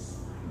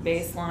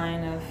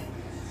 baseline of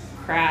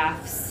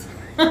crafts.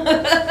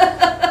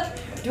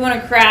 Doing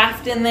a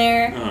craft in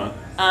there. Uh-huh.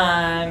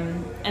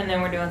 And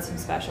then we're doing some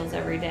specials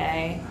every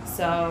day.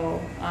 So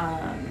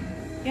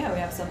yeah, we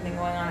have something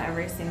going on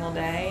every single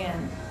day,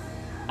 and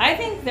I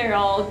think they're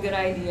all good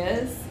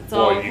ideas. It's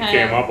all Boy, you kind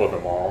came of, up with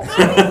them all.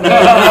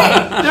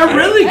 They're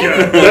really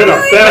good. They're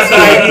the best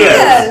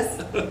ideas.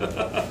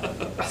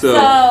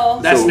 So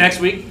That's next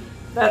week.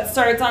 That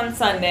starts on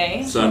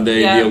Sunday.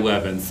 Sunday Yep. the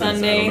 11th.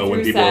 Sunday I don't know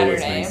when through people are Saturday.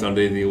 listening.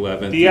 Sunday the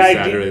 11th The through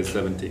idea- Saturday the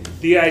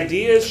 17th. The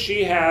ideas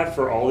she had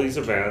for all these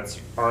events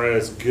are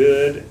as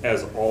good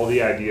as all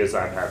the ideas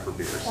I've had for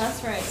beers.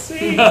 That's right.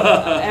 See?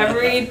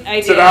 Every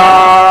idea.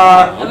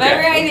 Ta-da! Of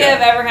every idea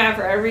I've ever had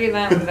for every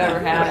event we've ever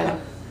had.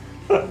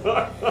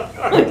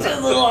 Which is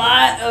a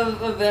lot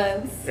of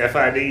events.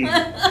 FID.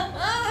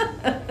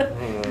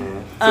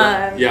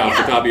 Yeah, off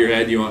the top of your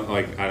head, you want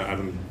like I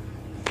don't.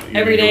 You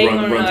Every need to day, you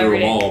run, wanna run know through every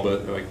them day? all,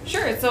 but like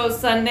Sure. So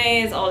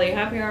Sunday is all day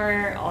happy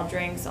hour, all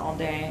drinks all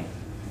day.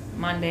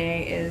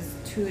 Monday is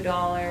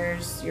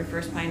 $2. Your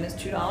first pint is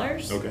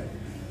 $2. okay.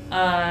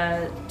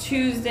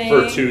 Tuesday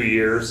For 2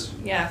 years.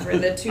 Yeah, for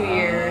the 2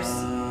 years.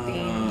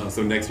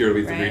 So next year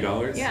it'll be Right.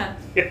 $3. Yeah.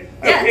 Yes.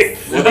 Yes.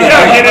 We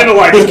gotta get into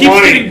like 20.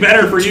 Keeps getting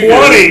better for you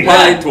 20.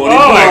 guys. Right, 20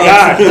 Oh my bucks.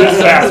 god, just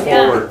fast Yeah.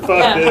 forward. Fuck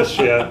Yeah. this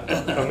shit.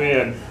 I'm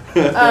in.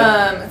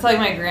 It's like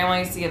my grandma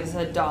used to give us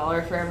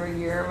 $1 for every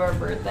year of our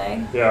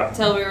birthday. Yeah.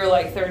 Until we were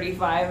like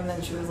 35, and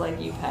then she was like,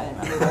 "You've had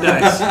enough."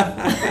 Nice.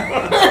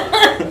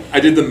 I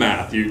did the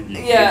math. You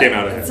Yeah, came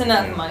out ahead. it's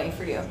enough money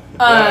for you.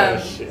 Oh,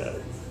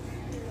 shit.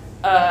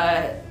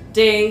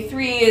 Day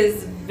 3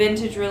 is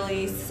vintage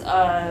release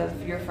of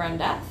Your Friend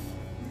Death.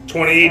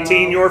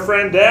 2018, So- Your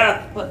Friend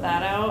Death. Put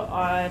that out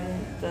on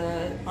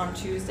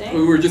Tuesday.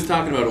 We were just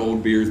talking about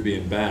old beers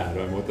being bad.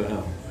 I mean, what the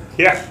hell?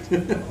 Yeah.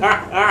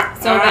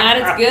 So bad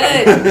it's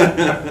good.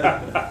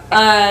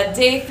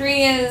 Day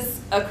 3 is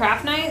a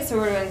craft night, so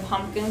we're doing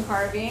pumpkin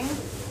carving.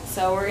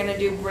 So we're gonna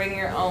do bring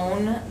your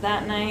own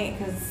that night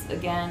because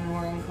again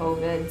we're in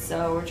COVID,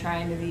 so we're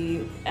trying to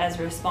be as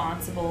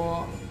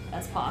responsible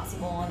as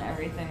possible in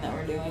everything that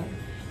we're doing.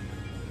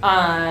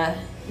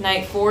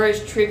 Night 4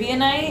 is trivia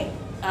night.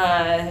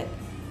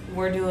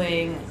 We're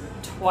doing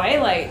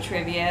Twilight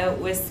trivia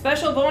with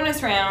special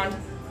bonus round,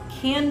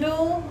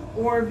 candle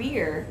or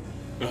beer.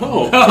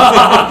 Oh.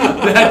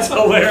 That's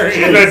hilarious.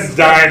 She's been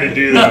dying to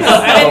do this I've the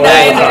been whole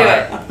dying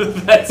time. to do it.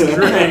 That's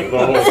great.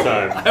 The whole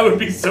time. I would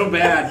be so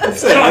bad.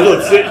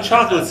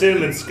 Chocolate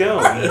cinnamon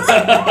scone.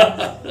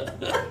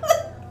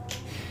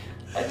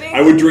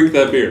 I would drink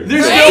that beer.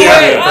 There's no Right?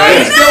 way. I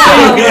There's no way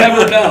you could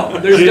ever know.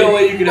 There's no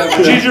way you could ever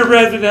know.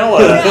 Gingerbread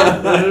vanilla.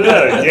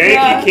 Yankee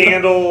Yeah.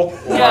 candle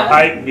or Yeah.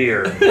 hype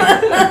beer.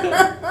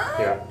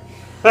 Yeah.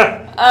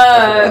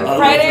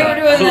 Friday we're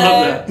doing I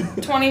love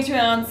the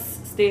 22-ounce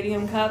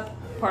Stadium Cup,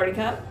 Party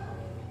Cup.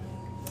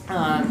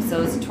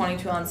 So it's a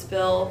 22-ounce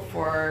fill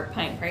for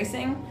pint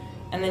pricing,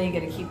 and then you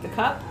get to keep the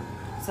cup.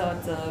 So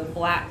it's a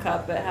black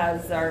cup. It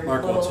has our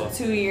Mark wants little one.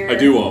 2-year I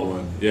do want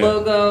one. Yeah.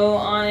 logo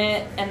on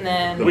it, and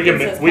then We can it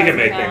says we can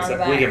Cosmic make Crown things on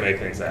the we back. can make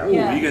things happen. Ooh,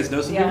 Yeah. you guys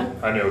know some Yeah.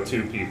 people? I know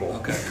 2 people.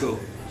 Okay, cool.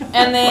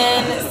 And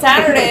then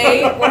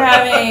Saturday we're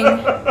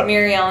having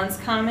Mary Ellen's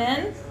come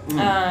in.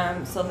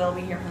 So they'll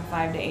be here from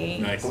 5 to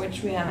 8, Nice.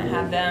 which we haven't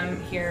had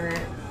them here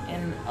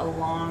in a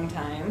long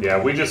time. Yeah,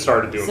 we just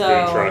started doing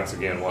So, food trucks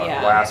again.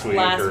 Last week?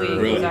 Last or week the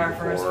was week our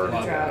first before?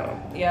 food truck.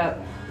 Yeah.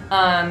 Yep.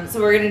 So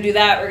we're gonna do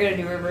that. We're gonna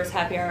do reverse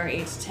happy hour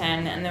 8 to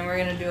 10, and then we're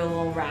gonna do a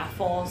little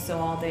raffle. So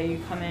all day you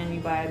come in, you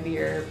buy a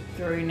beer,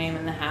 throw your name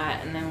in the hat,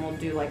 and then we'll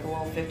do like a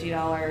little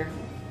 $50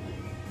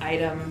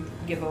 item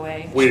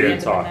giveaway. We at the didn't end of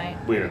the talk. night.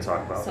 We didn't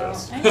talk about So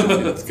this. I know.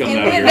 That's coming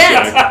In out the of your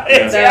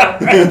event.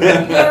 check. Yeah.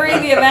 So go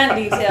read the event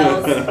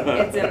details.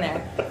 It's in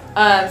there.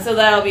 So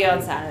that'll be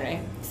on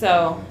Saturday.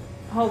 So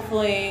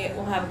hopefully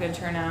we'll have a good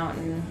turnout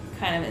and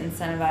kind of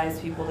incentivize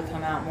people to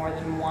come out more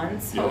than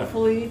once. Yeah.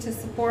 Hopefully to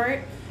support.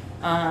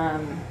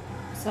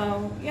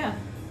 So yeah.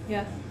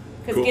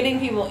 Because Cool. getting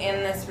people in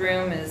this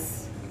room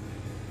is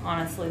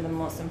honestly the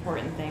most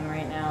important thing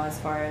right now as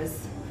far as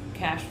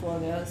cash flow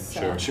goes.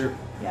 So, Sure.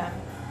 Yeah.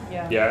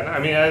 Yeah, and I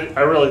mean,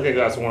 I really think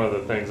that's one of the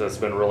things that's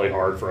been really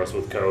hard for us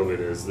with COVID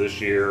is this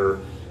year.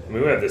 I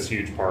mean, we have this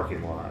huge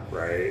parking lot,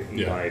 right? And,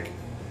 Yeah. like,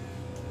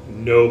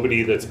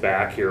 nobody that's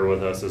back here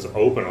with us is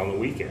open on the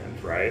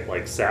weekend, right?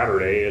 Like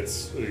Saturday,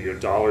 it's your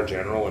Dollar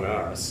General and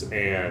us,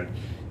 and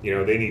you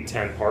know they need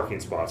 10 parking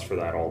spots for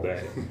that all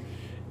day.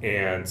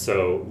 And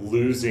so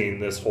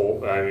losing this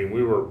whole, I mean,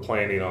 we were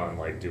planning on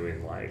like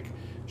doing like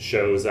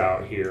shows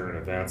out here and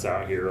events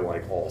out here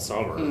like all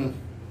summer,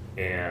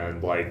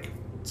 and like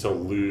to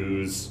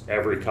lose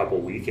every couple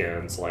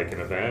weekends like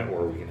an event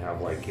where we can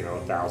have like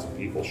 1,000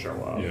 people show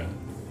up. Yeah.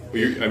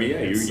 Well,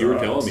 you were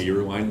telling me you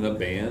were lining up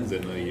bands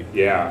and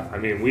Yeah, I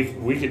mean,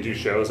 we could do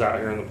shows out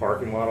here in the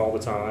parking lot all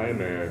the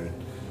time, and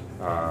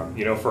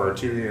for our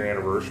 2-year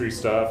anniversary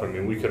stuff, I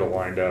mean, we could have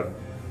lined up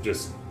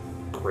just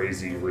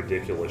crazy,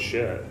 ridiculous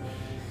shit,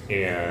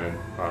 and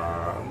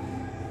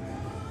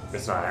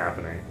it's not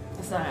happening.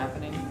 It's not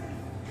happening.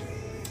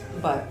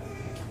 But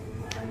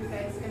Are you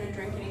guys gonna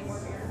drink any more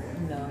beer?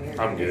 no, you're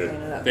I'm gonna good.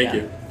 clean it up. Thank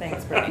Yeah. you.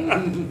 Thanks,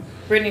 Brittany.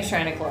 Brittany's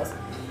trying to close.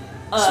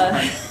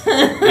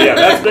 Yeah,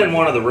 that's been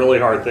one of the really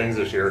hard things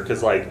this year,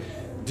 because like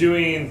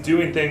doing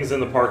things in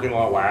the parking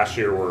lot last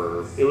year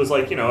it was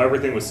like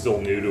everything was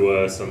still new to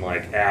us, and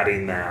like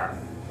adding that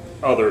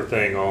other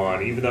thing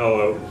on, even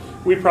though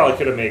we probably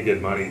could have made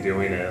good money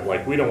doing it,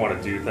 like we don't want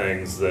to do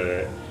things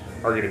that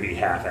are going to be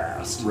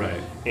half-assed.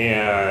 Right.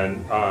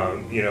 And,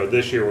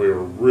 this year we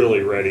were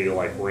really ready to,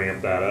 like,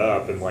 ramp that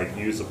up and, like,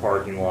 use the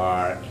parking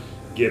lot,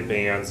 get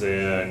bands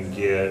in,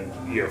 get,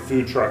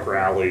 food truck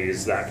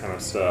rallies, that kind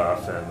of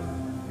stuff. And,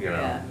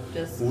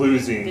 just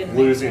losing didn't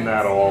make sense,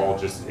 that all,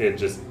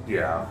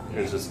 yeah.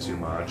 it's just too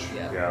much.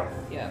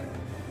 Yeah.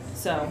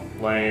 So.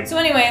 Lame. So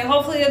anyway,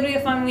 hopefully it'll be a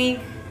fun week.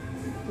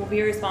 We'll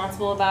be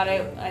responsible about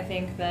it. I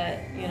think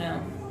that,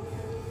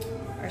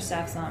 our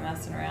staff's not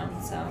messing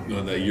around, so.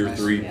 No, that year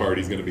 3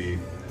 party's going to be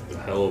a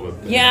hell of a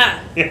thing.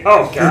 Yeah.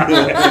 Oh, God.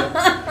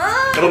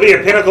 It'll be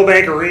at Pinnacle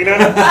Bank Arena.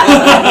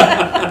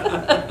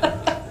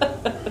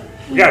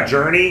 We got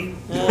Journey.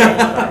 No.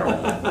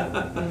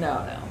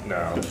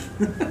 No.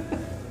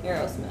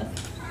 Aerosmith.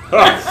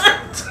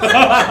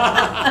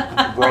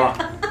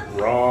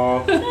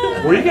 Wrong.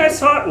 Were you guys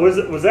talking?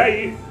 Was that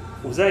you?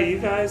 Was that you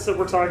guys that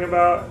were talking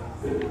about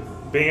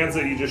bands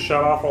that you just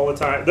shut off all the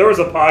time? There was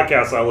a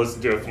podcast I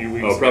listened to a few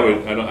weeks ago. Oh,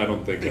 probably. I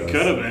don't think It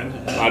could have been.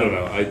 I don't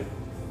know.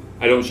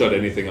 I don't shut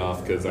anything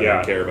off because I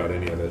don't care about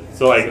any of it.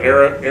 So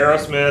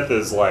Aerosmith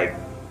is like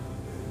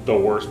the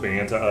worst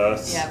band to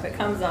us. Yeah, if it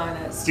comes on,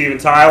 it's Steven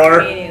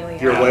Tyler, immediately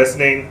if you're off.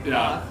 listening.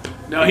 Yeah.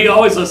 No, he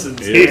always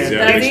listens. He Does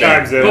he?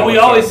 chimes in. But all we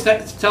the always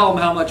time. tell him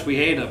how much we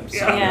hate him. So.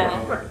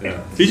 Yeah.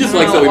 Yeah. He just I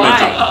likes don't that we know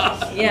mention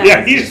why. Yeah.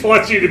 Yeah, he just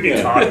wants you to be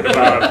talking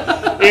about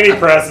him. Any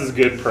press is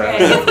good press.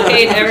 Yeah, he's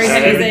paid every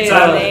time you say his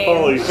name.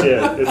 Holy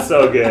shit, it's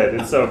so good.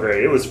 It's so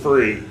great. It was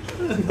free.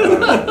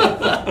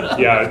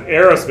 Yeah,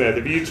 Aerosmith.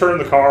 If you turn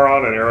the car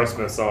on and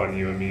Aerosmith's on,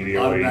 you immediately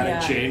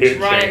Automatic change.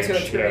 hit Run change. into a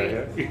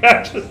tree.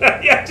 Yeah,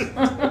 just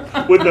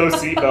with no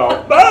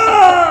seatbelt.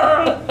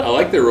 Ah! I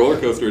like their roller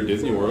coaster at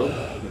Disney World.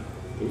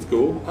 It was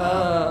cool.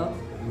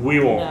 We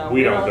won't. No,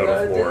 we don't go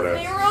to Florida.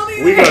 Disney World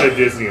either. We go to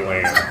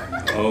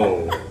Disneyland.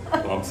 Oh,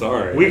 I'm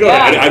sorry. We go.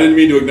 Yeah. I didn't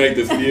mean to ignite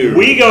this feud.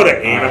 We go to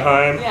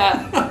Anaheim.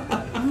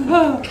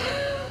 Yeah.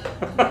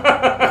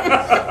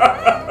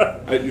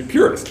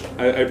 Purist.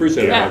 I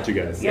appreciate Yeah. that about you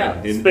guys.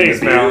 Yeah. In Space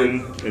the theater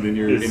Mountain and in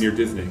your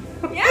Disney.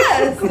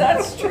 Yes,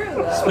 that's true.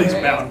 Though, Space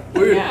right? Mountain.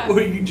 Yeah.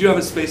 Do you have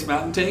a Space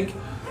Mountain take?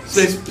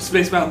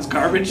 Space Mountain's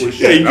garbage. We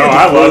Yeah, you should. can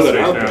I just love throw Space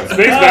that out Mountain. there.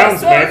 Space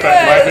Mountain's so my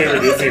good.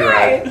 favorite Disney That's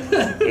ride.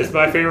 right. It's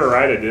my favorite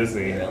ride at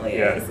Disney. It really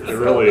Yeah, is. it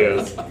really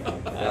is.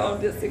 I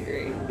don't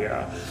disagree.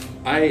 Yeah.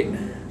 They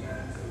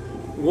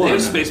One.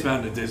 have Space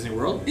Mountain at Disney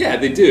World. Yeah,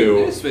 they do.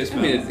 It is Space I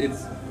mean, Mountain.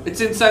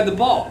 It's inside the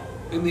ball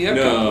in the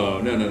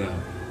Epcot. no.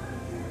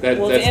 That's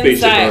Well, Spaceship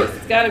it's inside. Earth.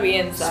 It's got to be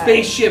inside.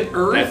 Spaceship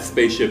Earth. That's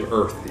Spaceship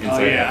Earth. Oh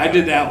Inside yeah, I Epcot.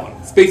 did that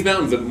one. Space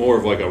Mountain's more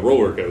of like a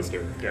roller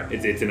coaster. Yeah.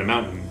 It's in a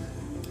mountain.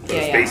 But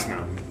Yeah, a yeah. Space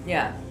Mountain.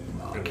 Yeah,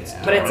 Okay.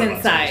 but it's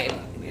inside.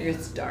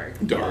 It's dark.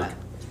 Dark.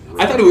 Yeah.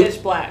 I thought it was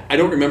Pitch black. I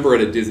don't remember it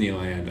at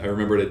Disneyland. I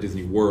remember it at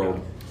Disney World,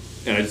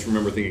 and I just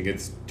remember thinking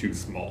it's too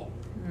small.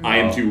 I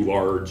am too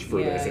large for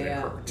this, and it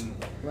hurt.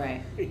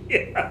 Right.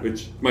 Yeah.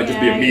 Which might just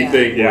be a Yeah, me yeah.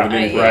 thing more than Yeah,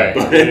 anything, right.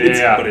 but,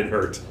 Yeah. but it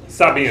hurt.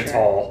 Stop being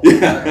tall.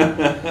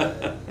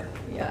 Yeah.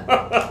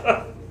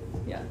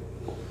 Yeah.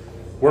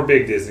 We're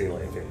big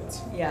Disneyland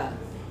fans. Yeah.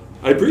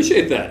 I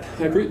appreciate that.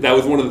 That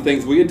was one of the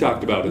things we had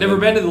talked about. Never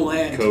been to the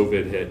land.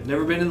 COVID hit.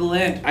 Never been to the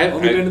land. I've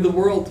Only been to the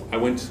world. I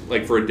went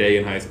like for a day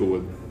in high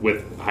school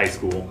with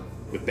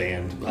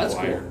band. That's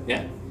choir. cool.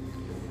 Yeah.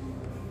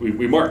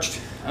 We marched.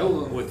 I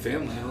went with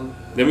family.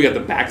 Then we got the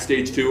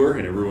backstage tour,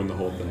 and it ruined the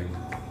whole thing.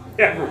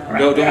 Yeah. Right.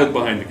 Don't look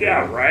behind the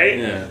Yeah, curtain. right?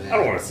 Yeah. I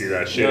don't want to see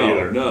that shit No,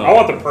 either. no. I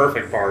want the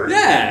perfect part.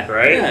 Yeah.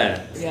 Right?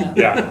 Yeah. Yeah.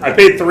 Yeah. I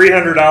paid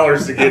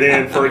 $300 to get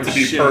in for it to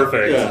be Shit.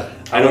 perfect. Yeah.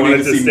 I I don't want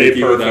need it to to see stay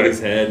Mickey without his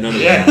perfect. head. None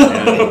of Yeah.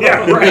 that.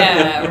 Yeah, right.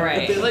 Yeah. They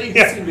Right. let you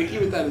Yeah. see Mickey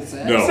without his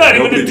head. No. It's not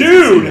even nobody a needs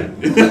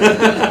to see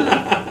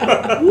dude.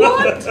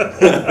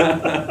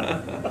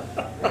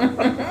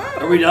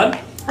 Are we done?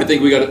 I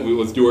think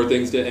let's do our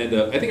things to end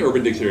up. I think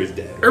Urban Dictionary is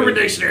dead. Urban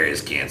Dictionary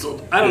is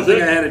canceled. I don't Is think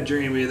it? I had a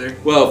dream either.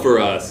 Well, for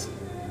us,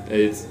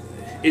 they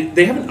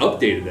haven't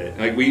updated it.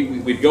 Like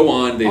we'd go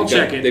on. I'll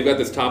check it. They've got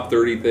this top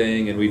 30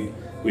 thing, and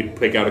we'd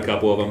pick out a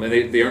couple of them,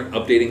 and they aren't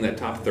updating that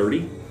top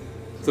 30.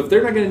 So if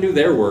they're not going to do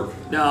their work,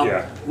 No,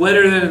 Yeah.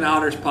 Wetter Than an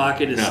Otter's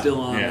Pocket is no. still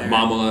on yeah, there.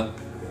 Mama.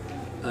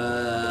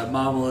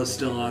 Mamala is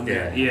still on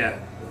there. Yeah. Yeah.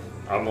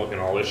 I'm looking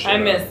all this shit I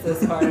up. missed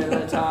this part of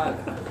the talk.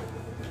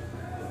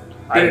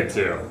 I did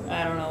too.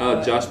 I don't know. Oh,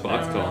 what- Josh I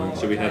Bot's don't know calling. what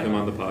Should we have time. him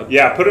on the pod?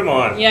 Yeah, put him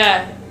on.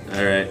 Yeah.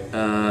 All right.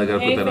 I gotta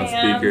Hey, put that on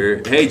fam.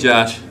 speaker. Hey,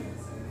 Josh.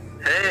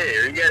 Hey,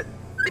 are you guys?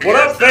 What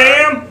up,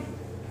 fam?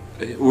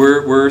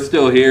 We're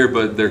still here,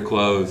 but they're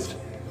closed.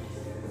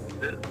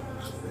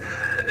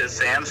 Is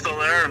Sam still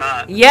there or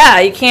not? Yeah,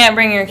 you can't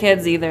bring your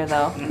kids either,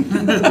 though.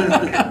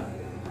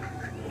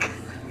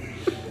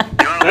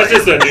 That's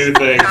just a new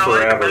thing Kind of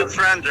like forever. best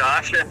friend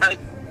Josh.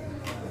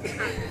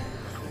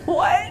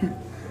 What?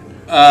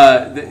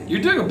 You're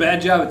doing a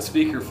bad job at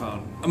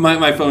speakerphone.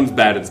 My phone's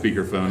bad at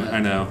speakerphone. I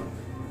know.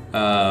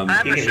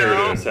 Hi, He can hear it in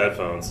Michelle. his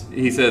headphones.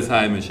 He says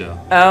hi,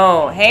 Michelle.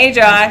 Oh, hey,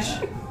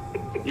 Josh.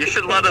 You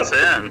should let us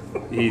in.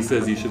 He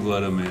says you should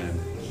let him in.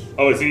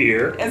 Oh, is he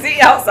here? Is he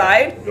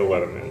outside? Go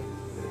let him in.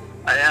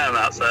 I am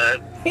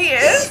outside. He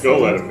is? Go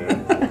let him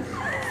in.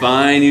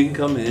 fine. You can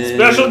come in.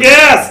 Special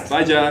guest!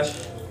 Bye, Josh.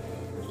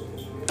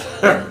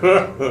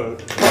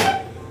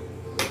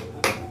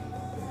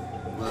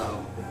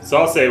 So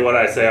I'll say what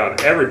I say on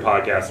every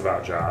podcast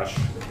about Josh.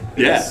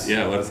 Yeah,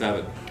 let us have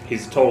it.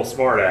 He's a total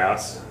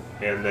smartass,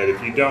 and that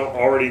if you don't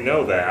already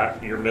know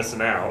that, you're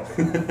missing out.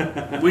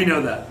 We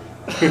know that.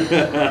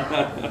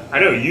 I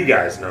know you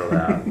guys know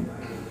that.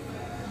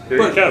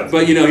 Here he comes.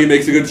 But you know, he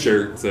makes a good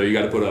shirt, so you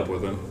got to put up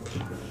with him.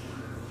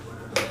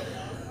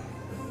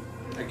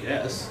 I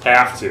guess.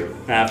 Have to.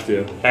 Put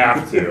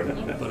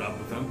up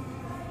with him.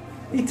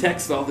 He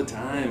texts all the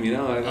time, you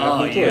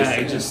know. He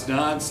just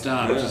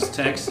nonstop. Yeah. Just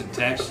text and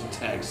text and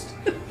text.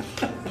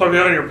 Put me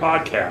on your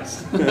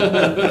podcast.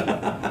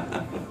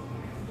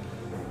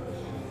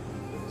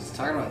 Just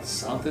talking about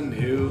something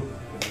new.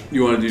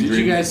 You want to do Did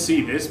dream? you guys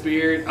see this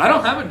beer? I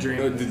don't have a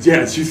dream. Did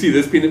you see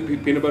this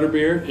peanut butter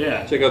beer?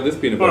 Yeah. Check out this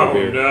peanut butter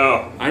beer. Oh,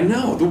 no. I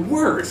know, the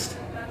worst.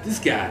 This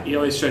guy. He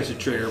always tries to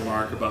trigger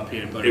Mark about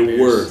peanut butter It beers.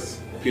 worst.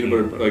 Peanut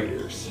butter, like,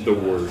 the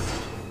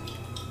worst.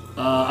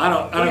 I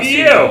don't see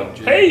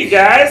you. Hey, you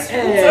guys.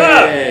 What's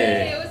up?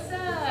 Hey, what's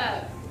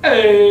up?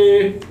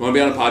 Hey. Want to be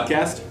on a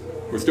podcast?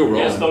 We're still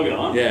rolling. Yeah, still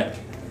going. Yeah.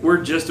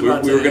 We're just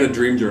about we were going to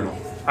dream journal.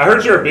 I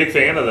heard you're a big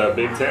fan of the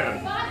Big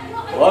Ten.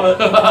 Love it.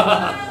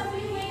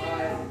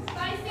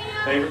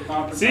 Favorite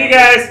conference? See you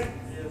guys.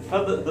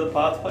 How'd the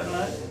Pots play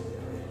tonight?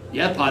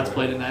 Yeah, Pods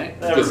play tonight.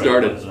 Just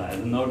started.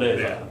 Tonight. No days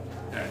Yeah. off.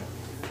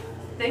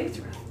 Thanks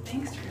for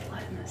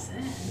letting us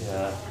in.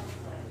 Yeah.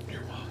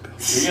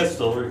 Are you guys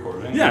still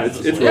recording? Yeah,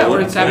 it's Yeah,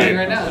 rolling. it's happening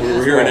right now.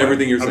 We're hearing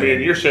everything you're I saying.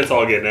 mean, your shit's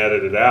all getting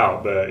edited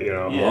out, but, you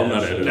know. Yeah, Well, I'm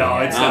not editing. No,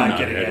 it's I'm not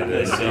getting edited.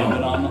 They staying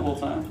it on the whole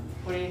time?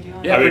 What are you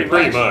doing? Yeah, I mean,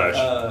 pretty pretty much.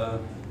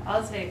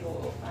 I'll take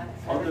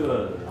I'll do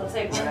a. I'll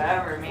take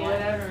whatever, man.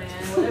 Whatever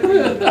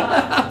you got.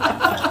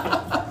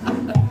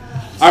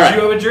 All right. Did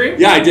you have a dream?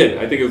 Yeah, I did.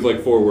 I think it was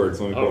like 4 words.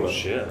 Let me pull it Oh, up.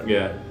 shit.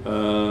 Yeah.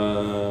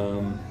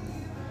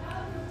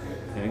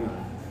 Hang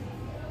on.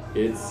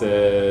 It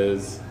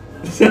says.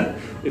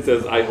 It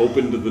says I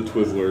opened the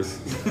Twizzlers.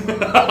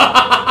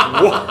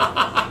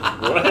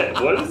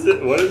 What is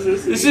it? What is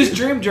this? This is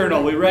Dream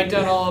Journal. We write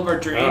down all of our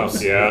dreams.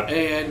 Oh, yeah.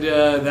 And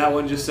that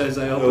one just says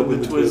I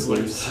opened the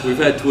Twizzlers. We've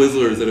had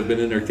Twizzlers that have been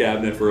in our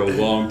cabinet for a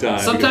long time.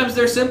 Sometimes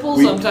they're simple,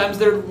 We- sometimes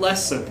they're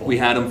less simple. We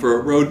had them for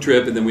a road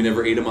trip, and then we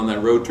never ate them on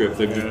that road trip.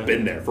 They've just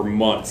been there for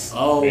months.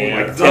 Oh, Man,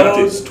 like tempted.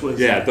 those Twizzlers.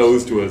 Yeah,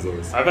 those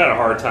Twizzlers. I've had a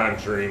hard time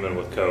dreaming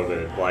with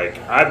COVID. Like,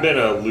 I've been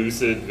a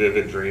lucid,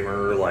 vivid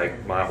dreamer,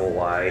 like, my whole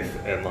life.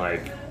 And,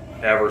 like,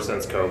 ever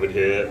since COVID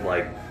hit,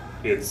 like,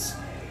 it's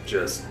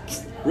just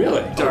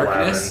Really?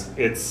 Darkness.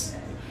 11.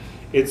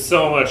 It's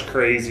so much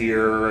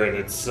crazier, and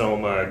it's so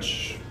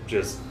much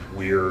just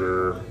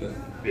weirder.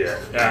 Yeah.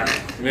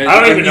 Man, I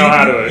don't even know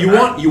how to. You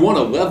want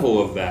a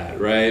level of that,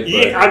 right? But,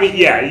 Yeah, I mean,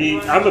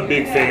 yeah, I'm a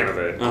big fan of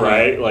it, Uh-huh.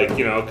 right? Like,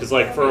 you know, because,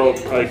 like, for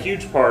a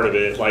huge part of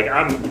it, like,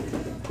 I'm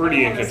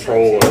pretty in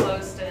control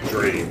of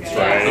dreams,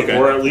 right? Okay.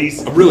 Or at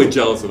least, I'm really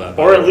jealous of that.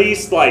 or at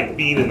least, like,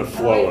 being in the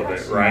flow of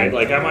it, right?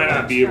 Like, I might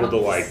not be able to,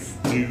 like,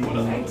 do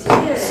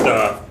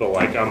stuff, but,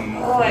 like, I'm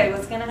Boy,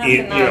 what's gonna happen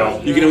You now?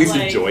 know, you can at least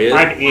enjoy it.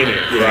 I'm in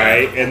it,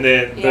 right? And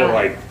then, Yeah.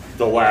 like,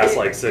 the last,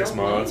 like, 6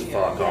 months,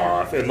 fuck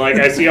off. And, like,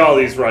 I see all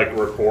these, like,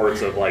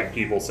 reports of, like,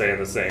 people saying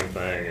the same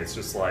thing. It's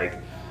just, like,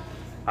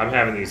 I'm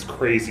having these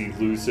crazy,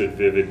 lucid,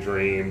 vivid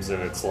dreams,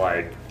 and it's,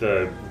 like,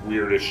 the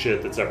weirdest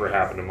shit that's ever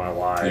happened in my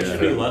life. There should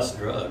be less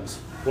drugs.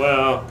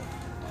 Well,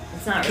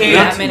 It's not really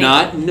that many.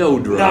 Not no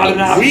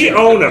drugs. we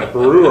own a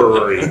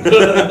brewery.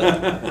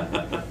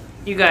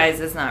 You guys,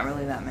 it's not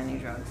really that many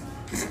drugs.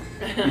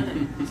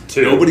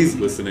 Two. Nobody's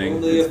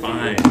listening. It's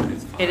fine.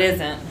 It's fine. It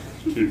isn't.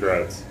 2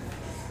 drugs.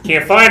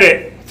 Can't find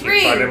it.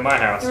 Three. Can't find it in my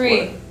house.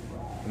 3.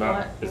 What?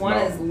 No, it's One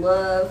not. is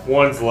love.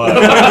 One's love.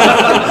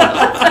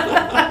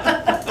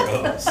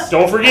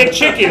 Don't forget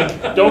chicken.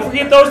 Don't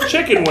forget those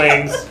chicken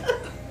wings.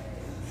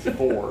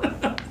 4.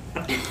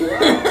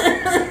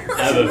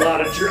 That's a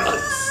lot of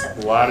drugs.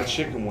 A lot of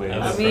chicken wings.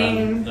 A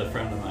mean-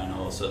 friend of mine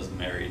always says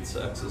married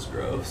sex is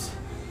gross.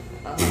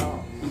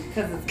 Oh,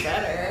 because it's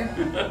better.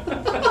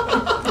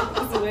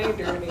 It's way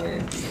dirtier.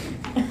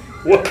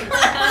 What?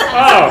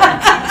 Oh,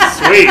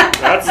 sweet.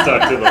 That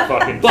stuck to the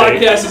fucking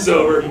tape. Podcast is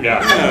over. Yeah.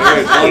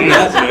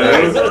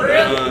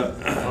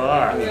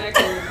 Fuck.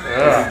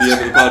 Ugh. The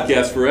end of the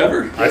podcast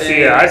forever.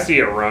 I see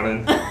it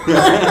running.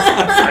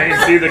 I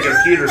can see the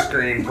computer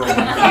screen from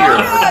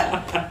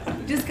here.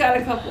 Just got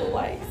a couple of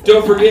likes.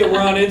 Don't forget,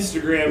 we're on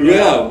Instagram.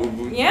 Yeah.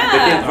 Yeah. They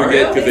can't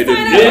forget because they Sign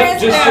up didn't. Yeah,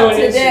 for just join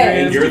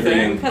today. And your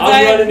thing. Because I'm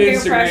I running peer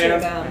Instagram.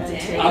 pressured them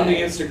into I'm the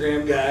it.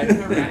 Instagram guy,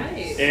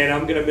 Alright. and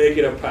I'm gonna make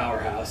it a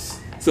powerhouse.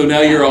 So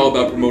now you're all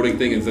about promoting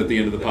things at the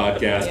end of the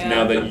podcast. Yeah.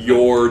 Now that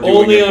you're doing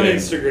Only a on thing.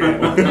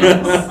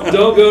 Instagram.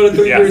 Don't go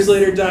to Yeah.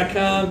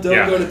 3beerslater.com. Don't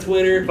Yeah. go to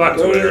Twitter. Fuck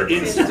go Twitter. to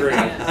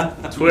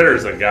Instagram.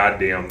 Twitter's a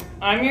goddamn.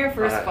 I'm your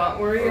first.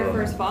 We're your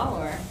first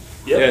follower.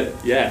 Yep.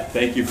 Yeah.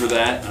 Thank you for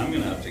that. I'm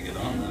gonna have to get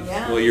on that.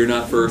 Yeah. Well, you're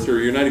not first, or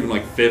you're not even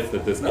like fifth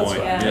at this That's point.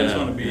 fine. Yeah. I just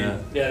want to be. Yeah,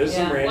 there's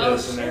some Yeah.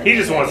 randos in there. He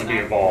just wants to be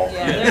involved.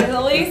 Yeah, there's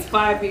at least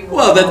 5 people.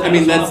 Well, that's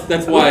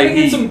We're why gonna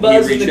get he some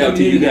buzz in reached the out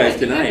to you community. guys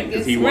tonight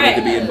because he wanted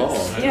to be Right.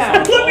 involved.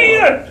 Yeah. Let me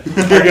in.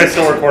 Are you guys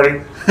still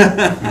recording?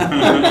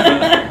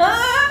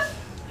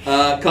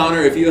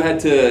 Connor, if you had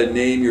to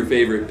name your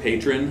favorite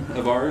patron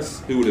of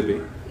ours, who would it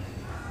be?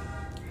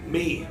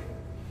 Me.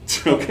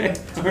 Okay.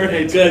 All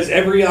right. Because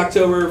every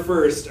October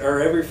 1st,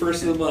 or every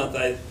 1st of the month,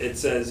 it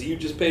says, you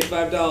just paid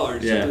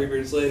 $5 Yeah. 3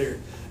 beers later.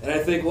 And I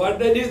think, why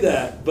did I do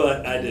that?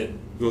 But I did.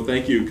 Well,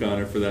 thank you,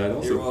 Connor, for that.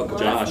 Also, You're welcome.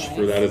 Josh, That's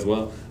for that as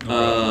well.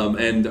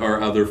 And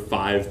our other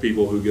 5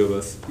 people who give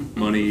us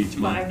money each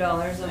month.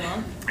 $5 a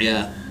month.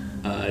 Yeah.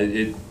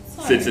 It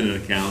sits in an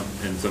account,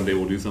 and someday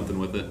we'll do something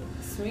with it.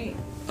 Sweet.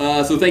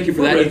 So thank you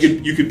for We're that.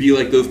 You could be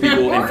like those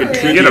people and We're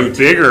rich. You get a contribute.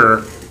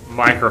 bigger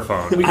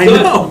microphone. We I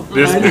could. know.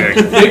 This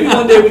big. Maybe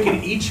one day we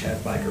can each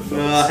have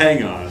microphones.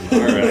 Hang on. All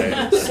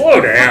right. Slow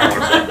down.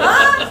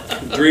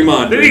 Dream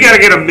on. Then you got to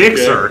get a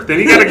mixer. Then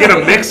you got to get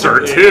a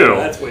mixer too.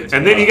 That's way too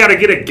And then you much. got to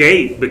get a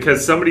gate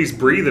because somebody's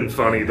breathing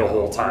funny the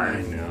whole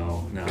time.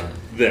 No.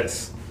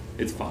 This.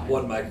 It's fine.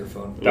 One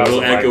microphone. A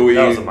little That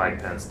echoey. was a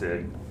Mike Pence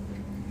did.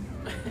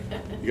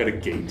 You got a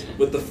gate.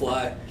 With the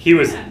fly.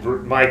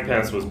 Mike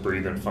Pence was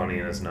breathing funny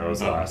in his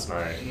nose last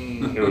night.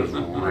 It was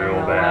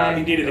real bad.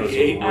 He needed It a was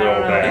gate. real I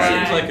don't know bad.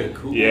 why. Seems like a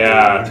cool.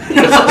 Yeah.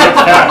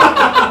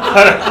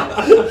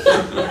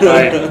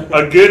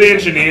 A good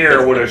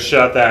engineer would have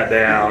shut that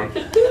down.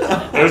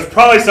 It was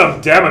probably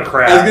some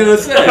Democrat I was gonna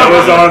say. that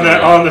was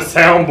on the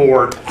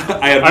soundboard.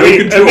 I have no I mean,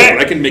 control. ima-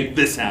 I can make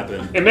this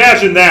happen.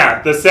 Imagine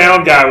that. The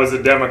sound guy was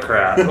a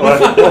Democrat.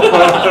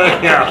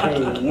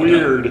 Yeah,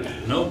 weird.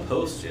 No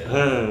post yet.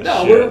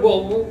 No, Shit.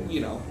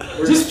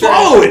 we're Just trying-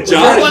 follow it, we're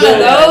Josh. trying One to of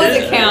build those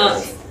it.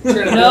 accounts. Trying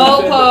to No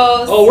build it.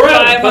 posts. Oh, we're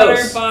having 500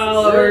 posts.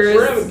 followers.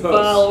 We're having posts.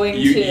 Following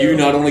You too.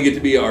 not only get to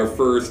be our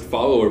first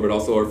follower, but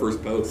also our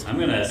first post. I'm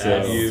gonna So-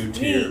 add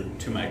you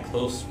to my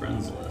close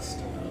friends list.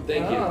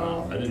 Thank you.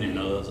 Oh. I didn't even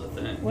know that was a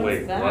thing. What's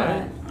Wait, that? what?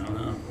 I don't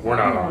know. We're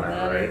not on Oh,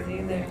 that, right? is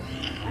either.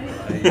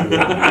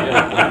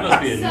 That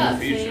must be a What's up,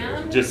 new feature.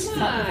 fam? Just-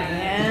 Come on. I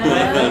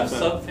Yeah. have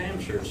sub fam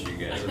shirts, you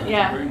guys. I have to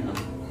Yeah. bring them.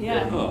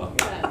 Yeah. Oh.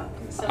 Yeah.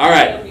 So All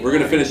right, we're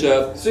gonna finish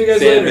up. See you guys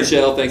Sam, later.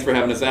 Michelle, thanks for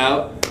having us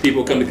out.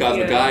 People come to Thank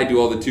Cosmic you. Eye, do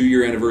all the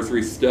 2-year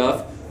anniversary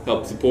stuff,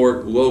 help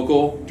support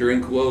local,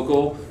 drink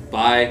local,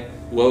 buy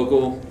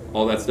local,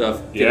 all that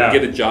stuff. Yeah.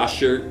 Get a Josh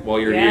shirt while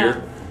you're Yeah.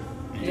 here.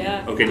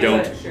 Yeah. Okay, Do don't.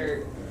 a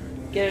shirt.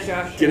 Get a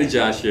Josh shirt. Get a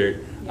Josh shirt.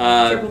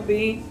 Triple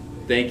B.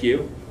 Thank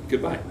you.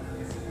 Goodbye.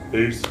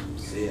 Peace.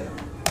 See ya.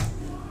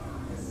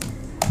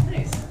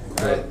 Nice.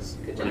 Right.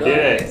 Good We job.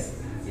 did it.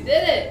 You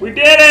did it. We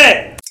did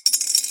it!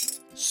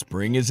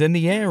 Spring is in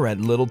the air at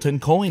Littleton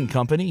Coin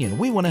Company, and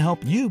we want to help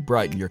you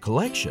brighten your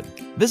collection.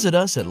 Visit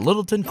us at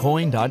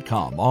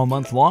littletoncoin.com all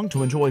month long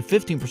to enjoy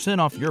 15%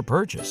 off your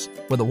purchase.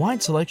 With a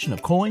wide selection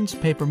of coins,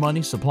 paper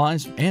money,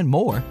 supplies, and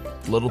more,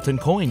 Littleton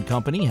Coin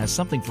Company has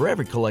something for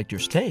every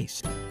collector's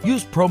taste.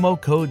 Use promo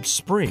code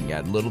SPRING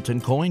at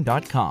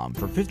littletoncoin.com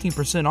for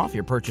 15% off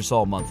your purchase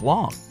all month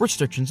long.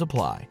 Restrictions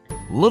apply.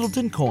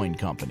 Littleton Coin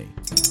Company.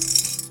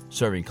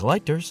 Serving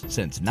collectors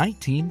since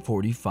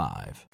 1945.